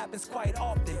 and it happens quite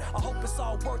often. I hope it's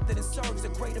all worth it and serves a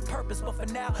greater purpose, but for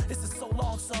now, this is so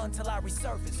long, son, till I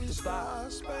resurface. Goodbye.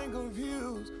 Spangled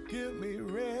views, give me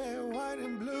red, white,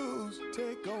 and blues.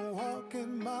 Take a walk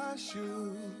in my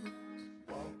shoes.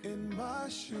 In my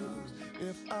shoes.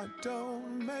 If I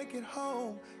don't make it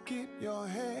home, keep your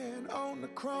hand on the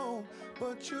chrome.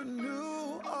 But you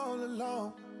knew all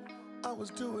along I was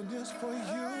doing this for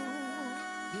you.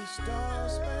 The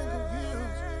star-spangled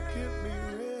views, give me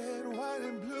red, white,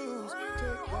 and blues. Take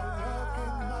a walk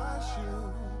in my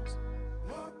shoes.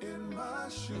 Walk in my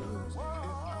shoes.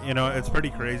 You know, it's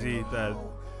pretty crazy that,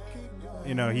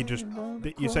 you know,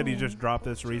 you said he just dropped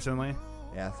this recently?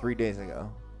 Yeah, 3 days ago.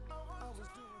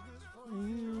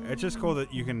 It's just cool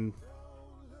that you could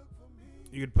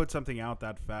put something out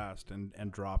that fast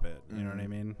and drop it. You know what I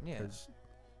mean? Yeah. 'Cause,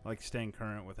 like, staying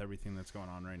current with everything that's going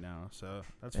on right now. So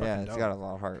that's yeah, fucking it's dope. got a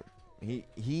lot of heart.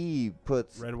 He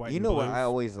puts Red, white, you and know what blues. I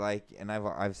always like, and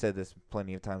I've said this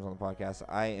plenty of times on the podcast.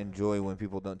 I enjoy when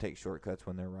people don't take shortcuts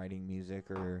when they're writing music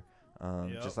or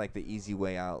just like the easy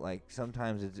way out. Like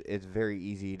sometimes it's very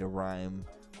easy to rhyme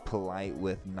polite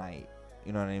with night.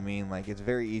 You know what I mean? Like it's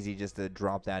very easy just to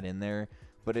drop that in there,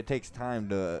 but it takes time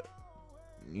to,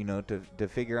 you know, to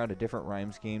figure out a different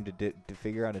rhyme scheme, to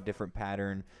figure out a different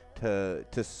pattern,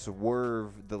 to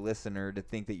swerve the listener to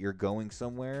think that you're going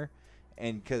somewhere,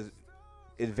 and because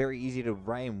it's very easy to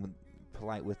rhyme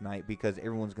polite with night because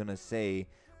everyone's gonna say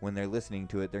when they're listening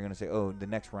to it, they're gonna say, oh, the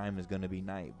next rhyme is gonna be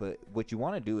night. But what you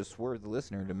want to do is swerve the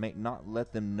listener to not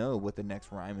let them know what the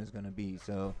next rhyme is gonna be.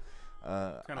 So.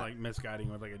 It's kind of like misguiding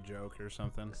with like a joke or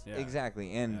something. Yeah.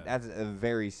 Exactly, and that's a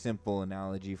very simple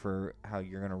analogy for how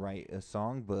you're gonna write a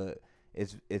song. But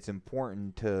it's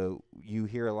important to you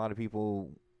hear a lot of people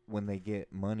when they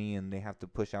get money and they have to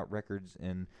push out records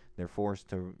and they're forced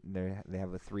to they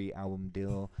have a 3-album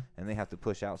deal and they have to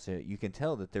push out shit. You can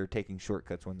tell that they're taking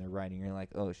shortcuts when they're writing. You're like,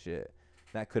 oh shit,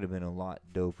 that could have been a lot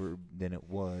doper than it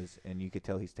was, and you could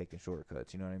tell he's taking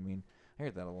shortcuts. You know what I mean? I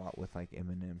heard that a lot with like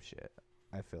Eminem shit.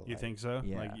 I feel you like. think so?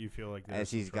 Yeah. Like you feel like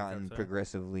as he's gotten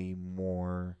progressively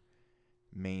more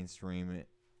mainstream.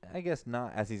 I guess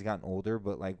not as he's gotten older,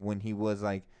 but like when he was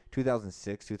like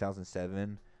 2006,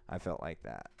 2007, I felt like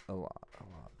that a lot.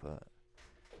 But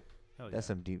that's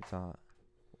some deep thought.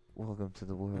 Welcome to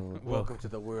the world. Welcome to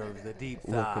the world of the deep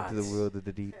thoughts. Welcome to the world of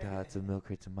the deep thoughts of milk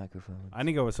crates and microphones. I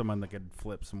need to go with someone that could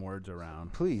flip some words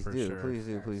around. Please for do. sure. Please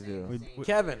do. Please do.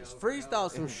 Kevin, freestyle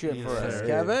some shit for us,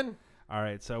 Kevin. All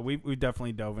right, so we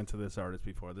definitely dove into this artist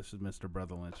before. This is Mr.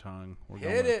 Brother Lynch Hung. We're Hit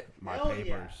going with it. My Hell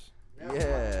Papers. yeah.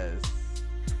 Yes.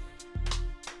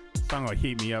 Song will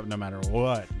heat me up no matter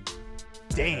what.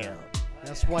 Damn.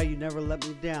 That's why you never let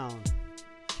me down.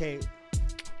 Okay.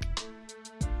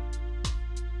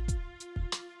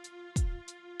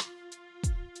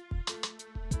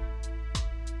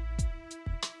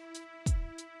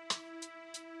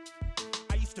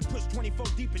 To push 24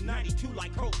 deep in 92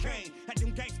 like cocaine. Had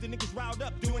them gangster niggas riled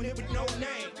up, doing it with no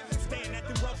name. Staying at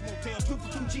the Roach Motel, 2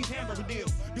 for 2 cheese hamburger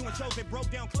deals. Doing shows that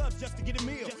broke down clubs just to get a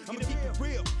meal. I'ma keep it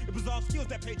real. It was all skills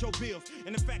that paid your bills.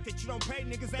 And the fact that you don't pay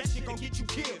niggas, that shit gon' get you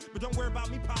killed. But don't worry about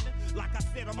me, partner. Like I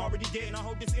said, I'm already dead. And I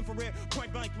hold this infrared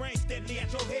point blank range steadily at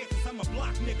your head. Cause I'm a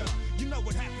block nigga. You know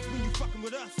what happens when you fucking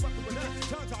with us.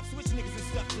 Tongues off, switch niggas and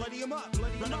stuff. Bloody them up.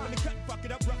 Run up in the cut, fuck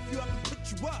it up, rough you up and put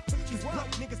you up. These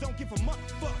broke niggas don't give a fuck.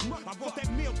 I want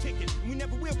that meal ticket, and we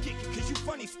never will kick it, cause you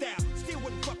funny style. Still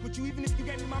wouldn't fuck with you, even if you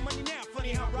gave me my money now. Funny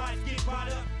how rides get bought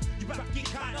up. You about to get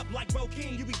caught up like Bo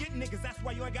King. You be getting niggas, that's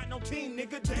why you ain't got no team,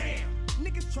 nigga. Damn.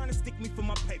 Niggas trying to stick me for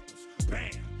my papers.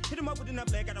 Bam. Hit him up with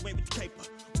enough leg, got away with the paper.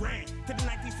 Ran to the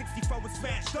 1964 and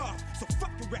smashed off. So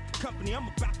fuck the record company, I'm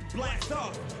about to blast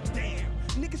off. Damn.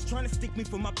 Niggas trying to stick me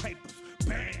for my papers.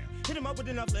 Bam. Hit him up with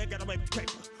enough leg, got away with the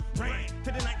paper. Ran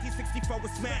to the 1964 and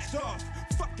smashed off.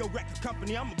 Fuck your record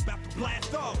company, I'm about to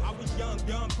blast off. I was young,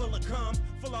 dumb, full of cum,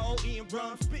 full of OE and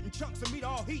rum, spitting chunks of meat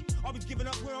all heat. Always giving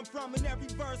up where I'm from in every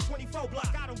verse, 24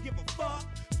 block, I don't give a fuck.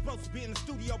 Supposed to be in the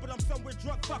studio, but I'm somewhere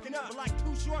drunk fucking up. But like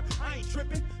Too Short, I ain't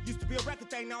tripping. Used to be a record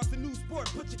thing, now it's a new sport,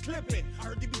 put your clip in. I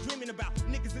heard they be dreaming about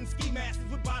niggas in ski masks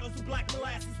with bottles of black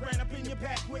molasses. Ran up in your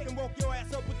pack quick and woke your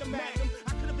ass up with the magnum.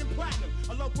 I could have been platinum,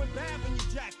 a loaf went bad when you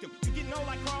jacked him. You getting old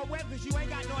like Carl Weathers, you ain't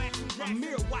got no action I'm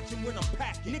mirror watching when I'm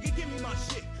packing. Nigga, give me my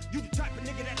shit. You the type of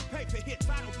nigga that'll pay for hits.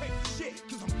 I don't pay for shit,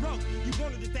 cause I'm broke. You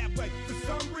wanted it that way for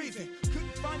some reason.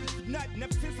 Couldn't find it for nothing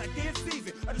ever since I did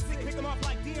season. I just pick him off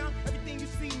like Dion. Everything you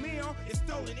see me on is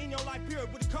stolen in your life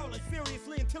period with a colon.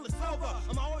 Seriously until it's over.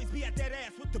 I'ma always be at that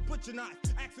ass with the butcher knife.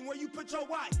 Asking where you put your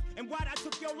wife and why'd I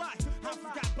took your life. Houses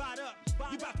got bought up.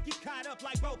 You about to get caught up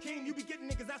like Bo King. You be getting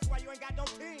niggas, that's why you ain't got no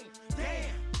team.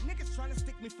 Damn, niggas trying to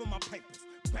stick me for my papers.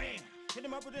 Bam. Hit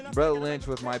him up with an Brother Lynch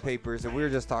with My Papers, and we were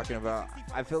just talking about.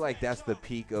 I feel like that's the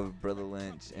peak of Brother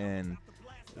Lynch, and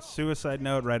Suicide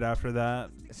Note right after that.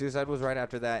 Suicide was right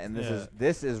after that, and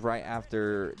this is right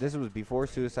after. This was before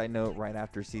Suicide Note, right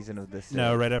after Season of the Sick.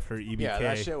 No, right after EBK. Yeah,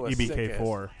 that shit was EBK sick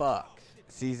 4. as fuck.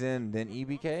 Season, then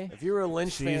EBK. If you were a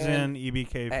Lynch Season, fan,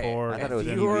 EBK 4. I thought it was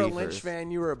if you were a EB Lynch first. fan,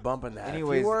 you were bumping that.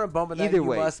 Anyways, if you weren't bumping that, either you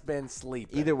way, must have been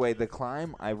sleeping. Either way, The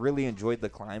Climb, I really enjoyed The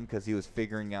Climb because he was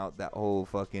figuring out that whole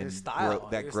fucking His style.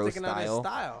 that He was gross sticking out his style.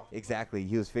 style. Exactly,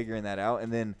 he was figuring that out,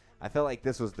 and then I felt like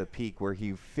this was the peak where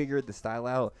he figured the style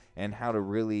out and how to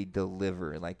really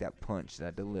deliver, like that punch,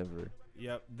 that deliver.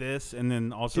 Yep, this and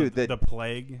then also Dude, the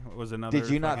Plague was another. Did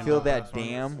you not fucking feel awesome that song.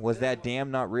 damn? Was that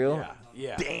damn not real?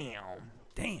 Yeah. Damn.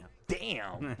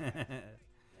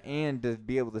 And to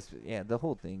be able to, the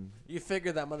whole thing. You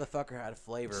figured that motherfucker had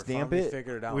flavor. Stamp Finally it.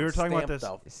 figured it out. We were talking about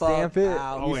Stamp this. the fuck Stamp it.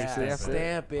 out. Always Yeah.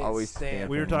 stamp it. Always stamp stamp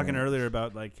We were it, talking man. earlier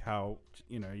about like how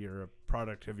you're a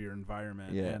product of your environment,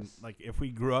 and Yes. like if we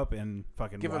grew up in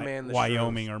fucking Give a man the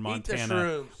Wyoming shrooms. or Eat the Montana,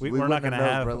 shrooms. we're We not wouldn't gonna have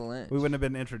known have. Brother Lynch. We wouldn't have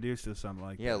been introduced to something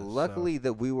like Yeah, this. luckily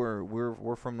that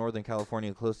we're from Northern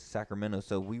California, close to Sacramento,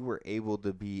 so we were able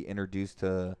to be introduced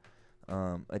to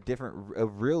a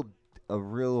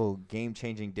real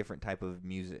game-changing different type of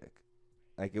music.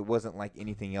 Like it wasn't like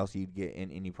anything else you'd get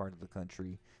in any part of the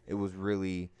country. It was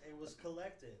really. It was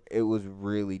collective. It was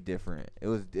really different. It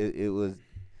was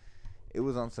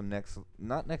on some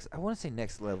I want to say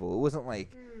next level. It wasn't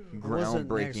like It wasn't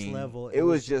groundbreaking. next level. It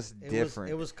was just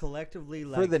different. It was collectively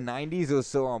like for the 90s. It was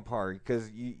so on par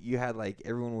because you had like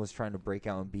everyone was trying to break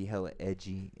out and be hella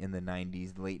edgy in the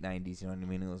 90s, late 90s. You know what I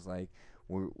mean? It was like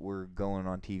we're going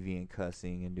on TV and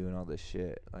cussing and doing all this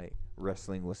shit. Like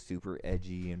wrestling was super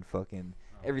edgy and fucking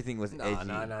everything was edgy.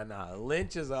 No.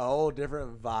 Lynch is a whole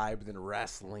different vibe than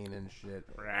wrestling and shit.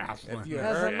 If you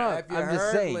That's heard, not- if you I'm just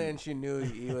heard saying. Lynch, you knew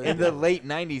he was In the late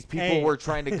 90s, people were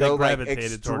trying to go like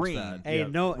extreme. Hey,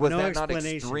 no, was no that not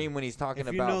explanation. extreme when he's talking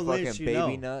If you know about Lynch, fucking you know.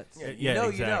 baby nuts? Yeah,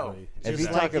 exactly. If Just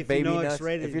you're like talking if you baby know nuts,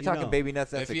 X-rated, if you're you talking know. baby nuts,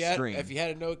 that's extreme. If you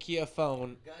had a Nokia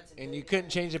phone and you couldn't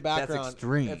change the background,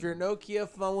 extreme. If your Nokia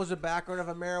phone was a background of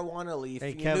a marijuana leaf, Hey,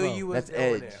 you Kevo. knew you was That's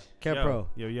doing edge. it. Kepro,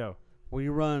 Yo. will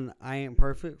you run "I Ain't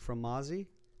Perfect" from Mozzie?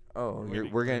 Oh,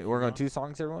 we're going 2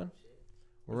 songs, everyone.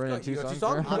 We're running 2 You go songs. 2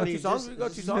 songs? bro? You go 2 songs? We go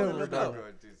 2 songs? Let's go.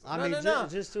 I mean,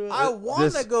 just do it. I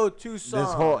want to go 2 songs.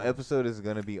 This whole episode is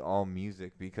gonna be all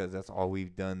music because that's all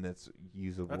we've done that's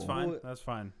usable. That's fine. That's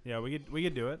fine. Yeah, we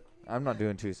could do it. I'm not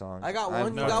doing 2 songs. I got I'm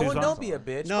one. You not got doing one. 2 Don't songs. be a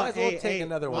bitch. No, Might as well hey, take hey,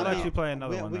 another why one. don't out. you play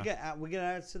another we, one we now? get we get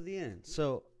added to the end.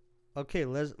 So, okay,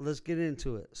 let's get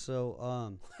into it. So,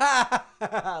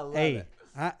 Love hey,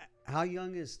 it. how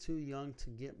young is too young to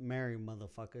get married,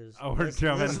 motherfuckers? Oh, we're Let's-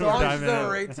 jumping. let's We're go. diving in.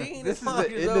 over 18. This is Fuck,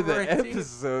 the he's end of over the 18.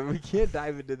 episode. We can't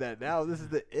dive into that now. This is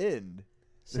the end.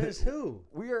 Says who?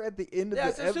 We are at the end of Yeah, the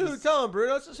it's just who. episode. Tell him,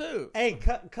 Bruno. It's just who. Hey,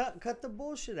 cut the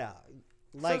bullshit out.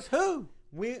 Like Says who?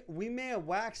 we may have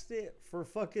waxed it for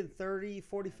fucking 30,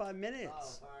 45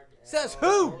 minutes. Says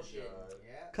who?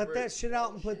 Cut that shit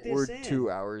out and put this We're in. 2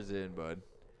 hours in, bud.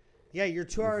 Yeah, you're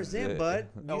 2 hours in, it. bud.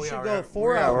 No, You we should are. go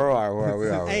 4 We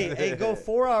hours. are. Hey, go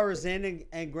 4 hours in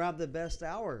and grab the best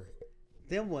hour.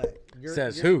 Then what?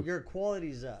 Says who? Your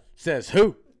quality's up. Says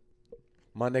who?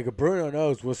 My nigga Bruno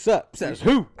knows what's up. Says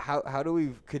who? How do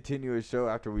we continue a show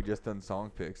after we just done song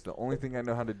picks? The only thing I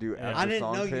know how to do after I didn't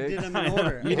song know you picks did them in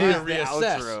order. You need to is the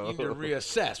reassess. outro. You need to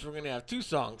reassess. We're gonna have 2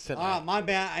 songs tonight. Ah, my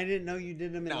bad. I didn't know you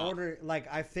did them in No. order.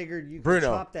 Like I figured you could Bruno.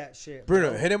 chop that shit. Bruno,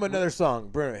 bro. hit him with another song.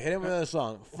 Bruno, hit him with another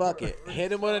song. Fuck it.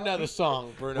 Hit him with another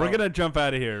song, Bruno. We're gonna jump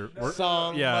out of here.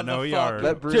 Song, Yeah, no, we are.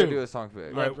 Let Bruno 2. do a song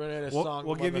pick. Let Right, Bruno hit a we'll- song,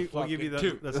 we'll give you motherfucking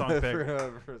 2. the song pick. For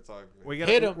a song pick.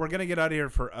 Hit 'em. We're gonna get out of here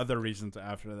for other reasons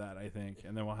after that, I think,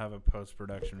 and then we'll have a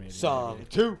post-production meeting. Song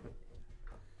 2.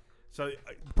 So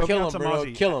put Kill me on him, some Bruno.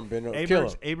 Mozzie. Kill him, Bruno. Kill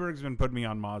him. Aberg's been putting me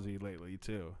on Mozzie lately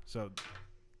too. So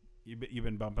you've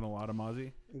been bumping a lot of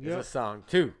Mozzie. Here's a song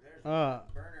 2. I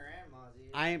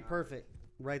ain't perfect.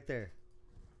 Right there.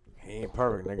 He ain't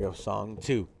perfect, nigga. Song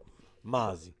 2.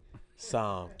 Mozzie.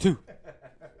 Song 2.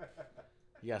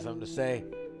 You got something to say?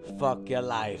 Fuck your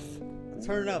life.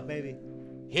 Turn it up, baby.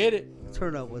 Hit it.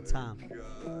 Turn up with time.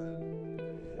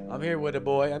 I'm here with the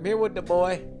boy. I'm here with the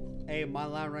boy. Hey, my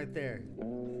line right there.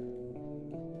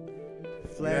 You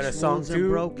got a song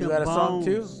too? You got a song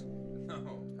too?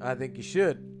 I think you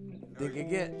should. Think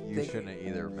again. You shouldn't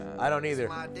either, man. I don't either.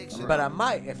 But I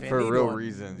might if For I need real one.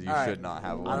 reasons, you All should not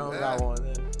have one. I don't got one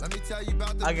then. Let me tell you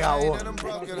about the I got pain one. and them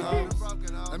broken homes.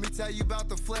 Let me tell you about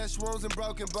the flesh wounds and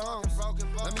broken bones.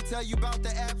 Let me tell you about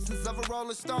the absence of a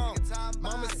rolling stone.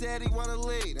 Mama said he wanna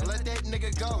lead and let that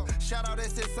nigga go. Shout out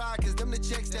SSI, cause them the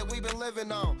checks that we been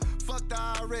living on. Fuck the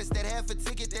IRS, that half a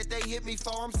ticket that they hit me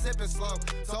for, I'm sipping slow.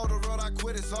 Told the road I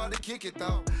quit, it's hard to kick it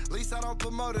though. At least I don't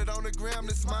promote it on the gram,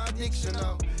 this my addiction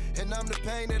though. And I'm the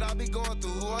pain that I be going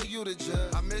through, who are you to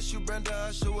judge? I miss you, Brenda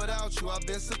Usher, without you I've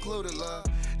been secluded, love.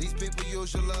 These people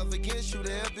use your love against you,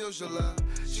 they abuse your love.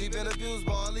 She been abused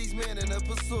by all these men in the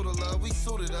pursuit of love. We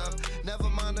suited up, never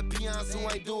mind the peons who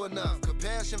ain't do enough.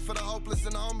 Compassion for the hopeless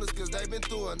and the homeless, cause they been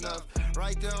through enough.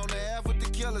 Right there on the Ave with the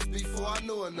killers before I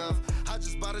knew enough. I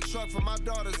just bought a truck for my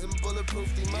daughters and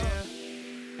bulletproof them up.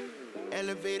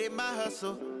 Elevated my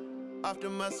hustle, off the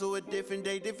muscle, a different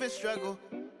day, different struggle.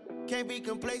 Can't be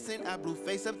complacent, I blew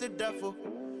face up the duffel.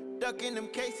 Ducking them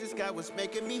cases, God was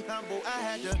making me humble. I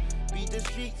had to beat the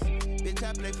streets, bitch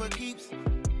I play for keeps.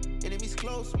 Enemies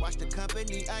close, watch the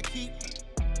company I keep.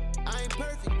 I ain't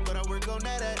perfect, but I work on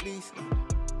that at least.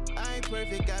 I ain't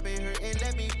perfect, I been hurt and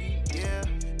let me be, yeah.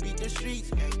 Beat the streets,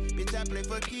 bitch I play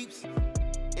for keeps.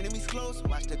 Enemies close,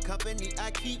 watch the company I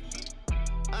keep.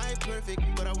 I ain't perfect,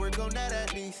 but I work on that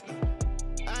at least.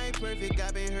 I ain't perfect,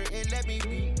 I been hurt and let me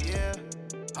be, yeah.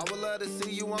 I would love to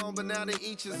see you on, but now they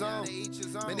each his own.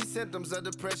 Many symptoms of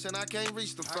depression, I can't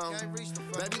reach the phone.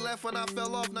 Baby left when I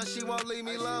fell off, now she won't leave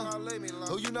me alone.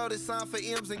 Who you know that signed for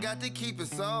M's and got to keep it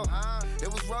so? It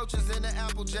was roaches in the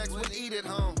Apple Jacks, would eat at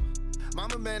home.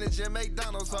 Mama managing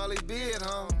McDonald's, hardly be at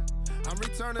home. I'm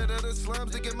returning to the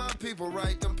slums to get my people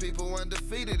right. Them people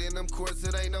undefeated in them courts,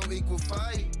 it ain't no equal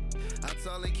fight. I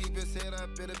told him keep his head up,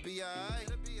 it'll be alright.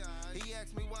 He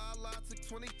asked me why I lied, took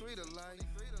 23 to life.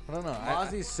 I don't know.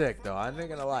 Mozzie's sick though. I'm not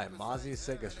gonna lie. Mozzie's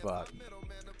sick as fuck.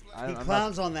 He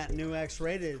clowns on that new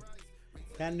X-rated.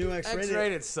 That new X-rated.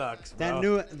 X-rated sucks,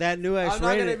 bro. That new X-rated.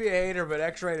 I'm not gonna be a hater, but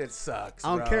X-rated sucks.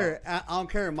 I don't care. I don't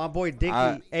care. My boy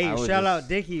Dickie. Shout out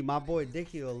Dickie. My boy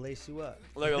Dickie will lace you up.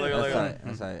 Look. Let me keep it real.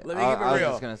 I was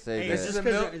just gonna say Hey, that.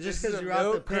 just because you're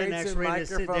out the pen, X-rated,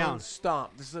 sit down.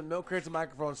 Stomp. This is a Milk Crates and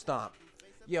Microphone stomp.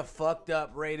 You fucked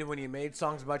up, Rated, when you made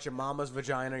songs about your mama's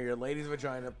vagina, your lady's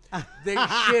vagina.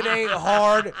 That shit ain't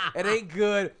hard. It ain't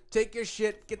good. Take your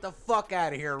shit. Get the fuck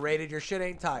out of here, Rated. Your shit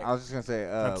ain't tight. I was just gonna say.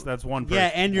 That's one person.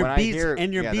 Yeah, and your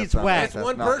beats whack. It's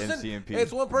one person.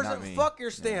 It's one person. Not me. Fuck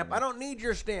your stamp. I don't need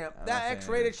your stamp. That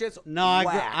X-rated shit's No,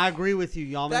 whack. I agree with you,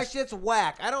 Yamas. That shit's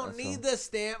whack. I don't need the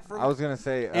stamp from. I was gonna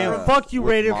say. And fuck you,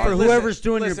 Rated, for whoever's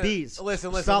doing listen, your beats.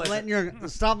 Listen. Stop letting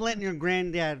your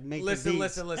granddad make the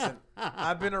beats. Listen.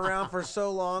 I've been around for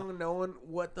so long knowing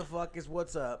what the fuck is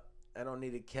what's up. I don't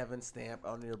need a Kevin stamp. I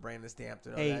don't need a Brandon stamp to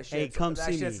know that shit.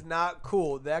 That shit's not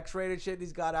cool. The X-rated shit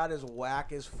he's got out is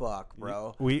whack as fuck,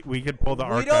 bro. We could pull the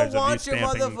We archives don't want of your you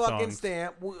stamping motherfucking songs.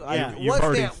 stamp.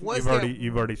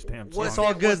 You've already stamped. It's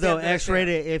all good though.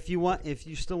 X-rated. If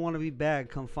you still want to be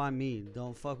bad, come find me.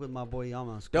 Don't fuck with my boy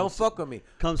Yamas. Don't fuck with me.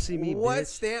 Come see me. What bitch.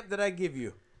 stamp did I give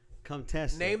you? Come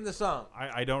test. Name the song.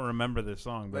 I don't remember this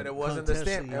song, but it wasn't the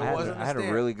stamp. I had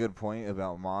a really good point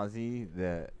about Mozzie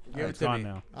that. It's gone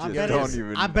now.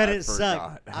 I bet it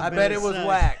sucked. I bet it was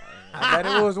whack. I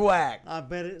bet it was whack. I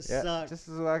bet it sucked. Just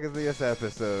as whack as this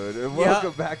episode. And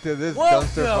welcome back to this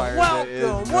dumpster fire that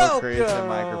is Milk Crates and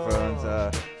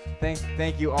Microphones.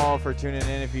 Thank you all for tuning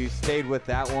in. If you stayed with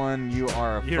that one, you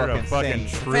are a fucking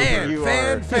trooper. Fan.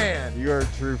 You're a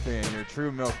true fan. You're a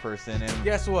true milk person. And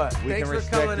guess what? Thanks for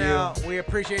coming you. out. We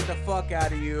appreciate the fuck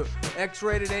out of you.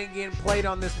 X-Rated ain't getting played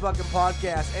on this fucking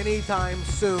podcast anytime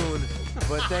soon.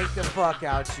 But thank the fuck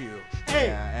out you. Hey.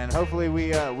 Yeah, and hopefully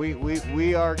we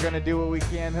are gonna do what we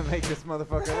can to make this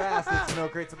motherfucker last. It's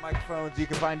Milk Crates and Microphones. You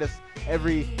can find us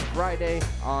every Friday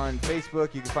on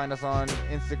Facebook. You can find us on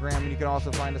Instagram, and you can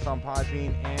also find us on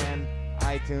Podbean and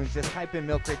iTunes. Just type in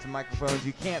Milk Crates and Microphones.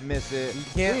 You can't miss it. You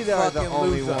can't We are the fucking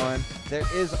only lose us. one. There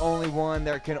is only one.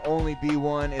 There can only be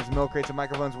one. Is Milk Crates and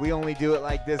Microphones. We only do it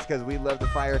like this because we love the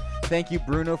fire. Thank you,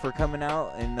 Bruno, for coming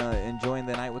out and enjoying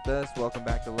the night with us. Welcome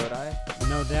back to Lodi.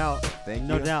 No doubt. Thank you.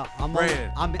 No doubt. I'm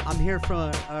here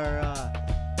for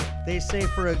they say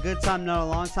for a good time, not a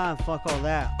long time. Fuck all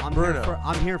that. I'm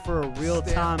here for a real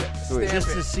time,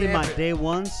 just to see my day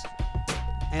ones.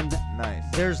 And nice.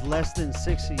 There's less than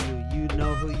 6 of you. You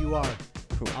know who you are.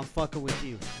 Cool. I'm fucking with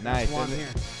you. Nice. That's why I'm here.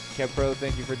 Kev Pro,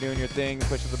 thank you for doing your thing,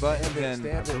 pushing the buttons, and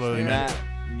Matt,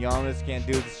 Yamas can't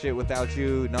do this shit without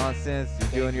you. Nonsense.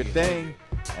 You're doing your thing.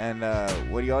 And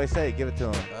what do you always say? Give it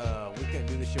to him. We couldn't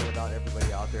do this shit without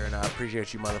everybody out there, and I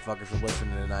appreciate you motherfuckers for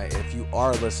listening tonight. If you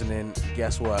are listening,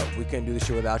 guess what? We couldn't do this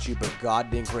shit without you, but God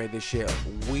didn't create this shit.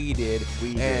 We did.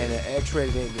 And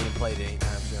X-Rated ain't getting played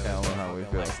anytime soon. Tell them how we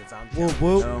feel.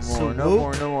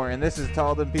 No more. And this is to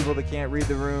all the people that can't read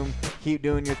the room. Keep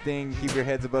doing your thing. Keep your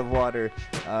heads above water.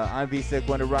 I'm B-Sick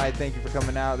Wonder Ride. Thank you for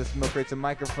coming out. This is Milk Crates and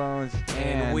Microphones.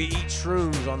 And we eat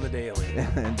shrooms on the daily.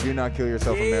 And do not kill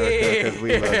yourself, America, because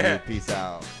we love you. Peace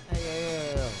out.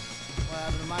 Hey, what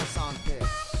happened to my song pick?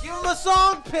 Give him a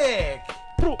song pick.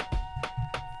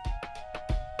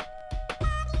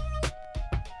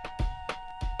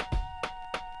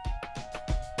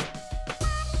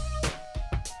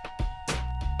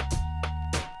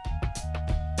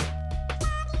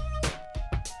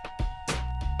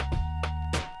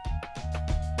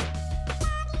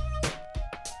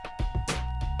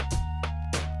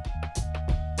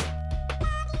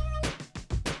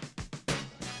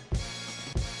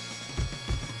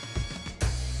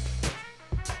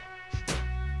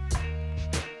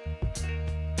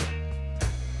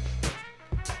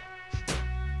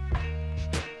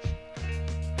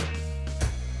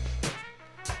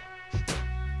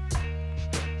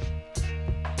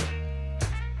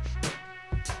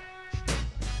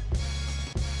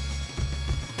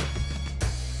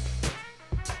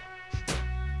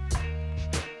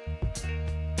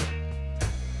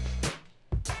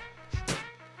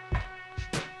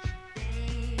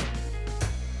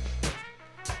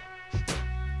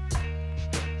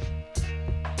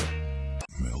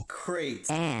 Crates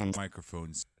and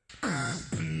microphones.